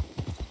from.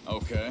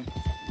 Okay.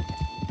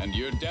 And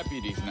you're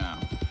deputies now.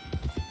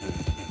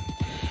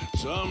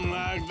 Something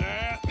like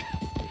that.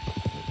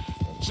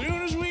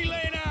 Soon as we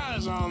laid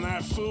eyes on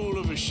that fool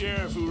of a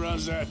sheriff who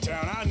runs that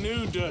town, I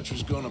knew Dutch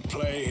was gonna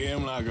play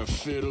him like a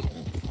fiddle.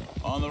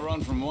 On the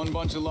run from one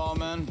bunch of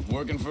lawmen,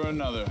 working for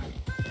another.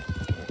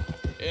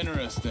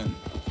 Interesting.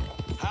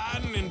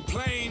 Hiding in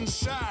plain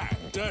sight,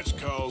 Dutch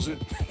calls it.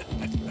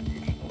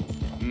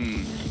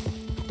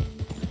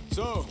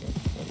 So,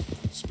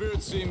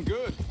 spirits seem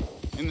good.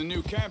 In the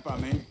new camp, I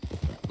mean.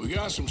 We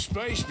got some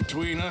space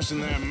between us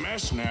and that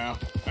mess now.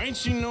 Ain't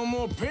seen no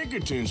more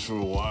Pinkertons for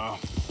a while.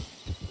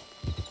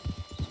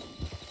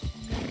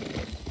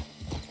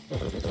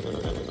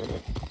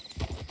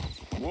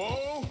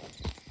 Whoa!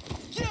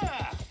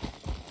 Yeah!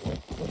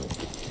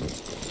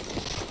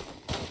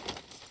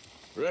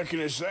 Reckon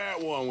it's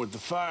that one with the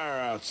fire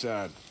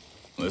outside.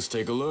 Let's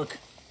take a look.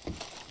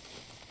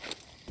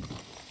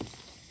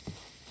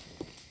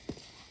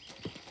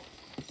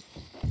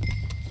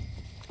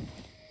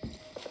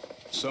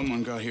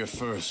 Someone got here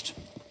first.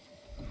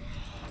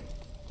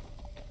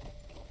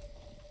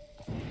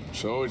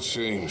 So it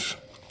seems.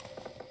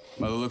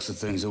 By the looks of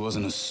things, it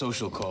wasn't a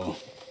social call.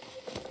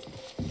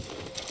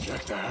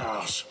 Check the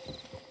house.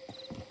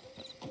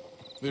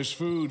 This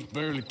food's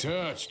barely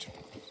touched.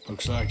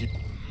 Looks like it.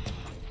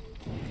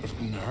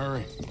 In a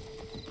hurry.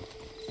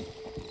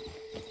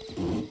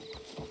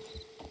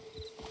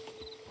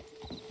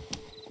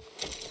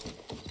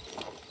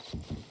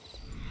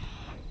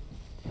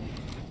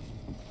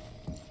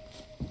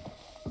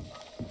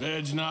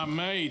 Bed's not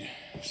made,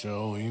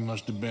 so he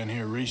must have been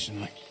here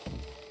recently.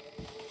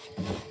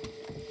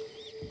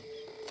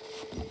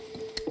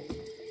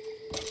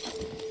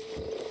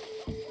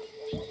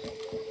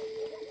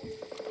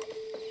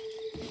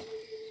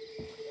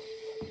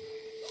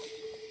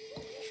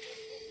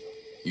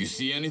 You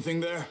see anything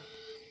there?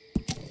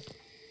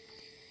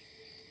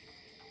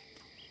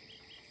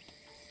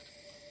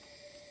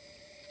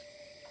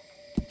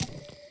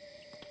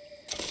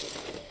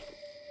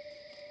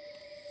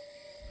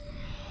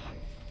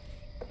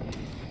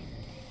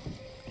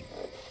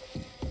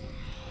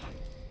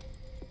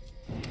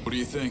 What do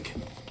you think?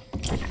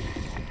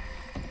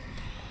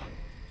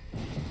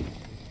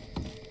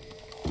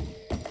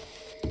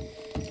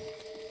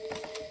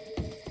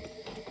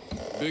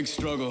 Big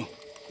struggle.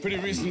 Pretty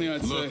recently,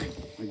 I'd say.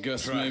 I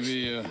guess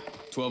maybe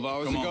 12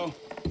 hours ago.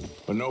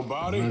 But no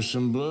body? There's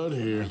some blood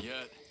here.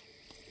 Yet.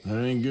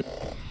 That ain't good.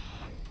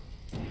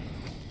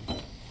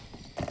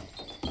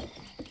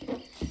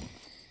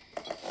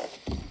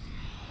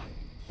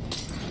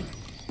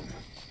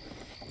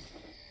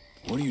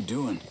 What are you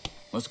doing?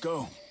 Let's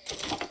go.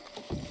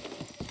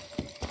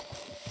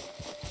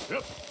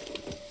 Yep.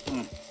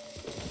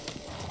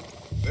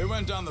 They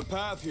went down the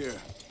path here.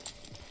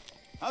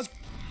 How's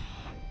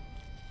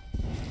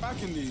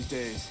back in these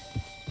days?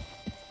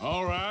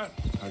 All right,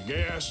 I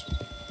guess.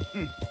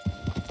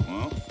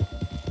 Well,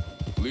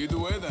 lead the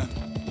way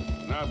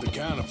then. Not the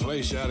kind of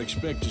place I'd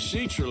expect to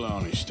see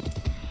Trelawney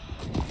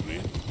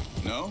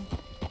No?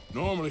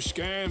 Normally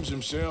scams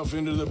himself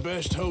into the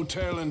best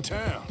hotel in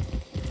town.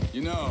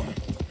 You know,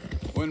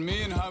 when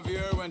me and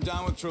Javier went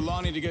down with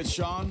Trelawney to get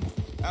Sean,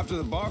 after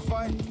the bar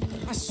fight,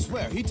 I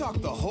swear, he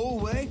talked the whole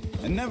way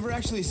and never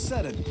actually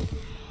said a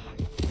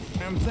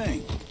damn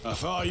thing. I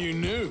thought you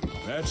knew.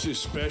 That's his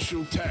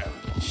special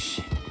talent.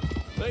 Shit.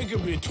 They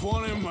could be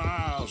 20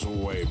 miles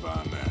away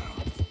by now.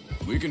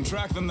 We can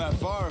track them that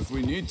far if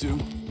we need to.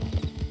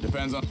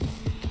 Depends on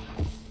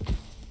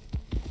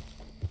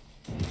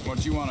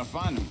what you want to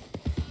find them.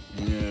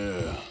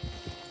 Yeah.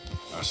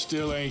 I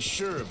still ain't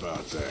sure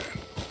about that.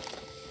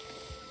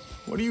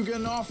 What are you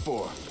getting off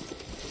for?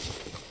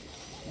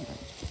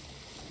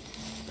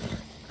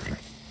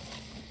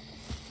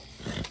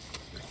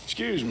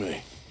 Excuse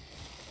me.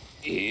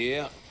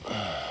 Yeah.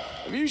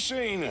 Have you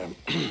seen him?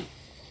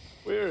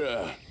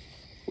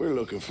 We're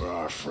looking for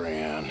our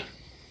friend.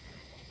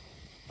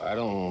 I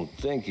don't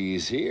think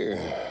he's here.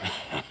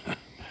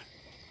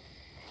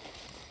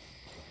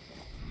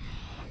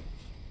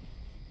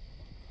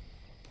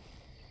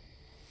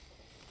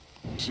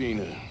 Seen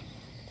a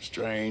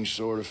strange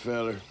sort of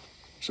feller.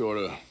 Sort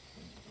of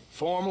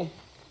formal.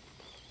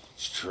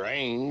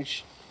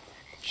 Strange?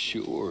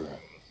 Sure.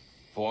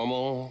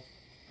 Formal?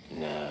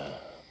 Nah.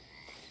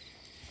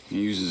 He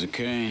uses a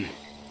cane.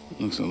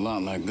 Looks a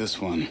lot like this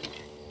one.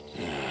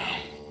 Yeah.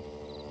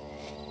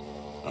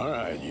 All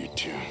right, you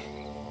two.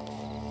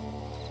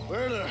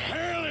 Where the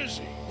hell is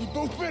he? You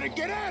both better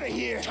get out of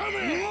here. Come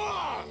here!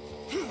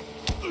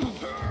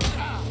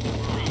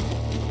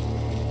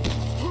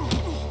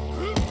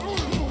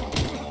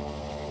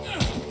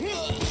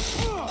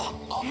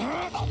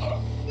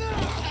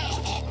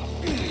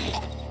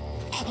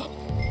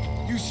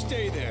 You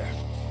stay there.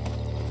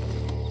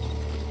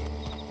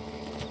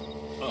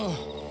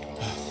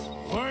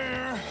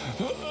 Where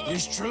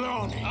is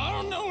Trelawney? I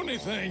don't know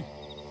anything.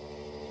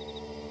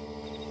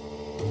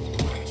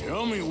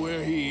 Tell me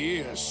where he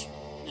is.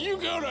 You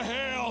go to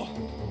hell.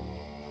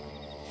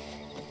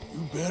 You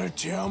better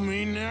tell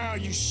me now,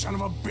 you son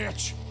of a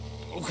bitch.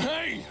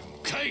 Okay,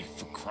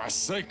 for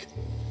Christ's sake.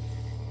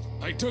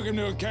 I took him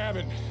to a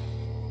cabin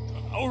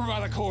over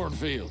by the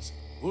cornfields.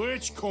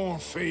 Which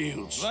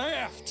cornfields?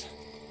 Left.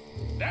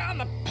 Down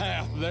the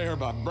path there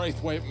by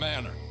Braithwaite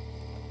Manor.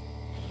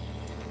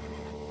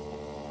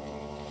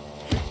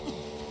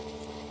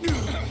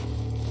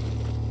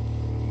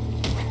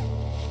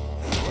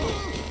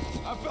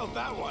 felt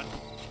that one.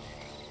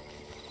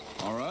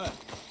 All right.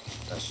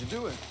 That should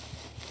do it.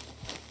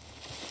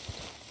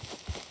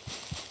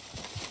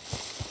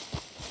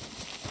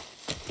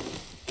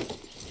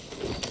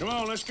 Come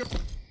on, let's go.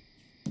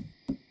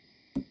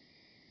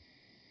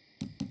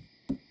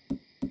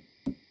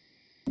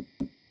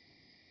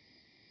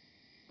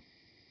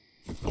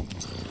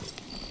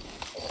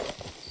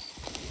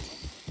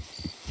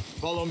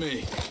 Follow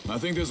me. I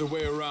think there's a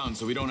way around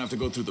so we don't have to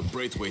go through the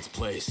Braithwaite's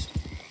place.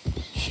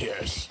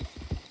 Yes.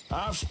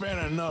 I've spent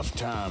enough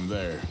time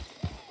there.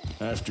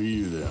 After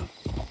you, then.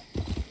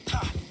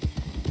 Ha!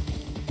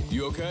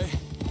 You okay?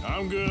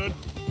 I'm good.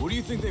 What do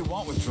you think they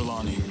want with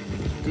Trelawney?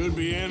 Could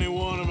be any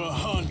one of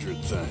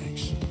 100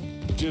 things.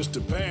 Just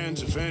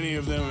depends if any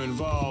of them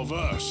involve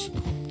us.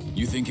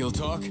 You think he'll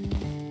talk?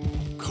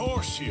 Of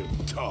course he'll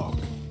talk.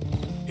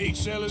 He'd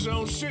sell his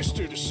own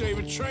sister to save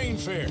a train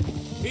fare.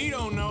 He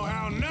don't know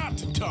how not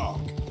to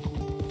talk.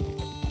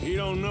 He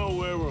don't know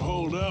where we're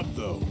holed up,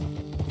 though.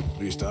 At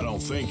least I don't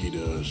think he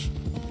does.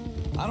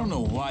 I don't know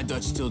why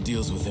Dutch still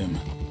deals with him.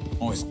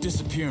 Always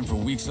disappearing for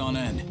weeks on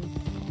end.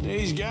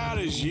 He's got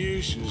his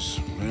uses,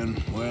 and,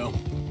 well,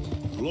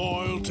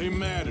 loyalty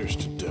matters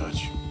to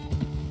Dutch.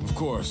 Of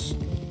course.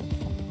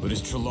 But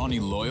is Trelawney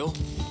loyal?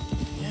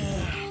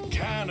 Yeah,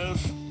 kind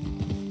of.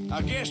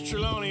 I guess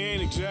Trelawney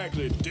ain't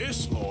exactly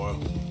disloyal.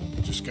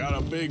 Just got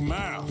a big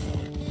mouth.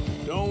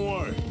 Don't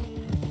worry.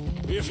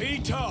 If he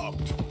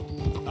talked,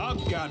 I'll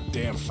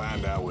goddamn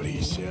find out what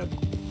he said.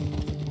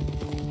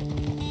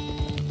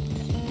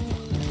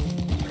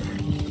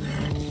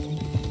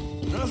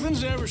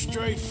 Nothing's ever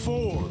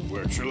straightforward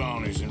where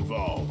Trelawney's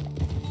involved.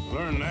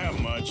 Learned that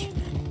much.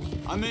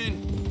 I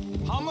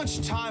mean, how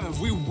much time have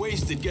we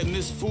wasted getting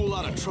this fool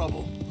out of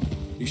trouble?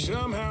 He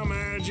somehow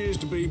manages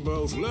to be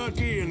both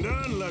lucky and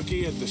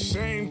unlucky at the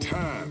same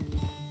time.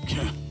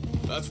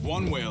 That's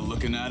one way of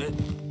looking at it.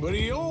 But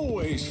he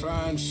always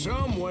finds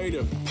some way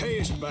to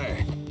pay us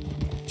back.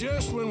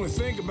 Just when we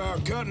think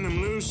about cutting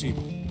him loose, he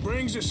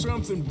brings us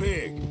something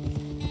big.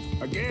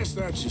 I guess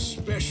that's his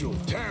special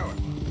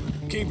talent,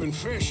 keeping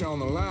fish on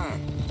the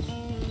line.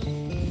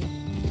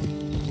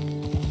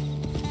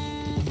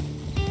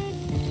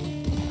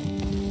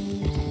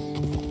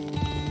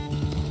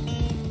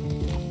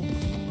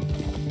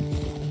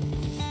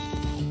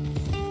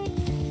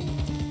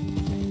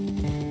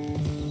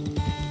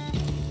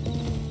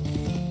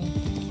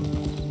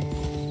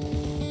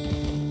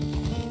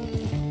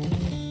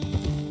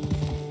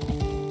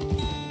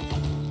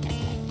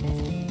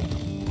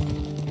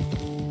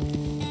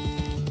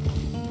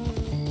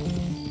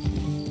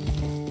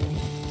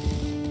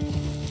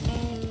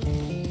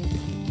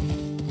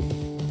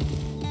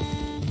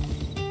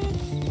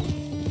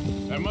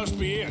 That must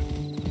be it.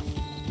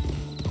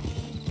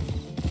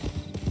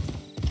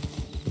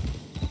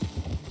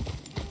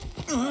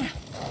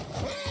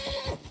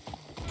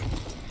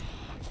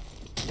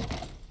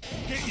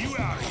 Get you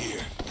out of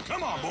here.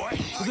 Come on, boy.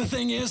 The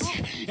thing is,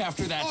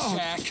 after that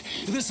attack,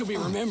 this will be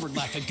remembered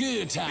like a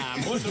good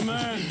time. Put the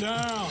man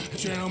down,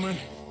 gentlemen.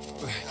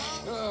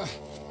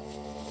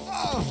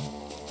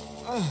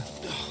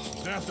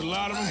 Is that the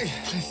lot of them? I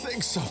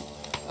think so.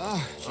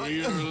 So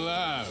you're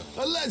alive?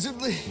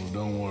 Allegedly. Well,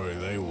 don't worry,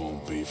 they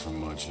won't be for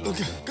much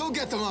longer. Look, go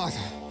get them, Arthur.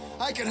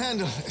 I can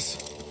handle this.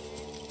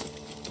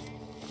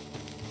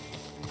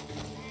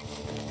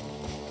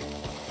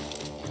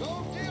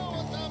 Don't deal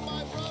with them,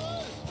 my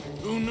brothers.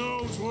 Who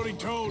knows what he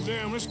told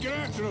them? Let's get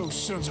after those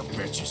sons of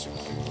bitches.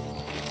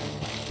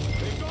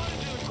 They've gone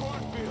into the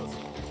cornfields.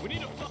 We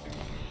need to fuck them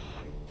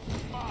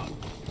out.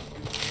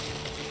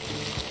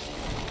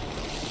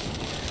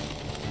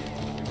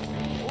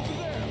 Over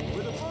there,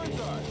 where the birds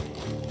are.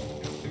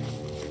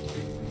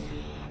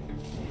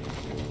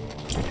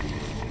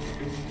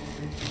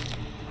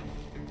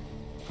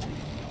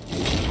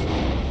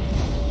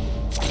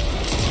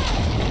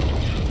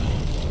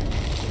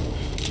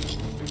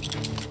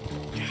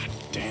 God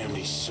damn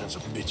these sons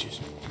of bitches.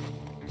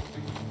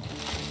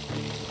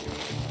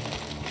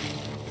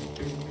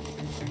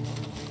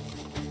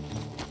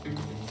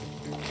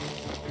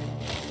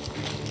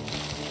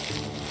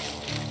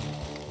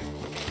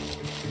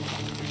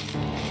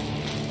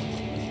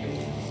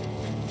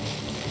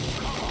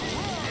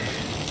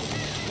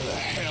 Where the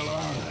hell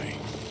are they?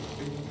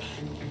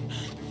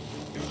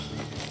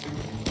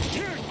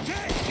 You're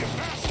dead, you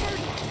bastard!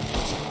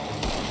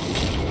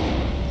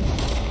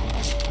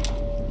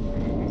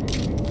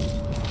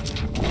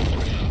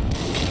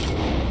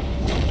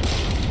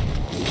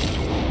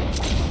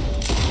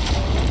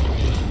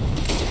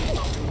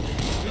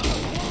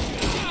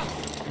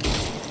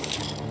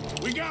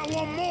 We got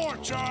one more,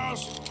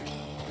 Charles.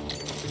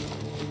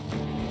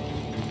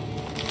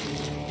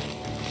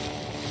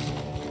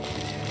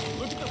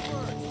 Look at the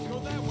birds. Go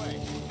that way.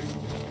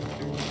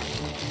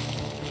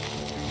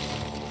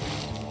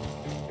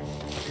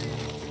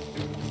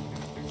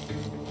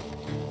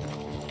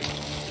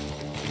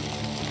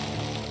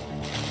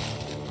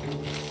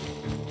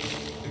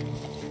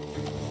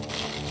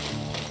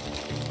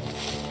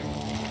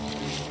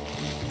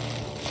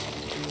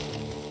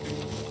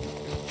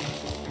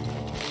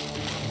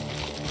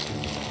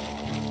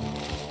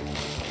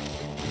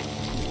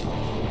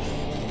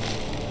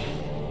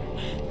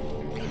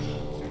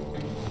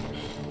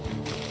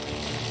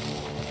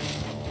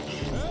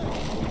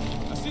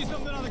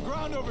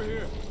 over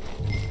here.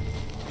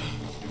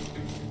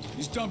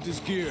 He's dumped his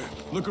gear.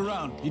 Look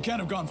around. He can't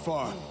have gone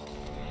far.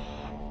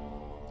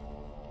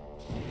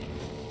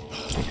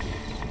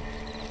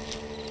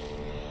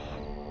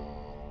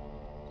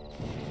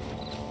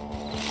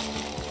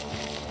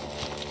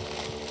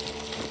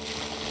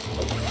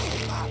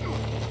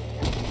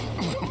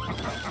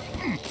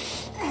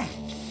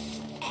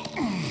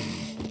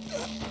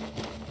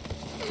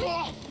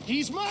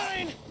 He's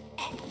mine!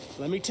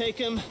 Let me take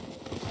him.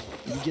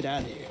 You get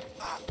out of here.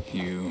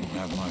 You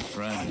have my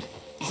friend.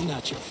 He's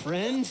not your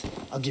friend.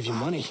 I'll give you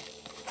money.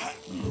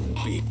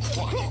 Be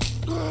quiet.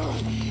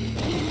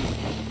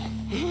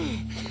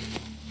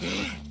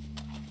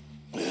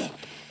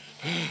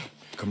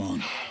 Come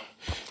on.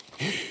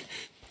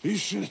 You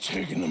should have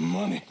taken the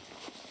money.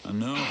 I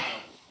know.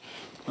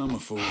 I'm a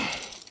fool.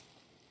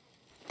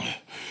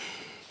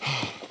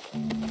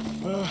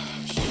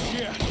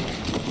 Shit.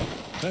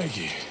 Thank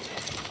you.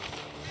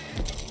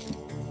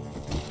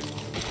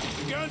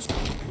 Guns.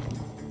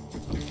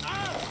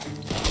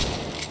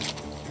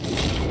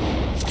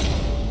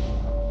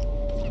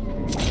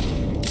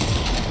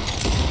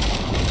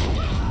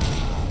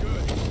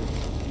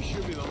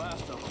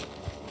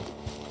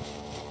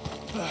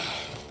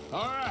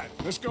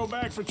 Let's go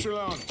back for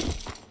Trelawney.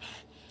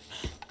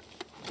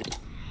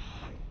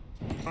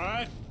 All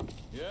right?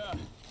 Yeah.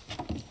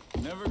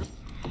 Never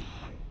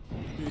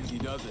easy,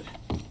 does it?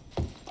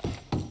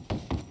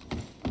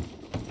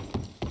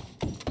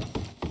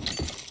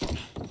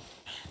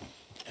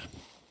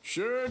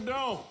 Sure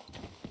don't.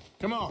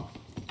 Come on.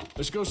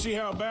 Let's go see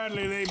how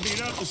badly they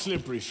beat up the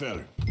slippery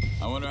feller.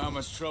 I wonder how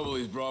much trouble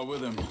he's brought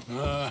with him.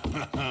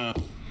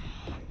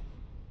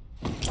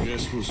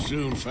 Guess we'll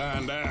soon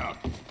find out.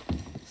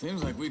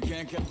 Seems like we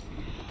can't get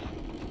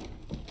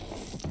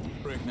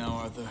break now,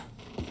 Arthur.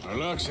 Our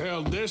luck's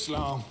held this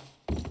long.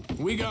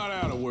 We got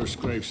out of worse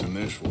scrapes than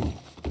this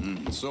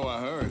one. So I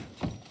heard.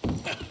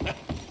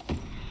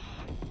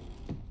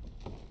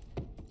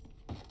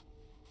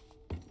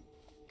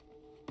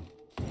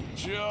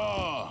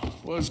 Sure.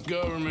 What's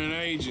government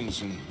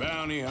agents and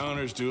bounty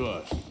hunters to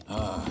us?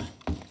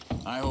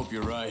 I hope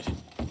you're right.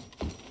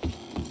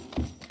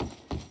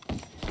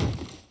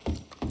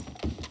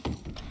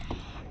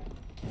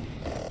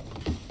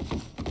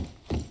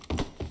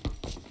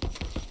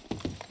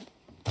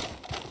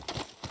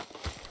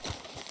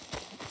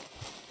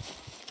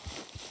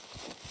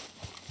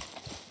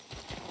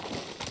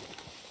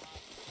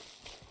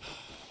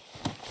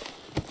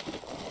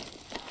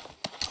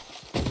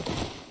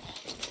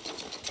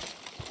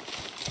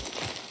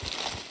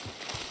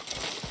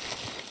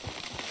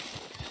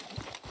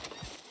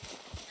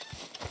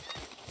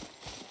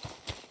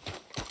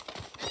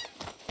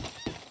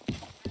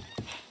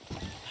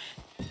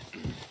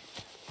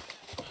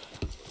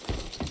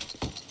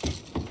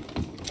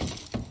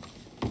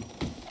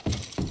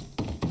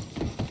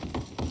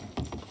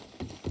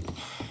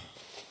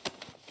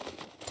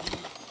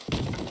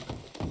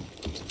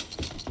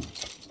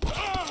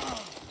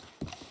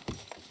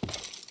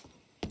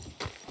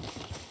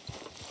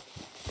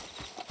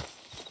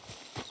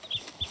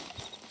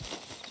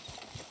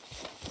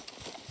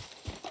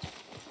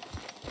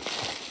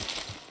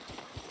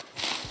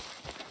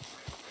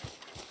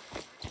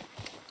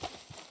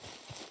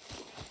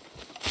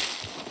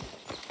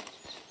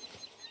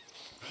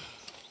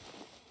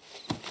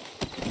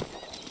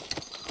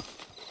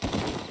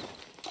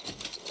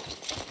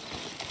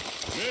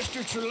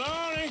 Mr.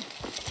 Trelawney,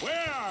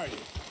 where are you?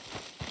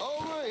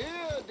 Over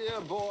here,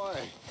 dear boy.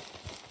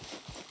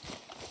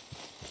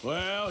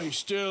 Well, he's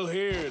still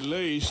here at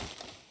least.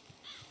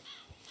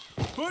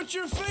 Put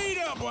your feet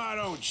up, why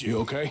don't you? You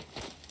okay?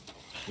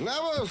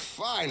 Never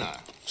finer.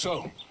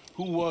 So,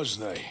 who was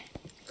they?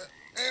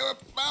 They were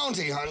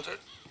bounty hunters.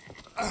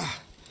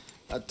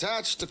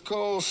 Attached to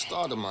Cole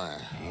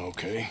Stoudemire.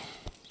 Okay.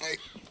 They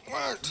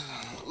weren't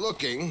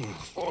looking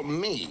for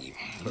me,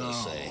 per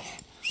se.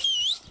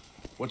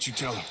 What you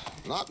tell them?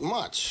 Not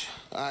much.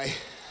 I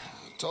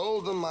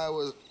told them I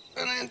was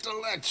an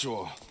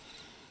intellectual.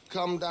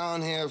 Come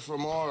down here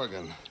from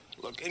Oregon,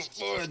 looking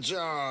for a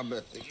job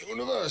at the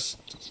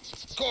university.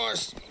 Of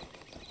course,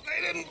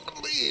 they didn't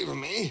believe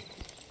me.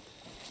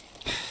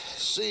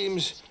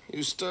 Seems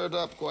you stirred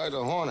up quite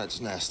a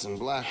hornet's nest in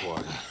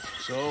Blackwater.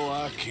 So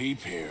I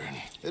keep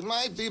hearing. It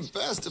might be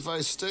best if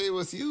I stay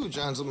with you,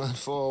 gentlemen,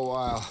 for a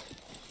while.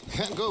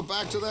 Can't go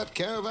back to that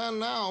caravan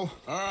now.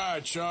 All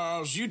right,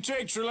 Charles. You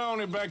take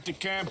Trelawney back to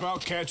camp. I'll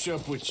catch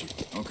up with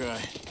you. Okay.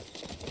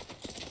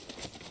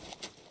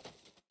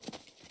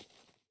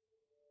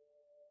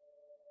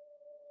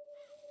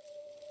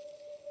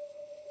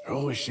 There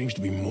always seems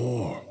to be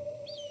more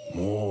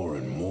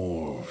and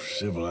more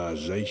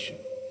civilization.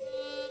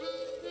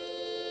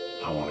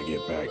 I want to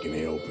get back in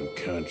the open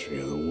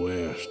country of the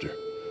West, or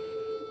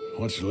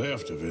what's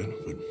left of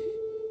it, but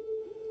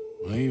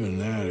well, even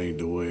that ain't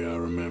the way I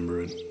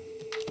remember it.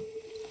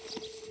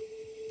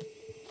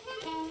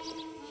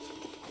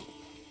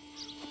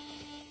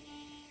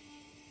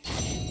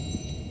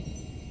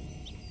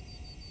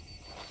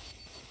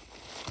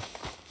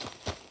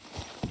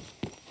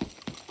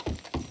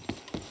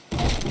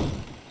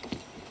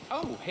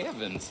 Oh,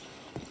 heavens.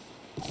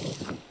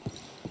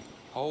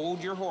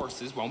 Hold your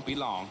horses, won't be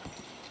long.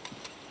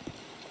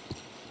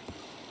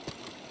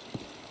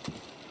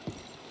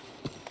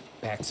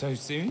 Back so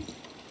soon?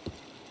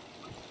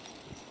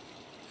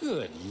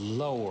 Good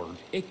Lord,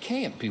 it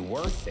can't be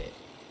worth it.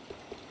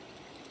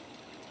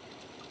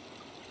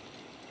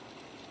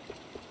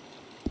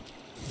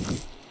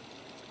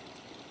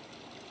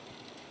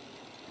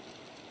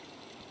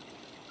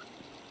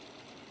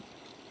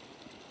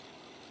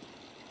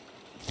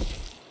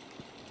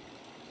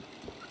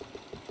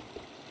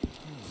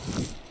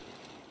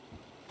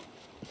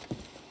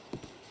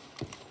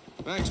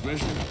 Thanks,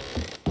 mister.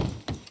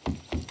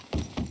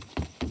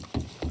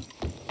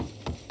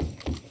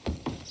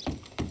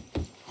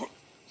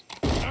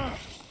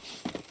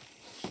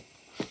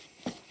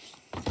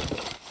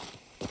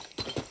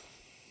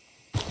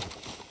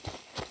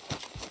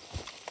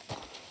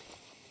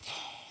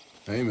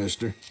 Hey,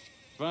 mister.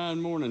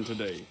 Fine morning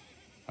today.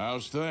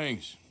 How's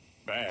things?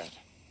 Bad.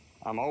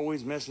 I'm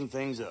always messing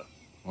things up.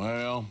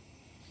 Well,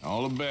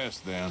 all the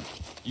best then.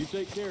 You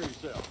take care of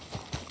yourself.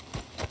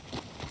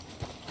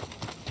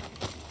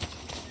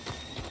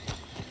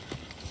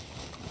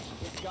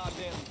 This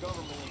goddamn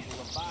government is a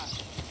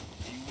Leviathan.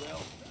 You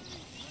will.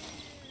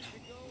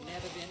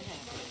 Never been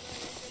happier.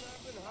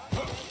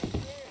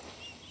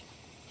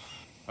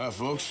 Hi,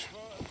 folks.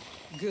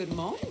 Good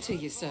morning to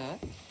you, sir.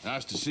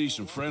 Nice to see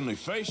some friendly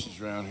faces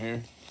around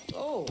here.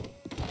 Oh.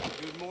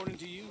 Good morning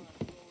to you.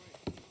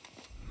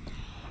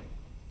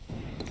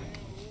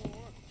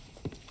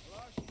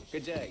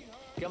 Good day.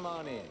 Come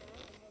on in.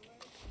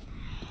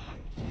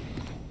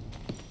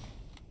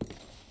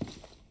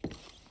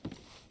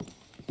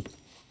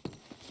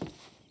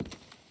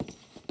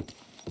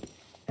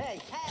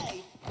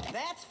 Hey,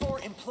 that's for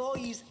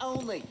employees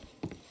only.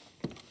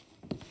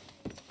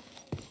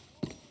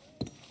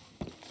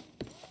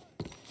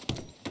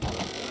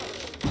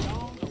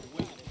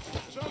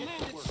 Some men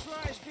that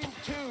sliced in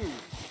two.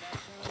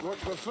 What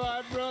my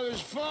five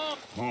brothers fought.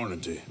 Morning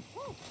to you.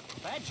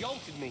 That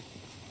jolted me.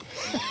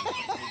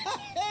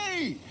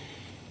 Hey!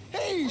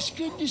 Hey, it's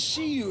good to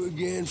see you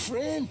again,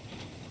 friend.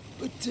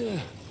 But,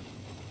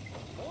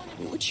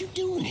 what you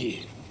doing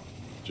here?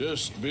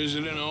 Just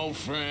visiting old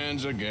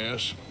friends, I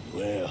guess.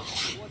 Well,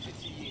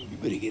 you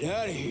better get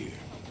out of here.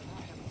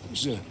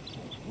 There's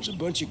a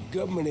bunch of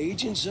government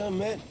agents I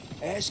met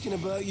asking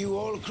about you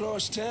all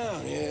across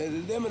town. Yeah,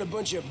 them and a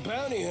bunch of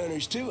bounty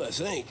hunters, too, I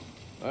think.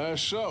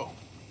 So?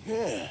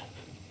 Yeah.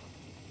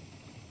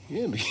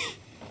 Yeah, but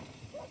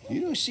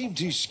you don't seem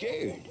too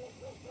scared.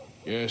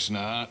 Guess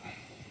not.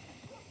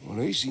 Well,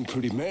 they seem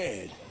pretty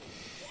mad.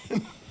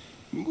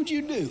 What'd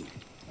you do?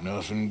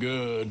 Nothing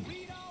good.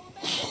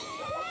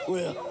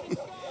 Well,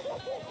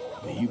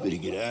 you better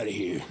get out of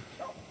here.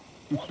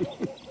 You'd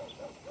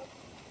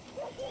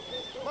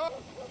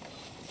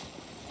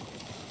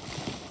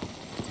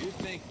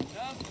think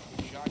nothing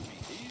would shock me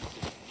these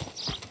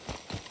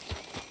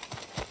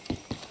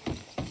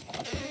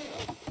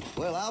days.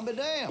 Well, I'll be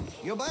damned.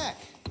 You're back.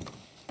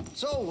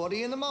 So, what are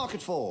you in the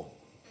market for?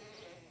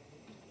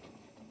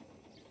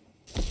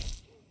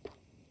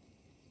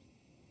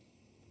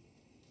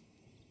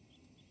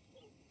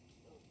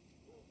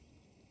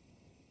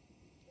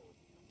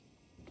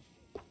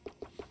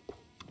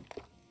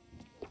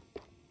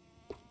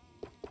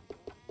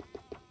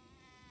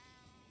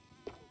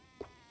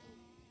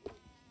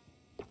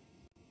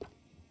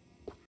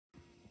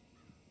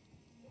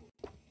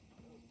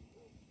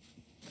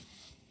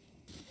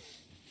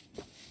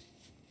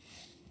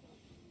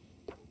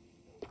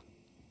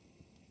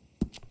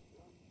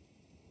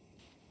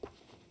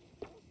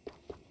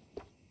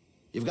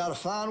 You've got a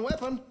fine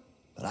weapon,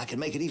 but I can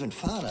make it even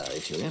finer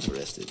if you're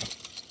interested.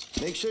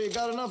 Make sure you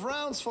got enough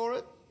rounds for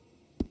it.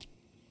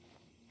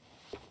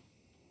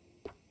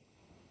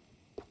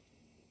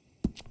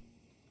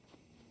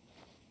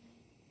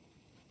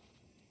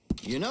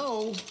 You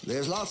know,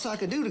 there's lots I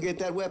could do to get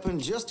that weapon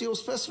just to your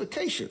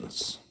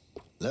specifications.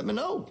 Let me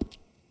know.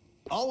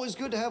 Always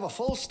good to have a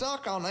full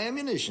stock on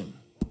ammunition.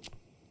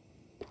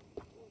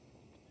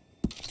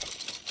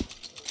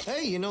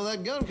 Hey, you know,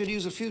 that gun could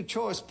use a few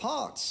choice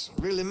parts.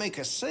 Really make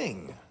us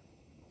sing.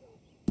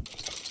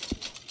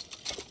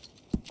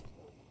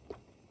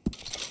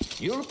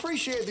 You'll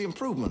appreciate the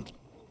improvement.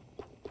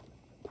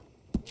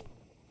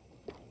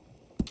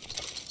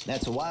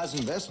 That's a wise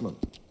investment.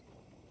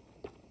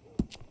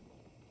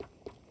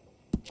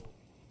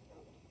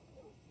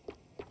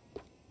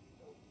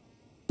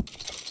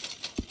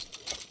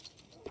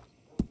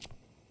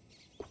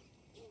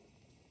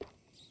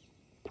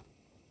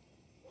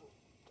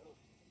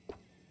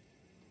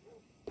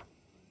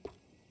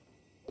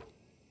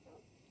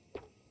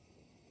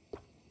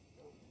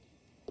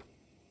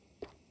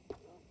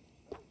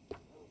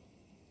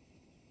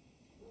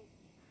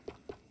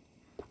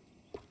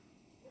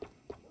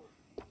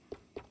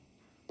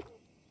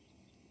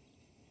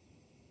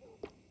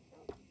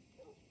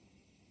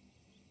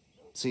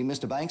 See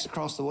Mr. Banks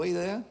across the way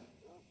there?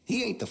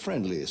 He ain't the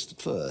friendliest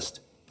at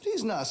first, but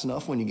he's nice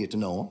enough when you get to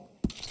know him.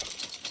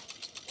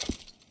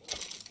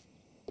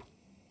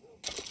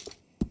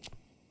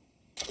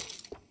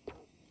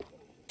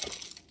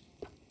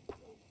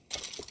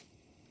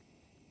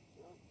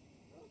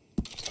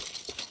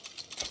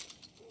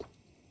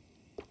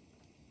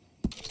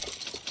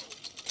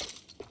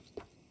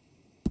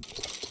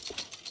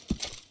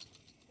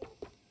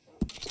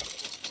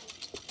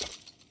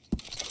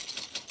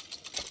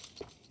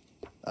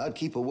 I'd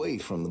keep away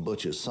from the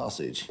butcher's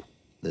sausage.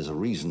 There's a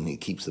reason he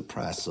keeps the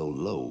price so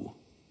low.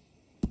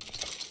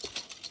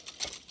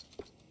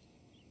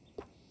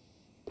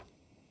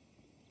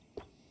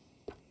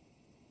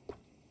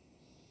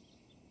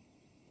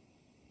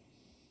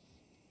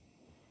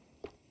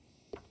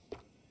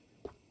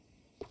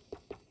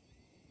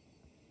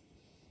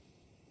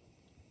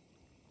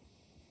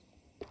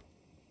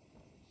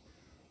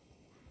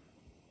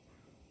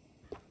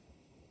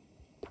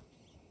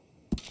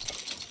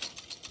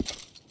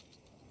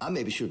 I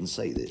maybe shouldn't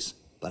say this,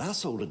 but I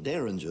sold a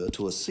derringer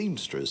to a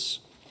seamstress.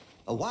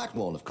 A white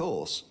one, of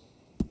course.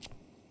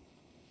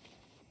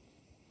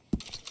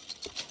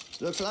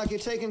 Looks like you're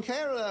taking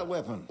care of that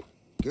weapon.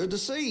 Good to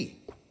see.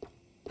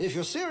 If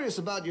you're serious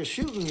about your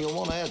shooting, you'll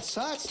want to add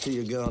sights to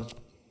your gun.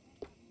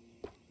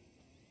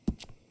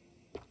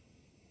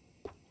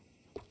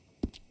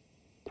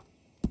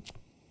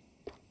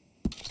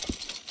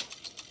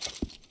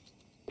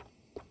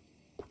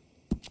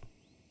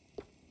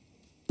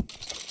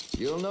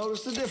 You'll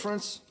notice the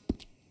difference.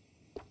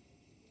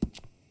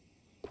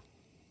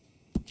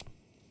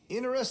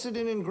 Interested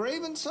in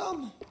engraving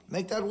some?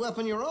 Make that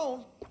weapon your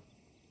own.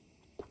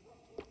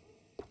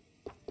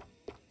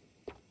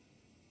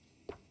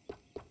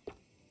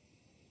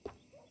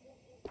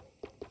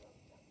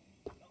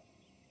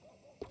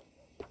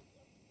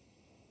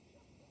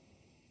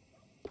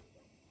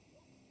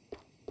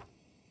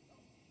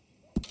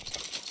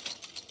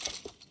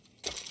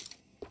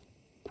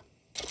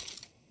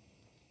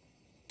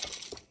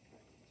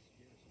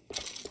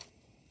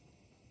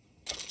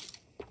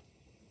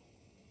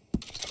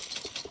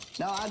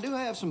 Now, I do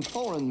have some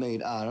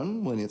foreign-made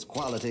iron when it's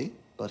quality,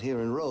 but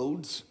here in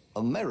Rhodes,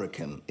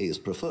 American is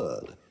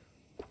preferred.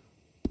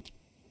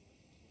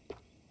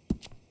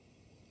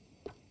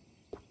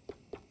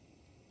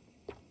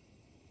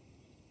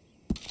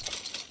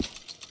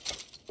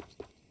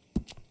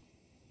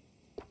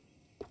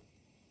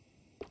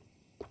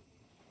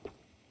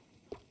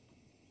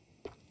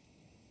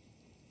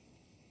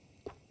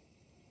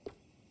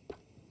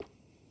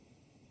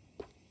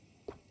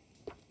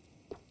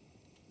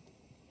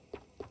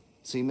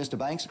 See Mr.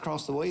 Banks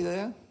across the way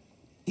there?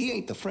 He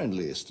ain't the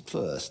friendliest at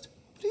first,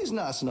 but he's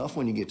nice enough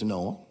when you get to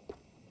know him.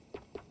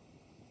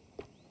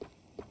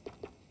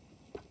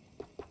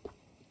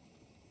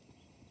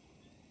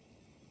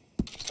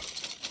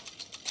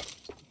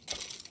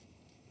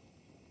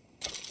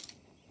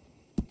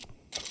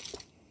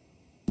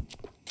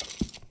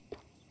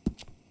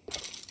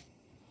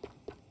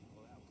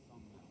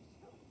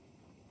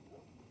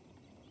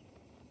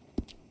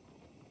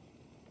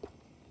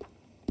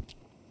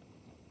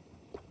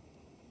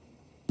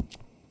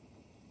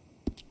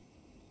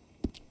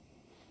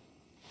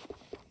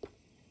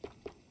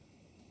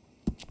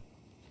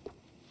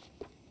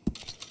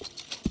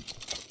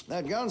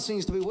 That gun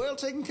seems to be well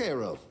taken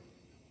care of.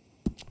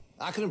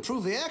 I can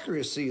improve the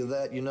accuracy of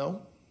that, you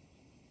know.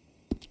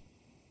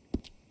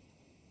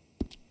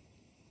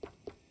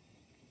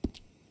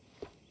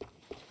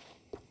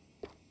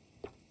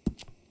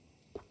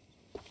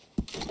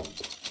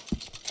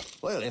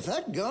 Well, if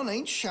that gun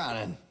ain't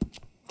shining,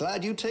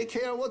 glad you take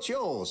care of what's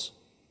yours.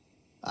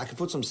 I could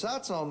put some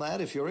sights on that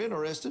if you're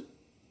interested.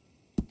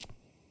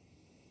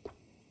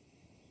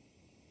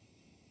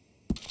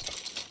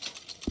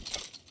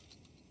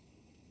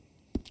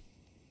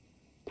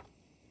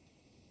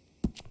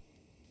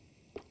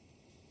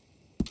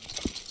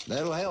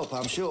 That'll help,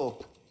 I'm sure.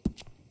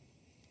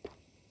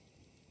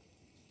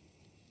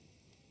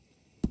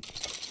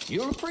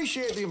 You'll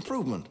appreciate the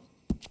improvement.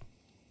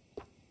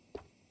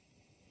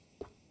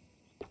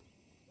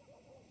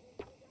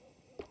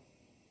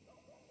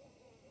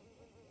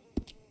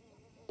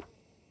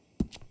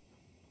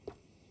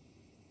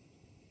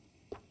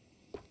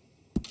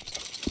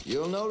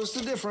 You'll notice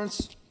the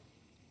difference.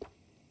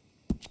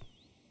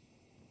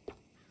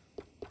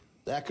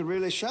 That could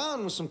really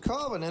shine with some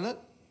carving in it.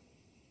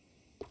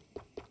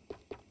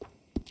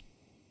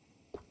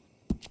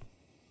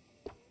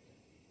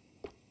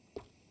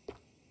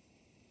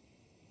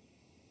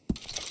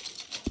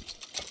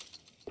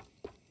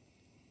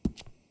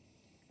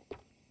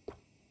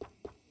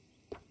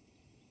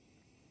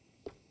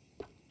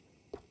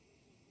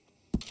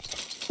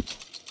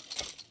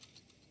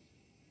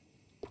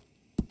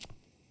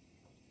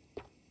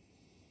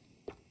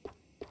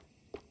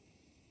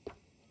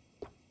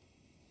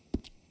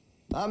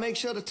 I make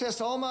sure to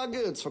test all my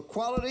goods for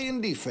quality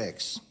and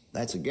defects.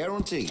 That's a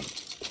guarantee.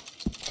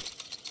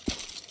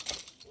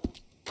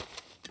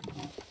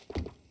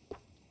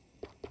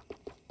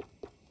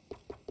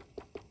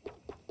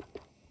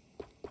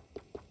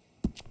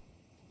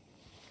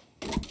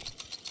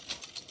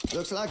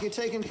 Looks like you're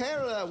taking care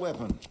of that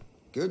weapon.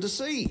 Good to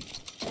see.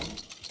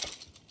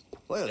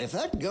 Well, if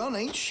that gun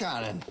ain't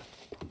shining,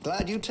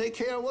 glad you take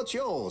care of what's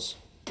yours.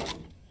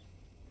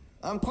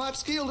 I'm quite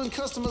skilled in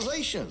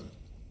customization.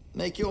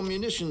 Make your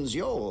munitions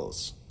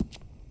yours.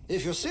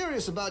 If you're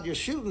serious about your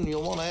shooting,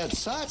 you'll want to add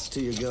sights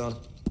to your gun.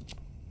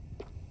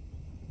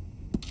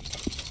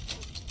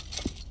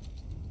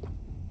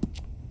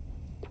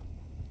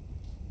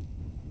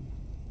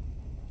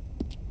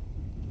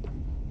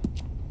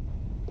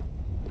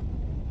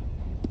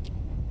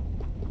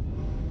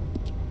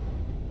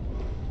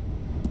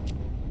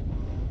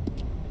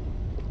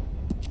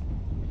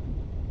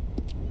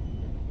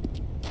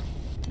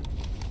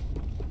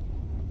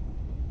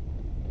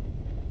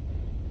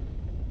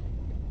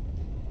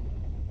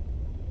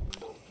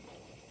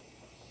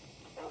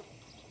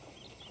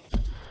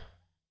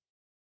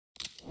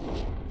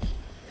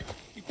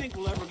 think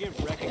we'll ever get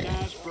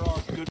recognized for our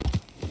good...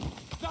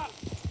 Stop!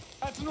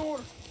 That's an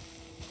order!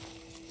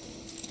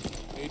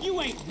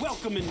 You ain't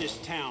welcome in this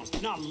town,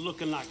 not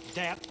looking like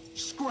that.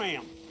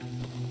 Scram!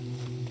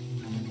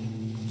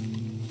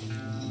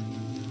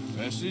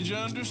 Message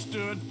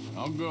understood.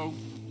 I'll go.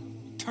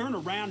 Turn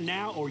around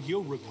now or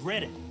you'll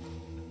regret it.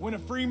 When a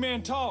free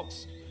man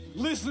talks,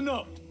 listen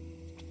up.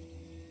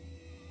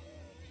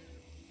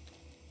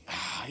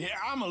 Yeah,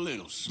 I'm a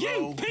little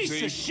slow. You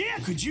piece of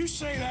shit! Could you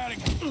say that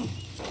again?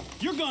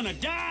 You're gonna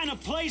die in a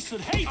place that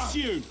hates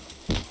you!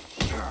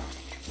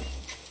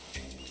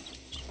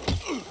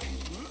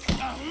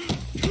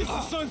 It's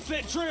the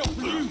Sunset Trail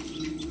for you!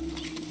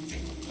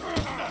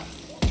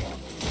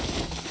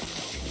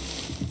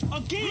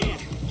 Again,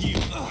 you!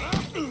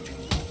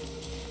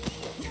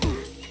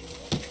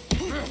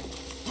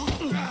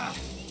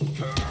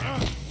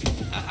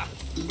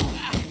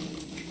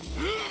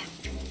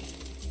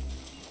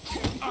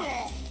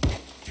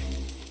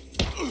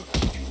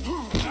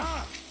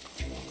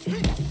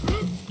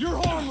 You're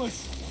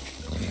harmless!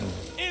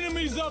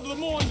 Enemies of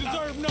Lemoyne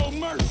deserve no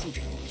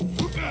mercy!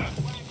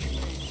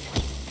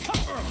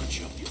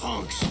 Bunch of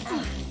punks!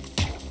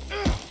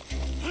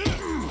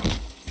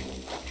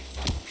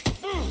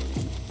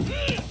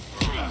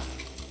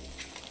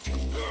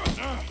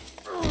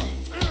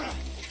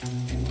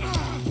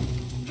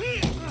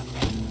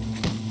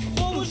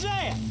 What was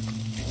that?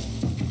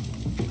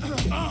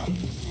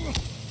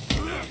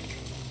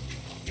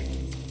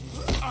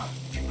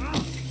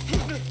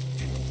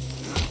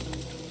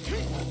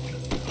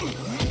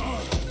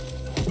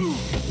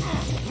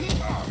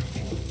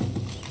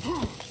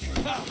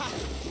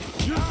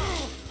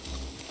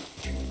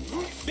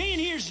 Being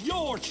here's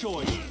your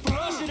choice. For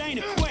us, it ain't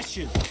a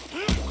question.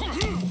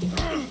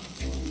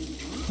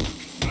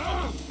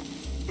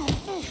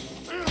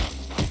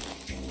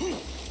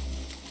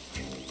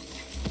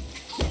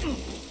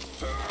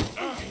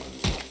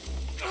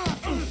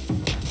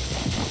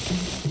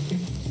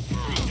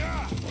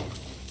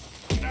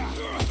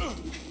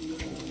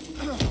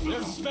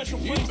 There's a special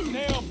place in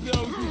hell for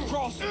those who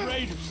cross the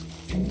raiders.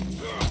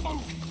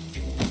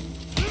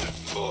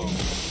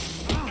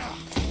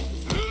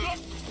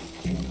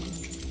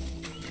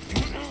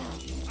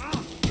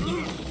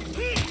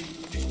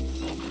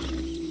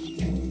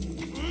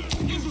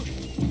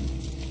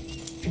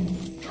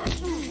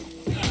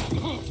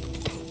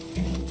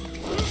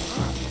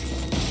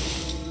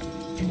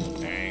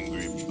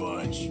 Angry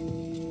bunch.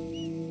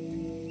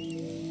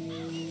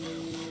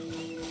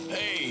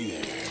 Hey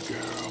there,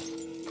 girl.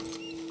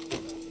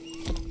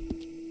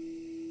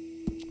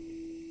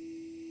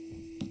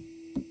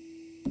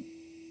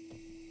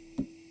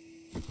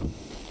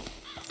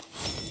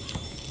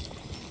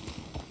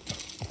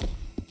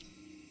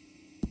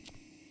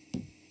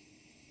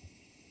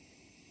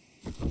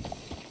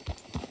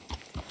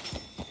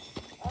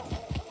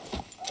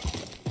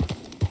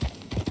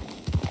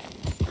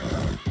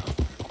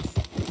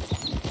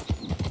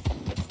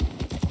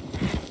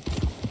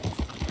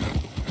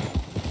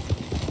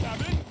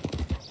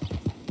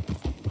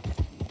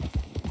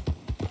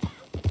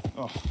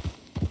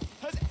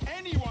 Has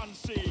anyone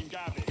seen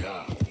Gavin?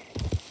 Yeah.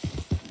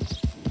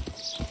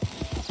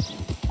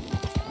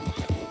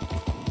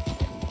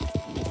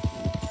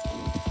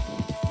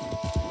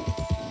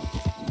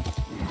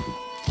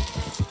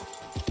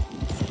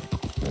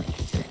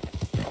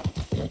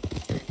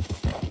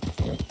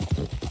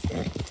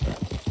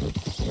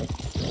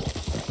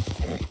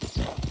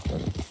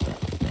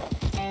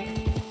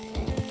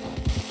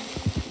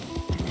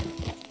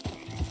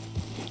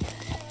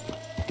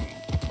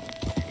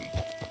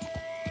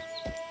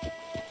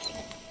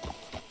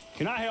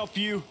 Can I help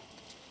you?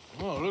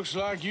 Well, looks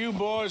like you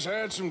boys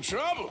had some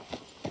trouble.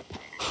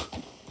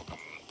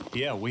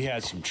 Yeah, we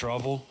had some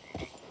trouble.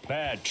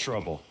 Bad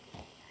trouble.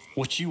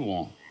 What you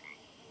want?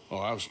 Oh,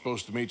 I was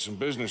supposed to meet some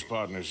business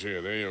partners here.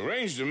 They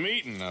arranged a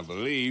meeting, I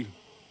believe.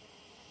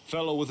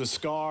 Fellow with a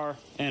scar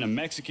and a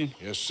Mexican?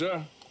 Yes,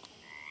 sir.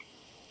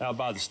 Out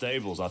by the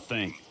stables, I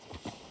think.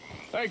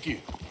 Thank you.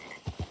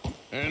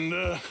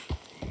 And,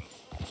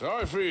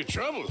 sorry for your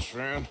troubles,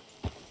 friend.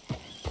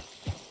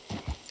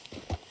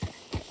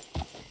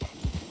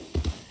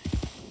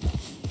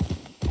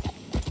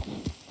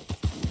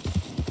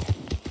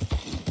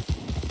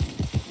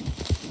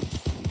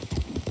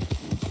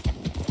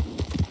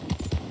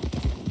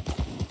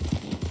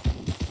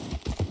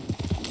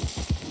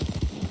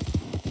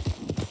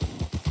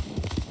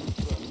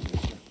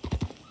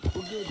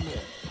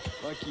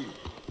 Like you.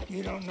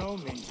 You don't know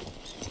me.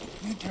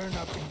 You turn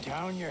up in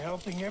town, you're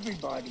helping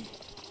everybody.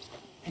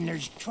 And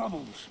there's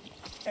troubles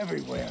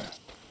everywhere.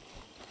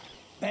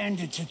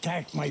 Bandits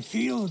attacked my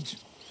fields.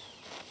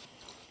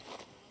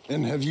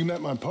 And have you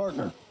met my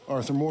partner,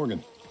 Arthur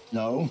Morgan?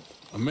 No.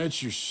 I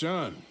met your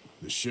son,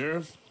 the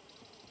sheriff.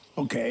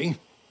 Okay.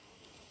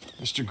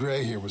 Mr.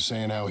 Gray here was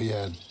saying how he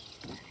had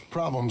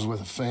problems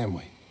with a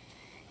family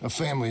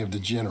of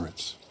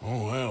degenerates.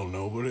 Oh, well,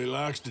 nobody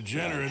likes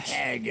degenerates. That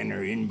hag and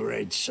her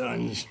inbred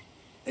sons.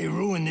 They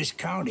ruined this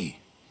county.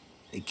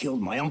 They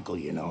killed my uncle,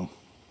 you know.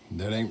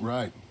 That ain't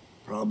right.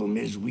 Problem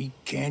is, we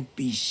can't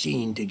be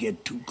seen to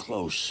get too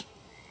close.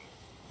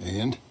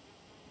 And?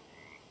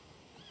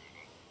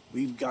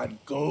 We've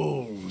got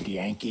gold,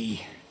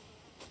 Yankee.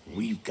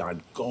 We've got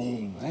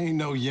gold. I ain't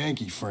no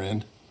Yankee,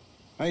 friend.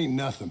 I ain't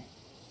nothing.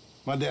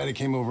 My daddy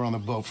came over on the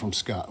boat from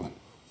Scotland.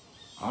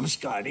 I'm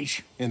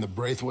Scottish. And the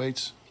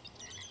Braithwaites?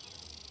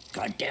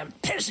 Goddamn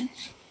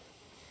peasants.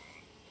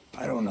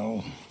 I don't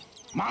know.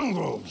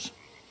 Mongrels.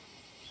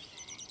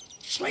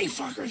 Slave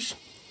fuckers.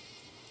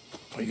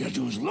 All you gotta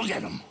do is look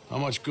at them. How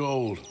much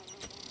gold?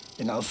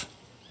 Enough.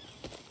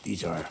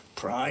 These are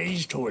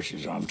prized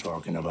horses I'm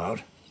talking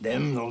about.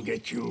 Them, they'll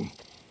get you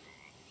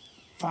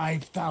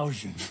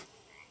 5,000.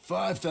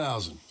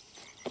 5,000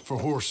 for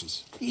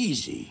horses.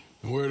 Easy.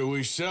 And where do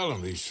we sell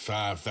them, these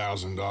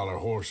 $5,000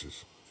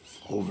 horses?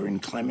 Over in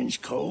Clemens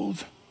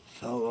Cove.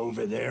 Fellow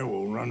over there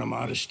will run them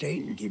out of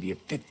state and give you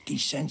 50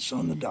 cents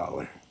on the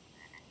dollar.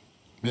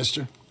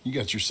 Mister, you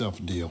got yourself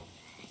a deal.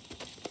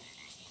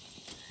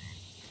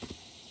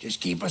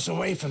 Just keep us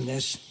away from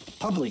this.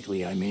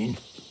 Publicly, I mean.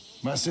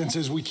 My sense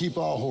is we keep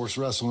all horse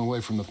wrestling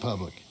away from the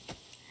public.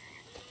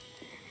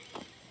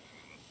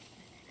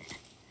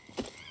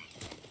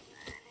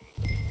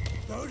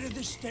 Go to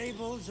the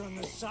stables on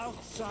the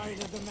south side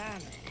of the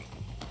manor.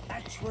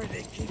 That's where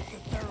they keep the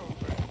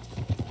thoroughbreds.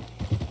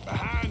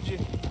 Behind you.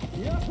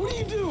 Yeah, what are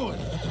you doing?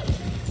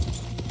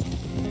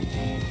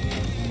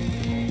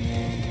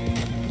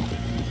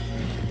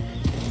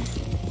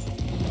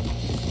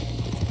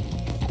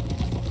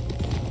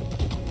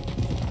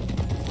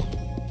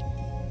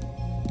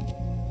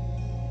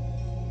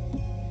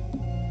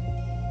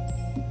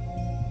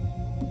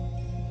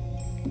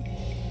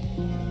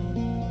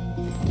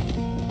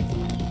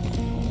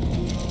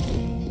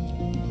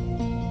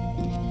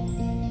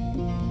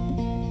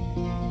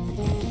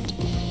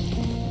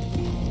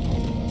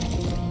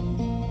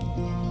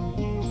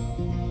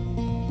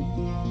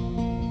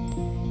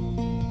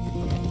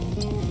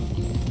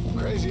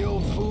 Crazy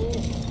old fool.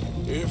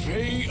 If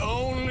he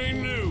only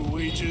knew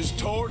we just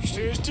torched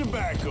his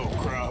tobacco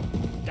crop.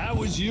 That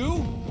was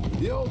you?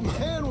 The old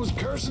man was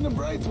cursing the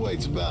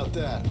Braithwaites about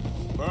that.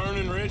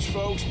 Burning rich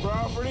folks'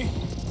 property?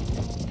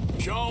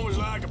 Sean was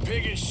like a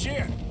pig in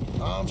shit.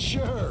 I'm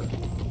sure.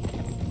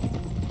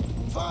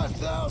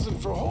 5,000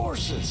 for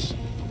horses.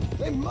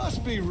 They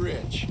must be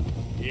rich.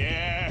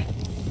 Yeah,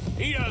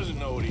 he doesn't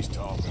know what he's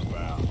talking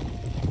about.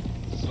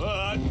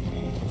 But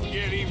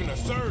get even a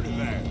third of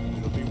that,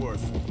 it'll be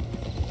worth it.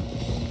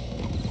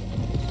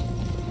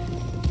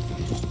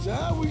 So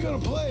how are we gonna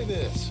play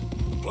this?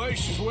 The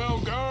place is well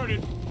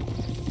guarded,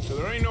 so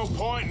there ain't no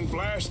point in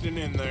blasting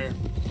in there.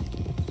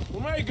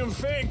 We'll make them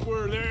think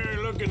we're there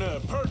looking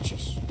to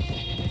purchase.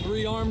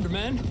 3 armed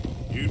men?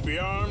 You'd be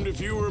armed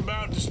if you were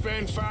about to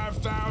spend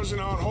 5,000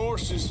 on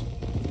horses.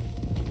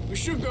 We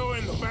should go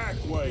in the back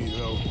way,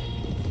 though.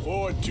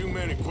 Avoid too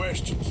many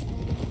questions.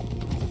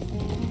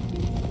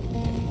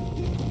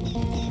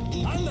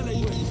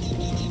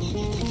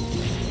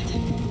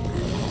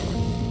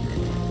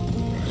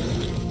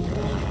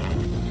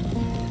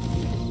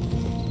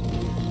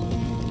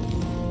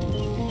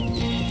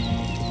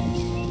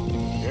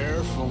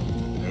 Careful.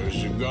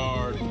 There's a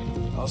guard.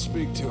 I'll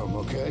speak to him,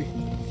 okay?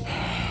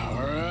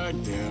 All right,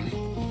 then.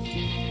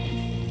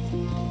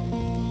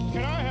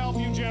 Can I help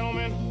you,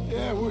 gentlemen?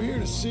 Yeah, we're here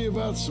to see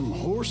about some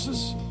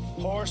horses.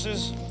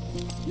 Horses?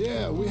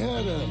 Yeah, we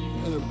had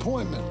an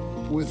appointment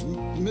with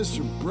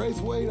Mr.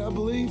 Braithwaite, I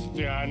believe.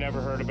 Yeah, I never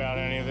heard about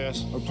any of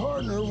this. Our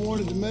partner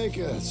wanted to make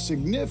a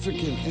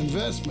significant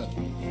investment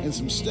in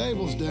some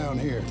stables down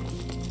here.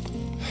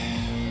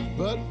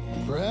 But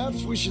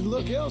perhaps we should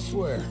look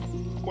elsewhere.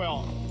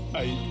 Well,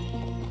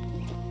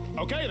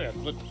 okay then.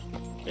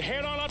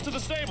 Head on up to the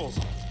stables.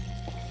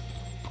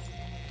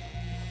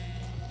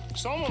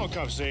 Someone will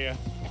come see you.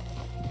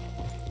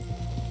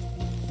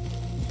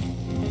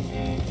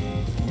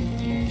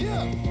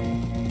 Yeah.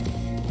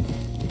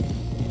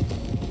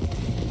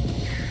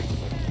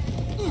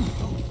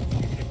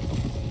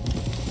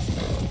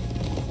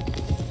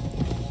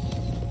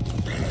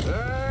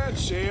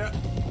 That's it.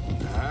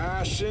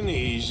 Nice and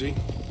easy.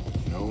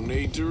 No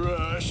need to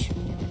rush.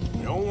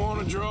 We don't want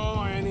to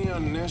draw any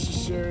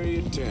unnecessary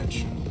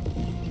attention.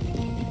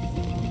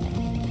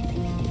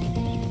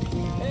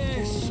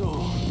 Eso.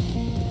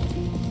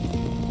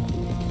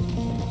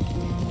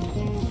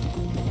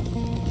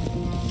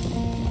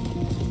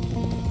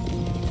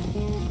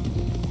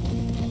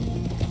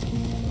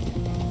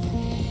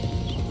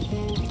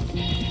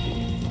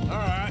 All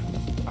right.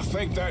 I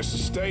think that's the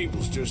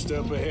stables just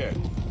up ahead.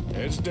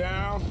 Heads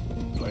down,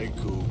 play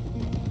cool.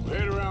 We'll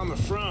head around the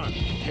front,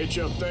 hitch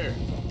up there.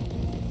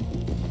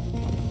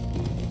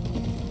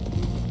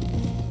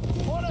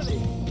 What are they?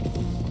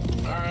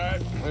 All right,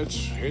 let's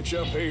hitch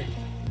up here.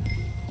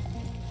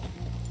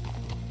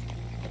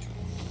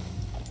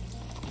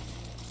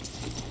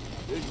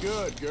 Did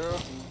good, girl.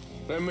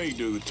 Let me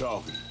do the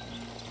talking.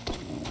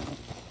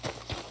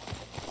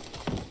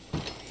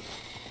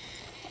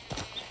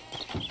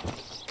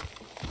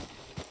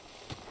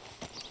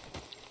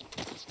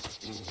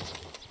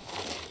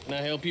 Can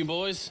I help you,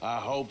 boys? I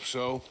hope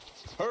so.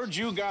 Heard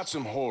you got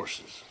some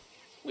horses.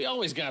 We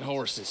always got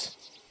horses.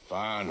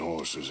 Fine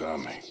horses, I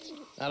mean.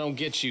 I don't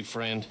get you,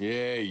 friend.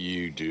 Yeah,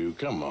 you do.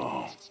 Come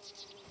on.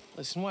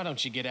 Listen, why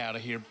don't you get out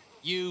of here?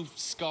 You,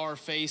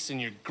 Scarface,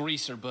 and your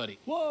greaser buddy.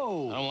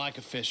 Whoa! I don't like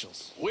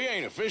officials. We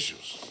ain't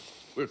officials.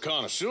 We're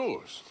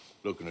connoisseurs,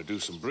 looking to do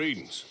some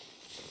breedings.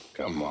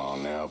 Come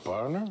on now,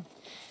 partner.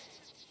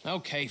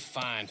 Okay,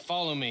 fine.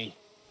 Follow me.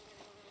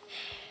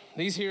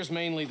 These here's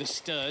mainly the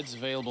studs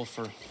available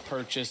for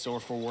purchase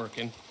or for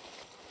working.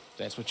 If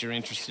that's what you're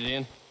interested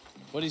in.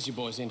 What is you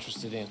boys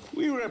interested in?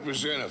 We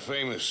represent a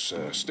famous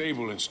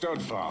stable and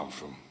stud farm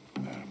from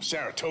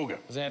Saratoga.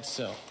 Is that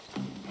so?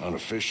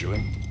 Unofficially.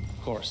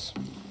 Of course.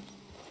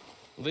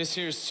 Well, this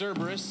here's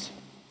Cerberus.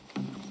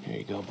 Here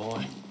you go,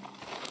 boy.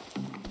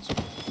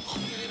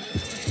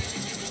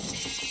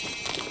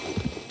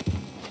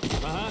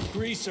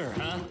 Greaser,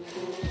 huh?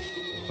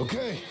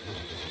 Okay,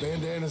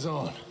 bandana's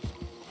on.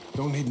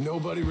 Don't need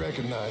nobody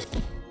recognized.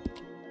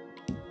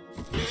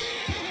 All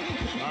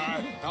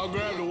right, I'll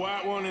grab the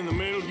white one in the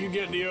middle. You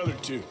get the other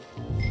two.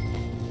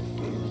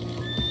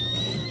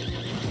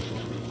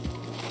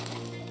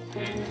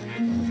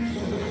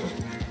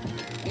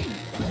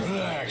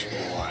 Relax,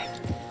 boy.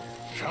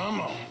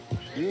 Come on.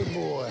 Good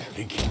boy.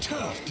 Think you're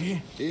tough, do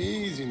you?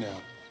 Easy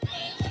now.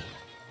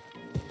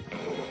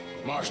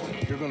 Marston,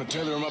 you're gonna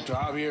tether him up to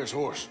Javier's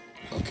horse.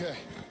 Okay.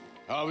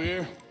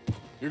 Javier,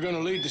 you're gonna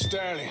lead the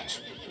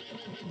stallions.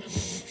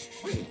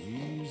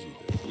 Easy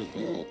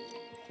there.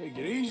 Take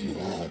it easy.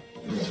 Whoa.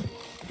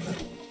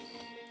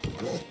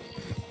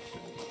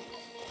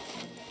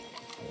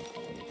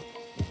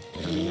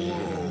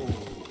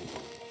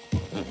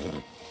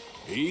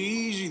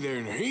 Easy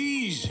there, now.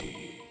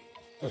 Easy.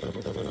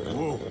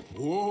 Whoa,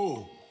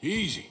 whoa,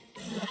 easy.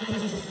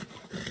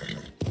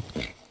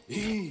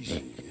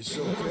 Easy. It's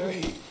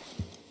okay.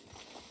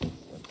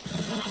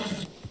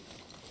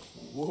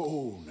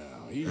 Whoa,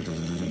 now, easy.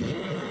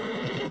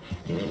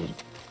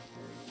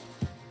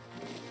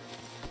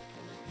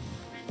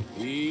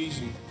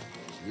 Easy.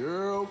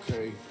 You're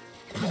okay.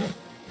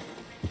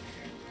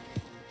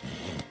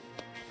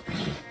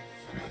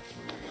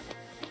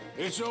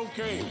 It's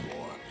okay,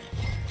 boy.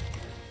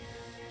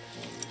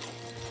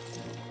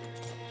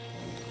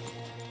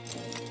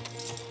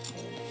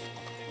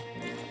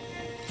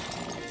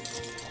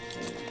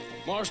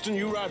 Marston,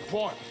 you ride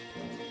point.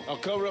 I'll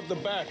cover up the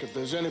back. If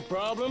there's any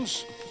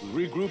problems,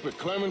 we'll regroup at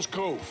Clemens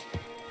Cove.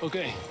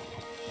 Okay.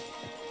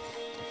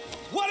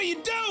 What are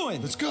you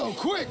doing? Let's go,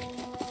 quick!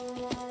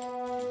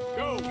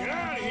 Go, get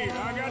out of here.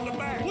 I got the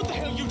back. What the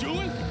hell you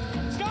doing?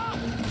 Stop!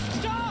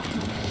 Stop!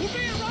 We're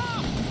being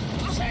robbed!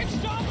 I said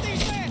stop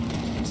these men!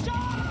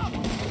 Stop!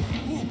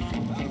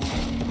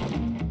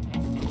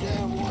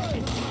 Damn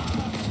way!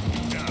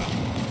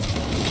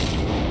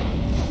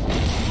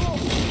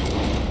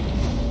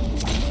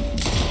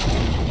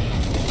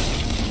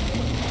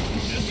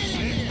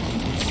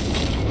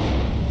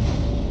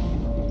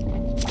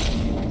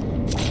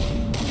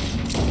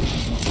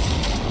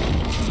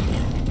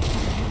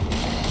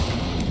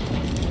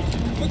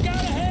 Look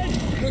out ahead!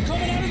 They're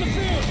coming out of the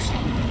fields!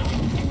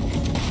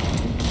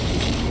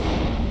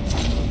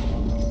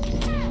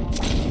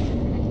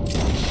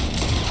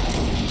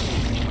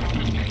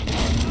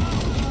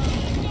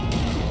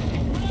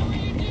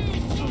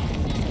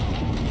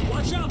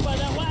 Watch out by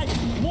that wagon!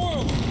 More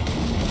of them!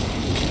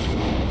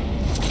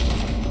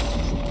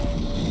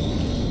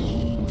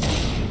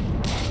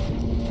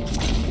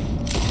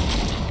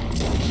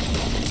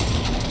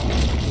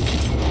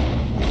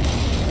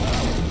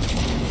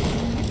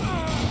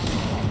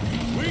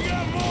 We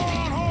got more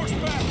on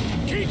horseback.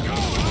 Keep going.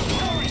 I'll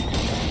throw you.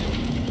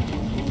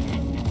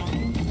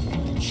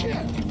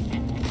 Shit!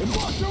 They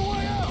blocked their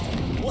way out!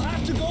 We'll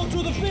have to go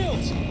through the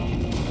fields!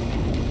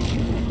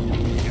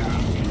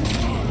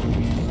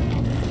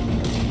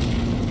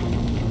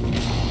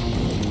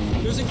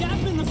 There's a gap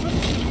in the front.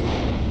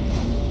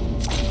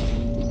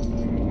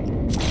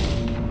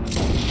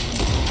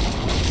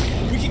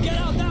 We can get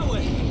out that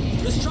way.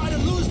 Let's try to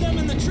lose them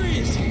in the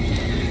trees.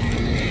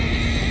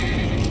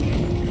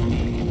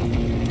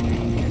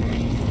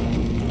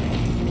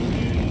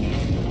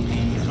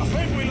 I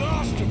think we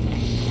lost him.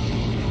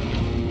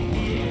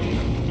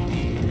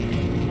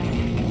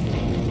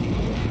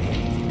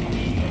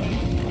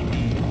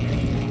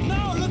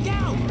 No, look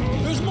out!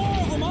 There's more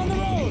of them on the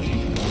road.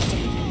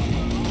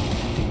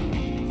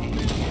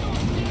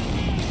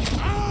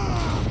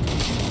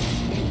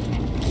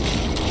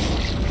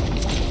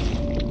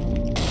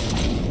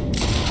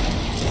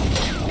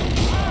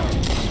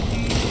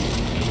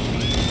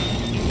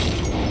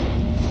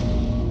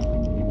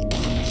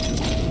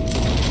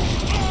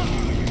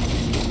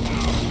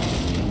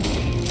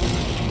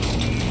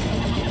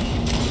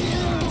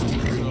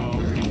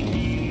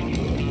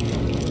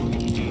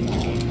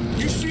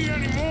 You see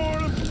any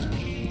more of them?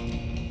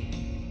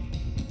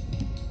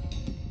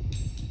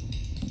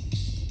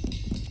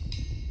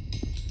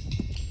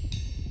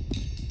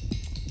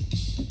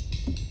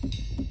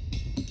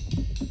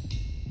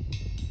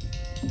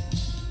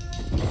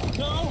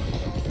 No,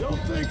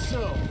 don't think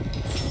so.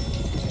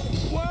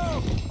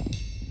 Whoa!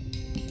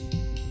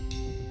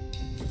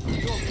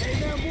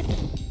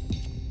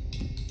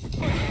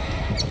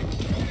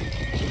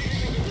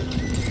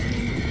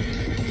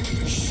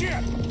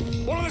 Shit!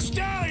 One of the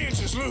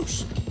stallions is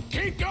loose.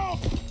 Keep going.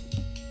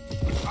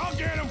 I'll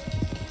get him.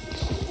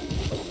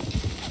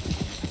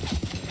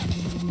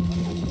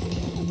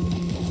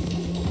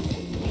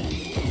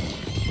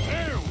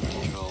 There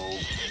we go.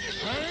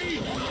 Hey!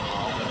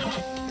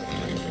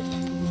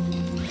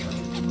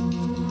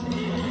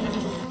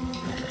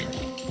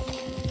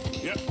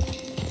 Yep.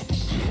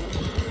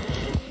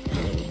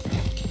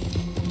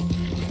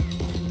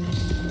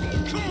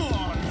 Come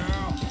on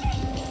now.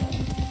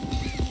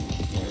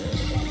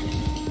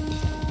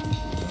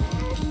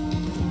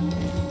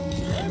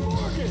 Hey,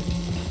 Morgan!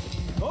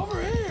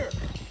 Over here!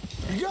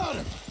 You got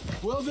him.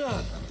 Well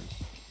done.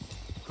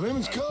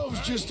 Clemens Cove's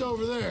just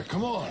over there.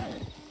 Come on.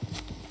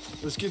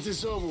 Let's get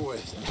this over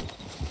with.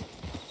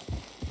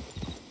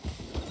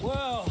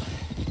 Well,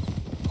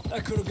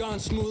 that could have gone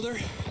smoother.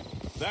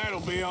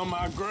 That'll be on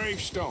my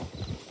gravestone.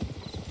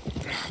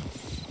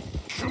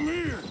 Come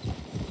here.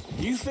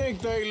 You think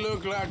they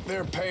look like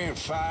they're paying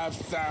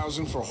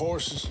 $5,000 for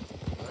horses?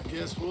 I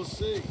guess we'll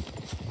see.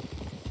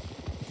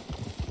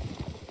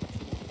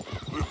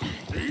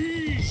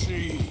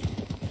 Easy.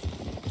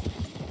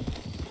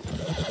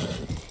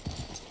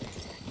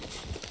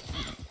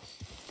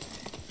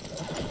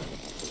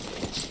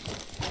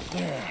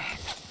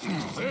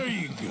 There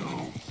you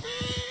go.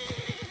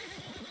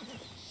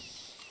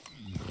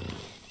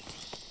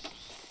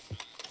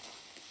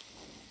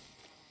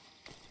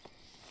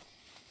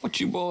 What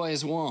you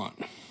boys want?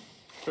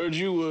 Heard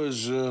you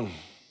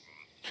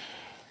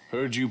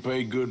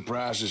pay good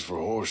prices for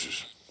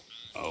horses.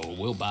 Oh,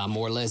 we'll buy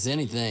more or less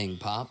anything,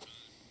 Pop.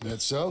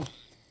 That so?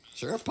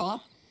 Sure,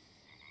 Pop.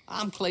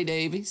 I'm Clay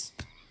Davies.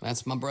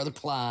 That's my brother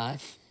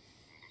Clive.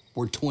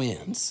 We're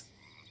twins.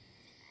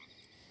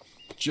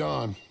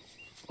 John,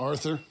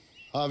 Arthur,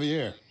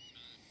 Javier.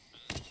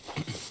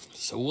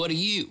 So what are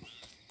you?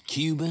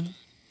 Cuban?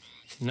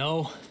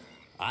 No.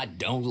 I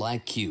don't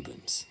like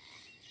Cubans.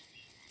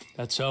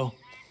 That so?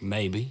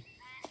 Maybe.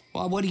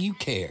 Why, what do you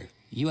care?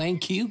 You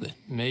ain't Cuban.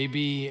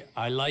 Maybe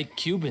I like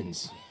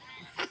Cubans.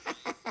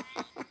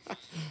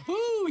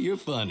 Ooh, you're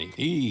funny.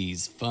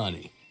 He's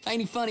funny.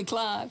 Ain't he funny,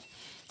 Clive?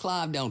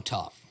 Clive don't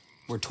talk.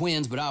 We're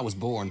twins, but I was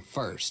born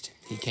first.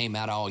 He came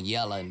out all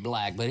yellow and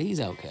black, but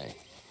he's okay.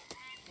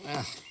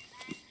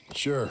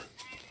 Sure.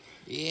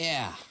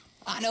 Yeah,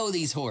 I know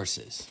these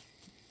horses.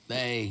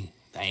 They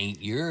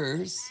ain't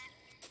yours,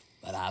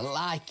 but I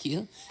like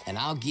you, and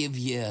I'd give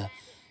you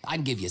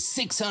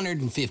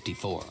 $650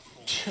 for them.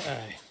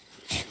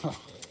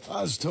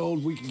 I was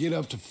told we could get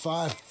up to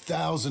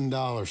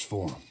 $5,000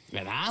 for them.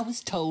 And I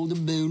was told the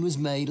moon was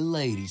made of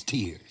ladies'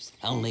 tears.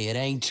 Only it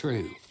ain't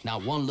true.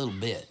 Not one little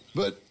bit.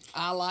 But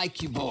I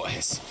like you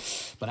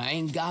boys, but I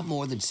ain't got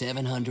more than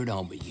 $700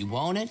 on me. You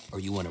want it, or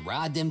you want to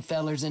ride them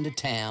fellers into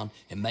town,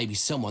 and maybe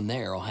someone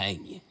there'll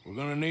hang you? We're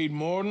gonna need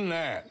more than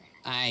that.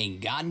 I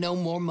ain't got no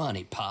more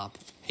money, Pop.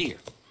 Here,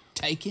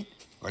 take it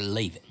or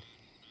leave it.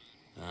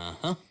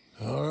 Uh-huh.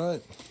 All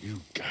right.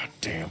 You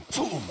goddamn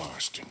fool,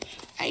 Marston.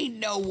 Ain't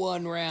no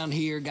one around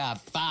here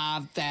got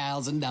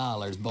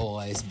 $5,000,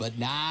 boys, but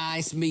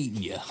nice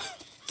meeting you.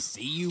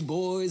 See you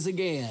boys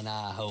again,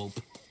 I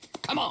hope.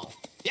 Come on.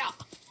 Yeah.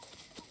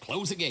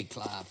 Close the gate,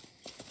 Clive.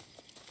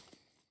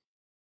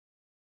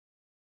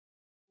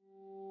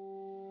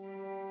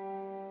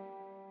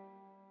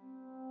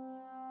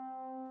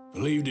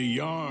 Believed a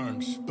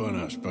yarn spun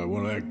us by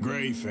one of that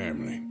Gray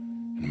family,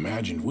 and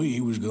imagined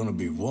we was gonna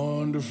be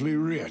wonderfully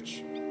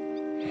rich.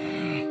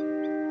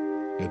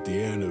 At the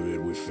end of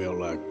it, we felt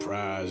like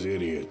prize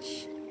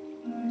idiots.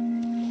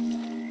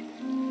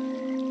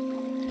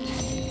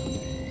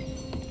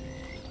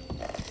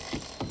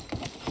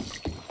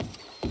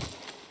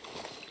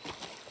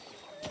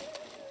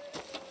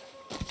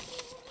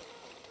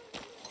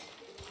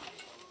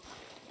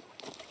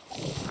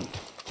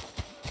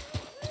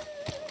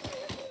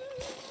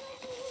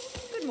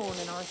 Good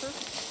morning, Arthur.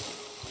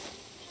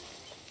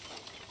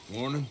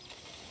 Morning.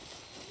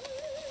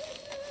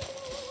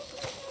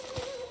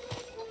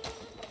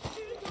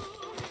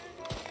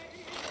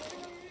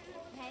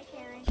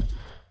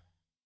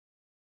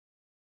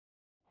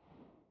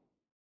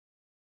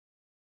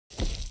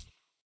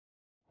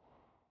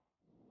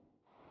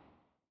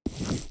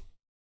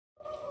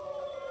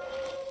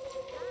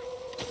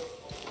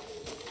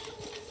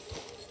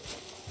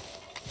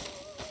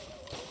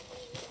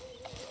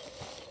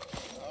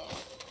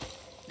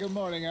 Good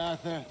morning,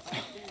 Arthur.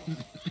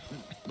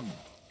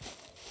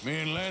 Me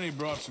and Lenny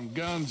brought some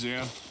guns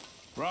in.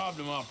 Robbed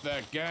them off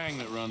that gang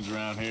that runs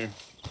around here.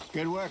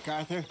 Good work,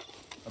 Arthur.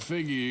 I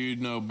figure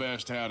you'd know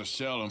best how to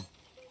sell them.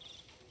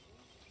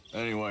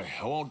 Anyway,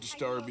 I won't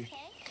disturb you.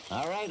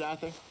 All right,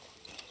 Arthur.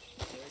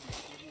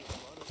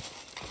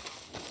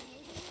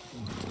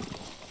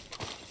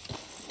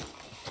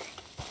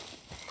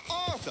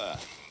 Arthur!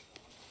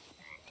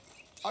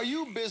 Are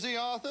you busy,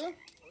 Arthur?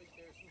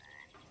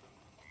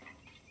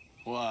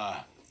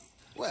 Why?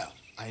 Well,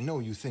 I know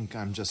you think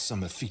I'm just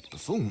some effete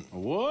buffoon.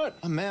 What?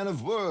 A man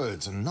of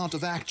words and not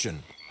of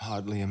action.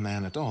 hardly a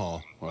man at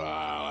all. Well,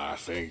 I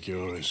think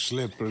you're as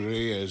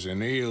slippery as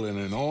an eel in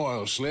an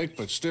oil slick,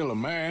 but still a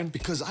man.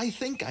 Because I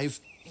think I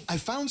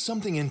found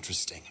something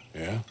interesting.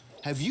 Yeah?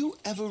 Have you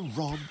ever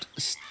robbed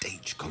a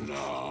stagecoach?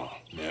 No,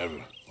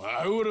 never.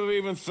 Well, who would have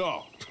even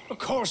thought? Of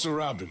course I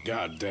robbed a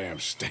goddamn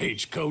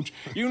stagecoach.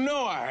 You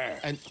know I have.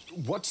 And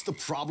what's the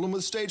problem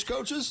with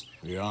stagecoaches?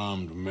 The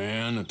armed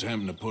man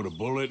attempting to put a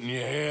bullet in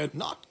your head?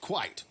 Not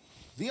quite.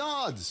 The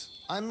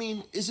odds. I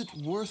mean, is it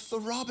worth the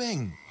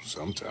robbing?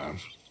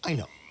 Sometimes. I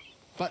know.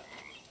 But,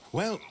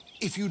 well,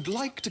 if you'd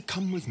like to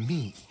come with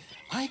me,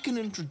 I can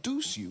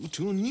introduce you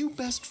to a new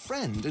best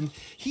friend, and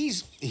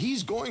he's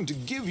going to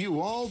give you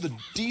all the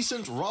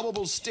decent,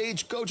 robbable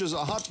stagecoaches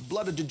a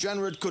hot-blooded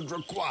degenerate could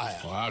require.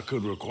 Well, I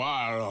could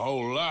require a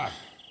whole lot.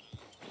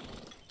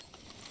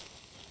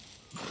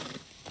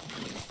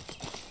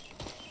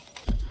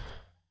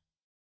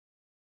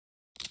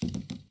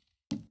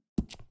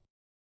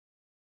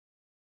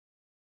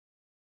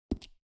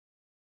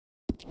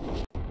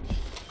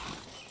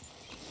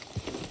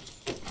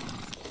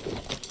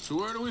 So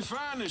where do we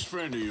find this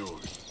friend of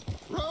yours?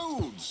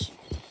 Roads.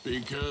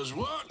 Because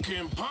what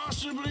can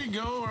possibly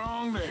go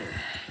wrong there?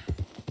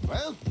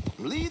 Well,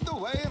 lead the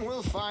way and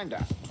we'll find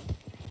out.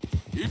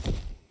 You...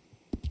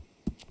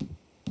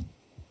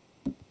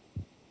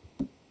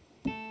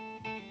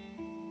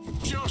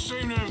 Sure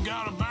seem to have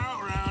got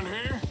about around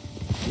here.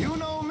 You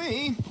know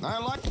me. I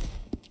like...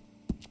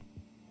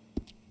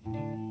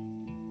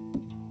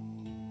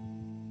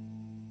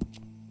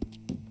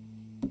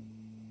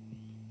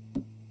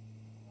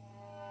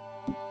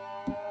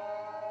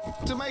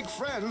 to make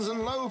friends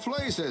in low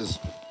places.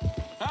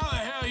 How the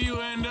hell you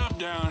end up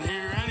down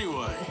here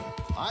anyway?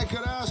 I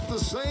could ask the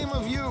same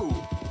of you.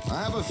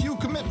 I have a few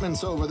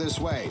commitments over this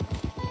way.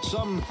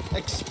 Some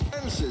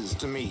expenses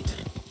to meet.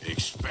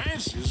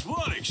 Expenses?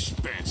 What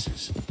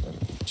expenses?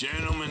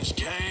 Gentlemen's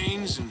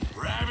canes and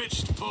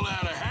rabbits to pull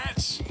out of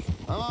hats?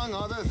 Among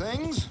other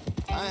things,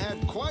 I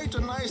had quite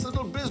a nice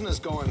little business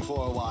going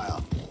for a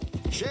while.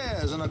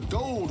 Shares in a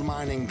gold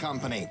mining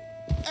company.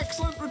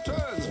 Excellent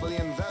returns for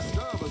the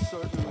investor of a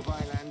certain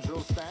financial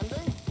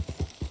standing.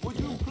 Would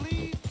you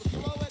please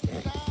slow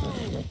it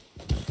down?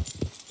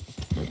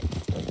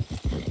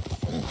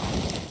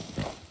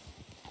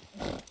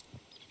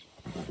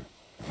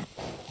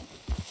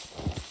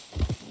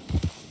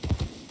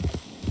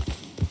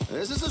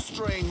 This is a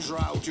strange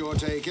route you're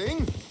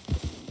taking.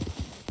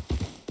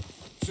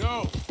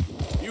 So,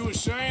 you were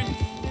saying?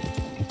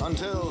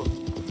 Until,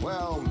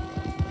 well,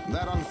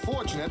 that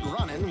unfortunate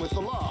run-in with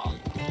the law.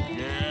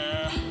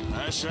 Yeah,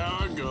 that's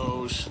how it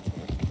goes.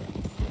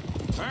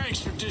 Thanks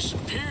for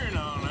disappearing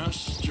on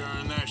us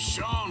during that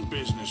Sean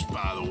business,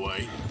 by the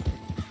way.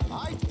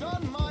 I've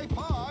done my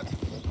part.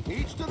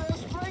 Each to their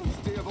strengths,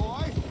 dear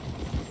boy.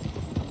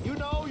 You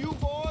know, you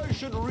boys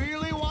should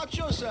really watch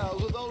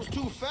yourselves with those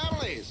two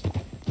families.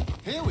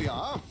 Here we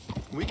are.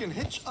 We can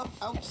hitch up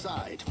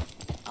outside.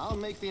 I'll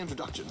make the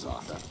introductions,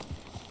 Arthur.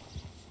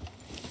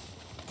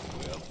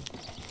 Well,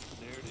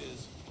 there it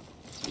is.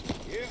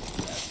 Yep,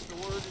 that's the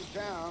word in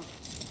town.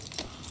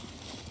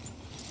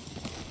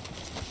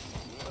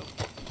 Well,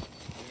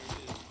 there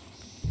it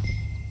is.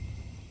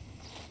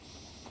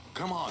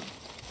 Come on.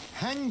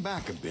 Hang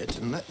back a bit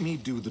and let me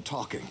do the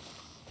talking.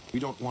 We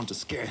don't want to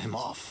scare him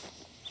off.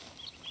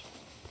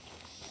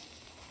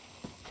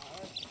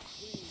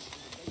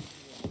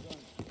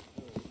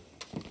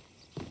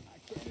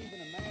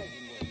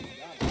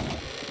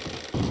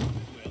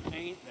 Well,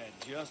 ain't that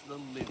just the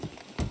living?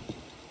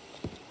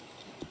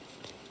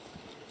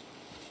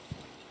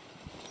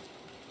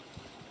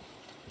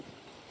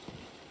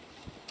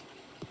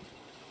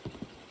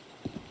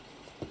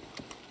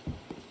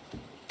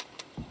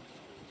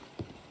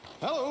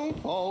 Hello,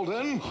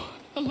 Alden.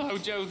 Hello,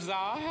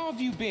 Josiah. How have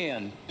you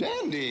been?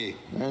 Dandy.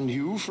 And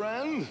you,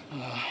 friend?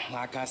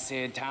 Like I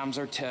said, times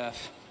are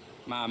tough.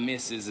 My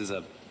missus is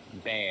a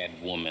bad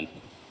woman.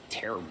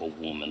 Terrible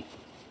woman.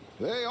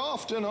 They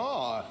often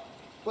are.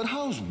 But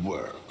how's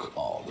work,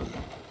 Alden?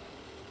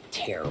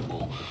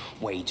 Terrible.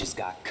 Wages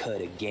got cut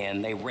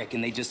again. They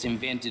reckon they just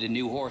invented a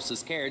new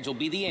horseless carriage will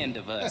be the end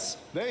of us.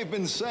 They've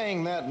been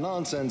saying that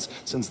nonsense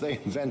since they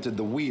invented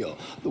the wheel.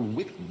 The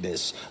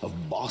wickedness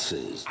of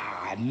bosses.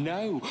 I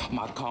know.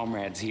 My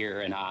comrades here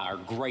and I are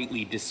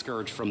greatly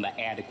discouraged from the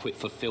adequate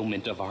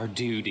fulfillment of our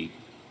duty.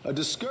 A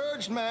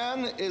discouraged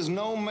man is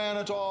no man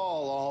at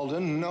all,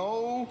 Alden.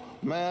 No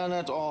man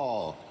at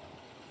all.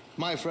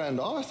 My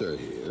friend Arthur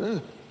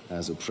here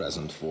has a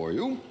present for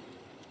you.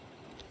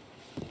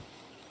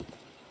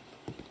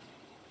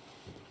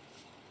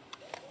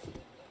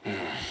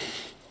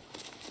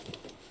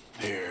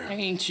 Here.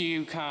 Ain't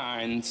you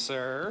kind,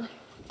 sir?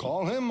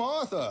 Call him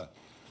Arthur.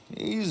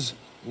 He's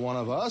one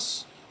of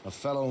us, a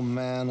fellow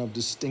man of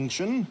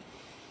distinction.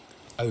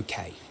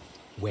 Okay,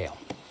 well,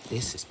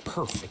 this is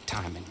perfect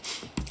timing.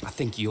 I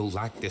think you'll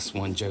like this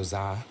one,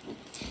 Josiah.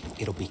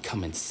 It'll be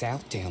coming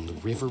south down the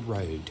river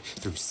road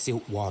through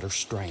Siltwater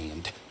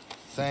Strand.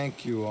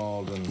 Thank you,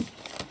 Alden.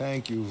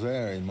 Thank you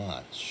very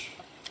much.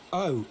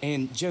 Oh,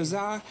 and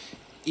Josiah,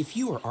 if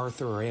you or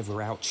Arthur are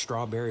ever out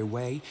Strawberry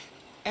Way,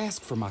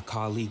 ask for my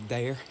colleague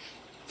there.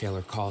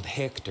 Feller called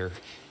Hector.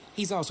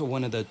 He's also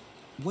one of the...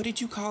 What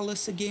did you call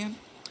us again?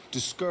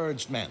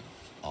 Discouraged men,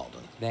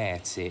 Alden.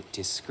 That's it.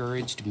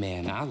 Discouraged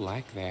men. I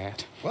like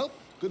that. Well,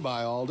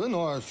 goodbye, Alden,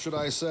 or should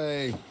I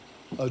say,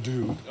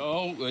 adieu.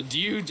 Oh,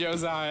 adieu,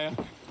 Josiah.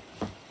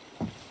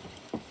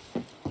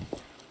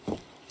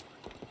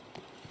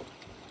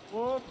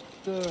 What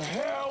the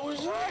hell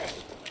was that?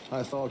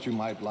 I thought you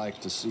might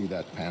like to see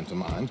that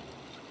pantomime.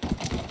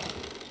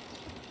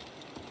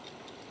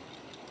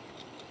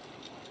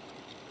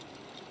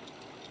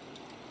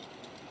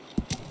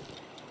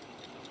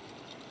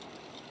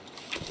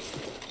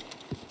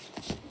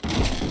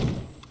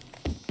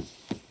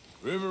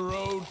 River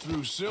Road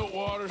through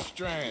Siltwater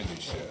Strand,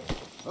 he said.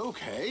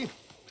 Okay.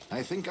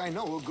 I think I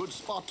know a good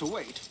spot to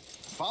wait.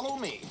 Follow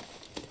me.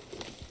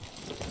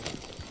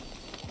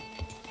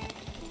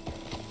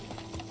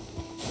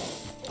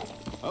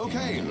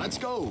 Okay, let's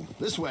go.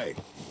 This way.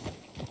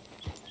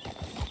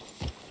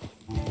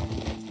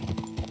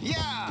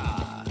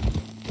 Yeah!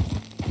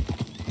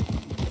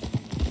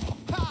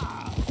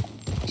 Ha!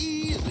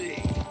 Easy.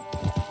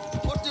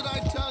 What did I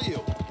tell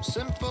you?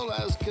 Simple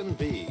as can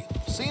be.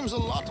 Seems a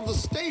lot of the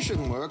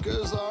station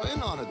workers are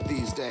in on it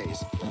these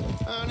days.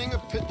 Earning a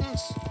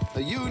pittance,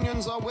 the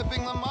unions are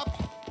whipping them up,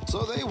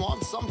 so they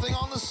want something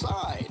on the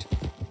side.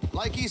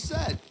 Like he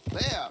said,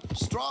 there,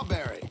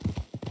 Strawberry.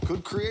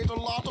 Could create a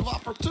lot of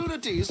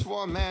opportunities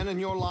for a man in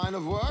your line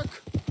of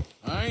work.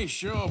 I ain't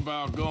sure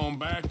about going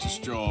back to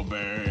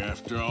Strawberry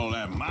after all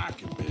that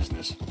market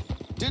business.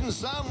 Didn't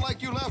sound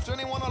like you left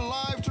anyone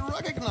alive to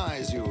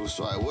recognize you,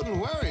 so I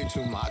wouldn't worry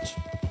too much,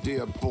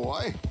 dear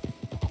boy.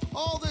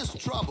 All this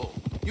trouble.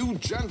 You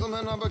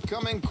gentlemen are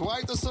becoming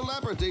quite the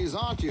celebrities,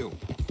 aren't you?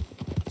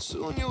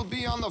 Soon you'll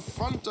be on the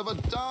front of a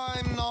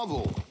dime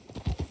novel.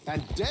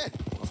 And dead,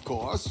 of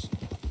course.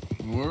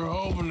 We're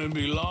hoping to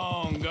be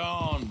long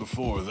gone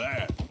before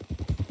that.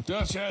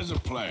 Dutch has a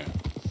plan.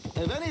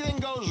 If anything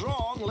goes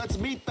wrong, let's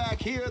meet back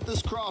here at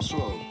this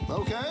crossroad,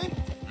 okay?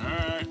 All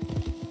right.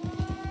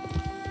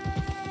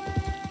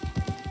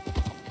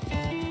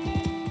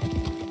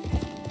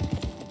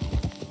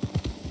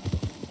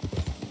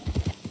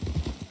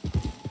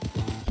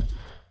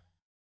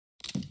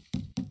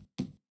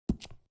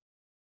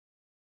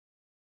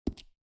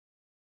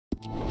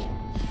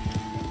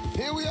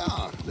 Here we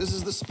are. This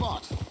is the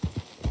spot.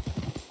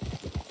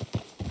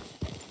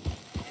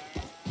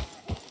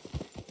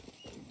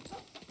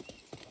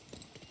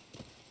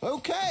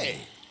 Okay.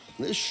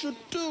 This should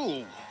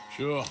do.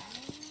 Sure.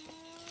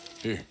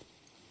 Here.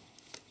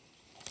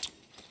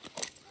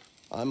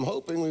 I'm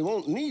hoping we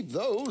won't need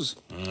those.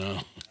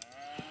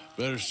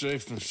 Better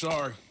safe than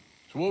sorry.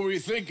 So what were you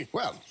thinking?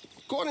 Well,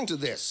 according to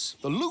this,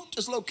 the loot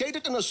is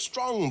located in a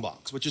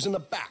strongbox, which is in the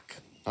back.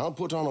 I'll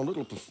put on a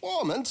little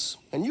performance,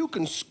 and you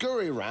can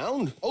scurry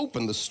around,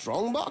 open the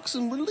strongbox,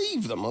 and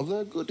relieve them of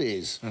their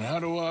goodies. And how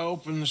do I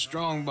open the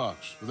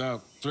strongbox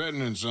without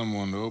threatening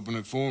someone to open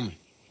it for me?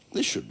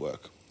 This should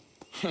work.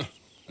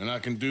 And I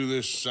can do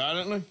this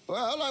silently?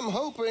 Well, I'm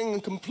hoping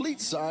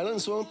complete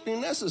silence won't be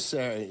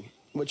necessary.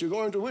 But you're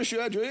going to wish you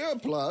had your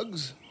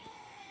earplugs.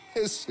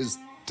 This is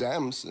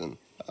Damson.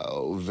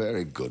 Oh,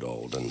 very good,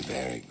 Alden,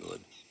 very good.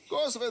 Of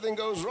course, if anything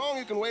goes wrong,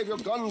 you can wave your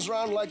guns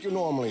around like you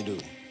normally do.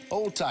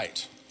 Hold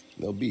tight.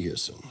 They'll be here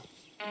soon.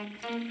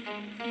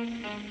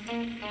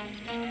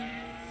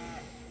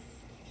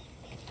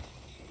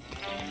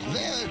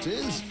 There it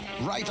is.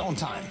 Right on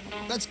time.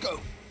 Let's go.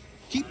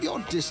 Keep your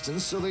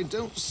distance so they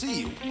don't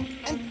see you.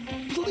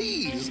 And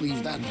please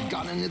leave that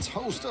gun in its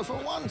holster for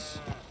once.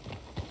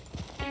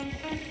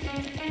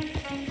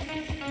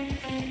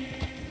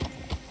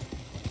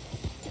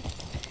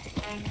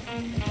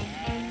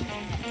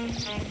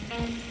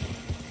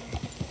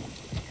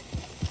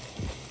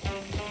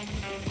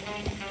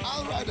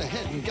 I'll ride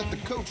ahead and get the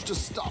coach to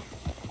stop.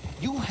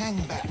 You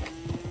hang back.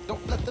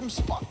 Don't let them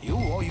spot you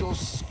or you'll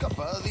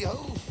scupper the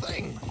whole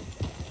thing.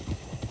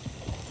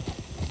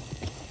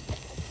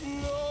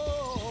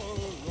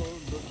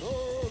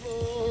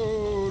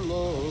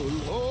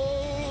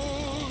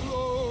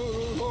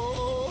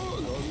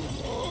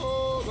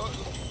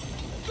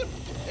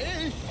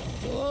 Hey,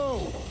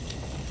 hello.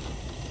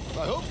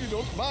 I hope you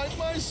don't mind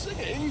my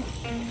singing.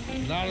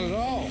 Not at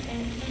all.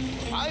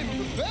 I'm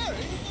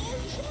preparing for a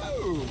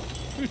show.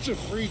 It's a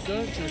free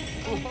country.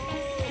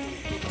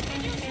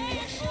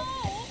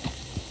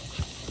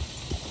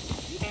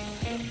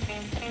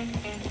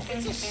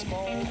 It's a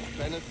small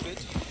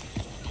benefit.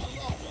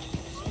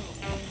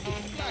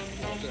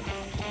 Blackwater.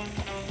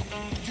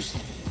 Just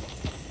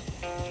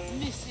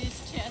Mrs.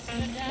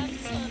 Chester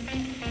Danson.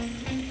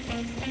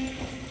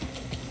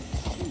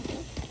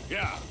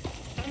 Yeah.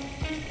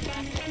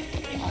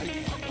 I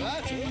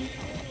flatter.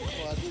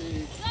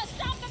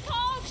 Stop the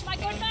coach, my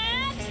good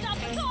man! Stop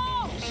the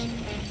coach!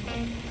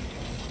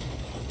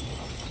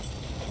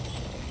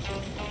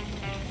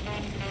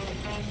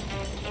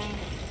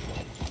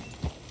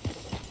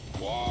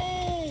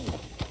 Whoa!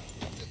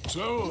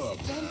 So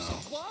Damson,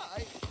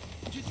 why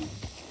did you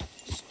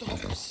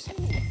stop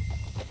singing?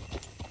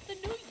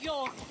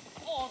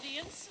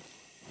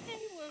 They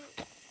were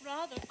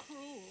rather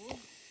cruel.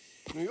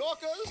 New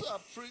Yorkers are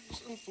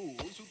prigs and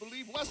fools who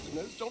believe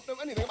Westerners don't know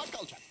anything about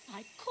culture.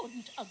 I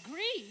couldn't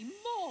agree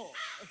more.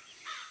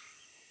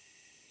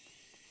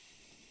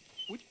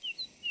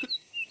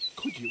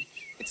 Could you?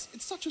 It's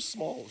such a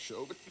small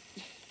show, but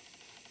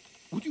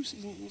would you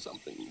sing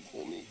something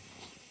for me?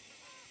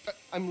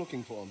 I'm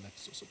looking for a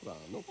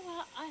mezzo-soprano.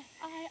 Well,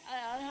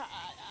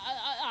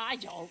 I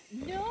don't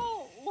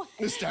know.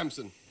 Miss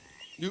Damson,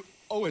 you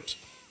owe it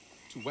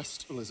to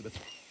West Elizabeth.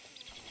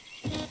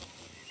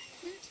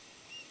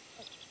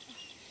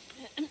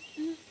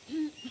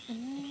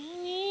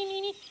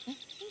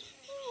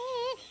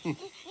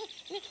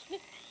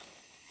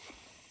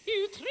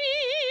 You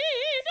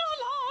trido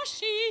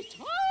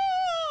lascitor,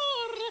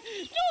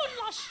 non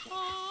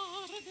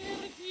lasciar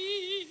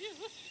verdir.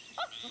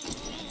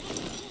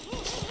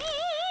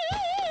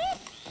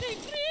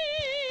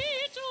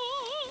 Decreto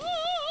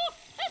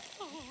et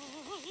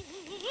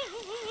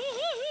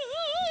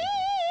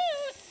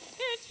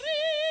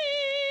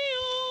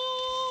trio.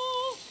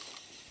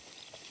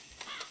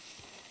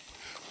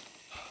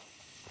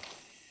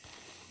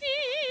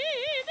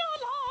 Trido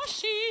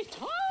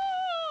lascitor,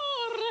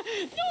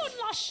 non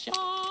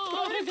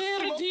lasciar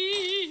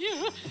verdir.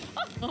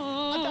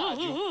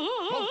 Adagio,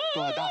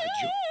 molto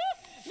adagio.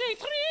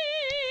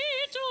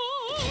 Decreto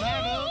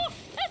Madam.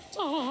 et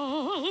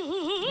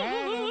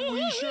Madam,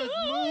 we should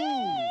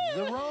move.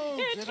 The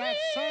roads are not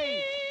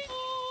safe.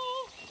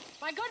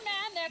 My good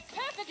man, they're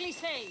perfectly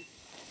safe.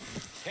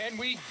 Can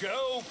we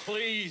go,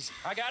 please?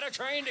 I got a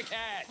train to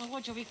catch. Well,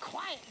 would you be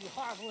quiet, you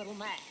horrible little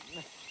man?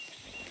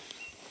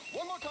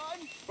 One more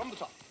time from the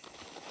top.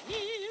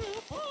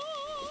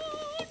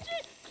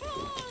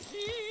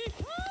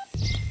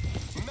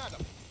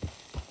 Madam,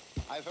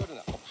 I've heard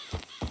enough.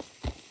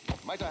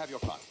 Might I have your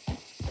card?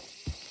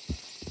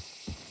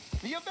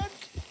 The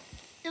event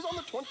is on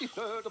the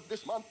 23rd of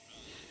this month.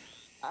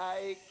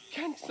 I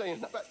can't say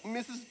enough about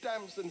Mrs.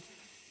 Damson.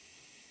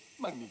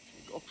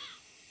 Magnifico.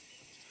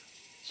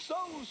 So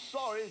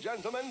sorry,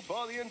 gentlemen,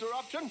 for the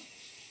interruption.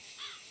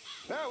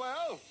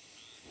 Farewell.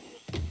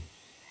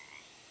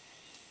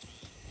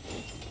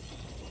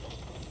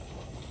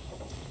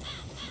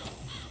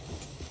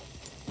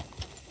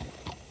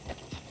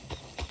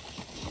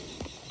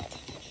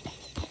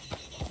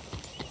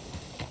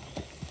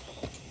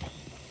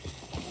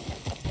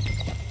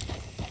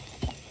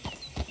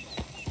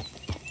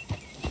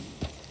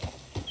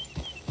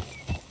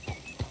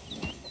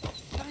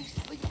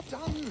 Nicely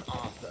done,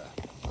 Arthur.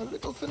 A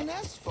little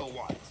finesse for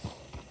once.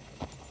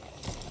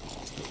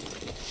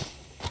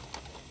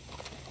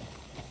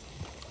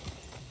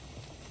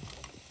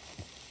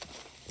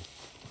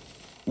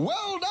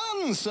 Well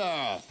done,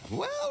 sir.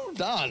 Well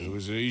done. It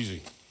was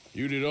easy.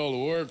 You did all the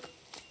work.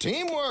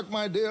 Teamwork,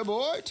 my dear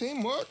boy.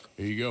 Teamwork.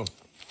 Here you go.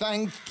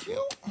 Thank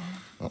you.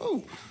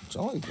 Oh,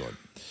 jolly good.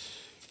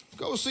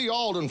 Go see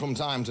Alden from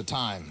time to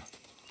time.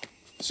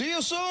 See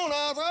you soon,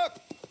 Arthur.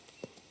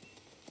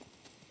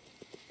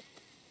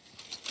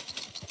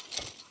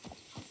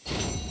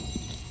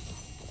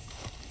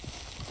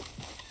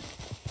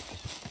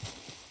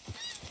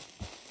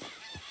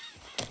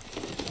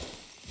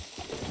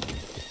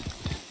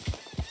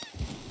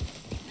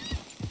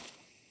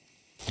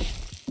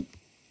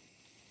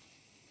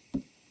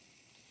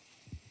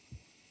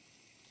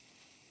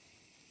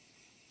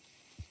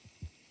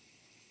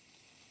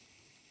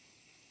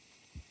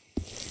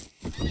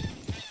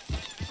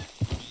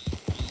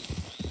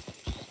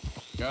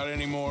 Got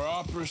any more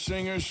opera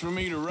singers for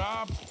me to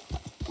rob?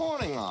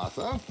 Morning,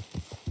 Arthur.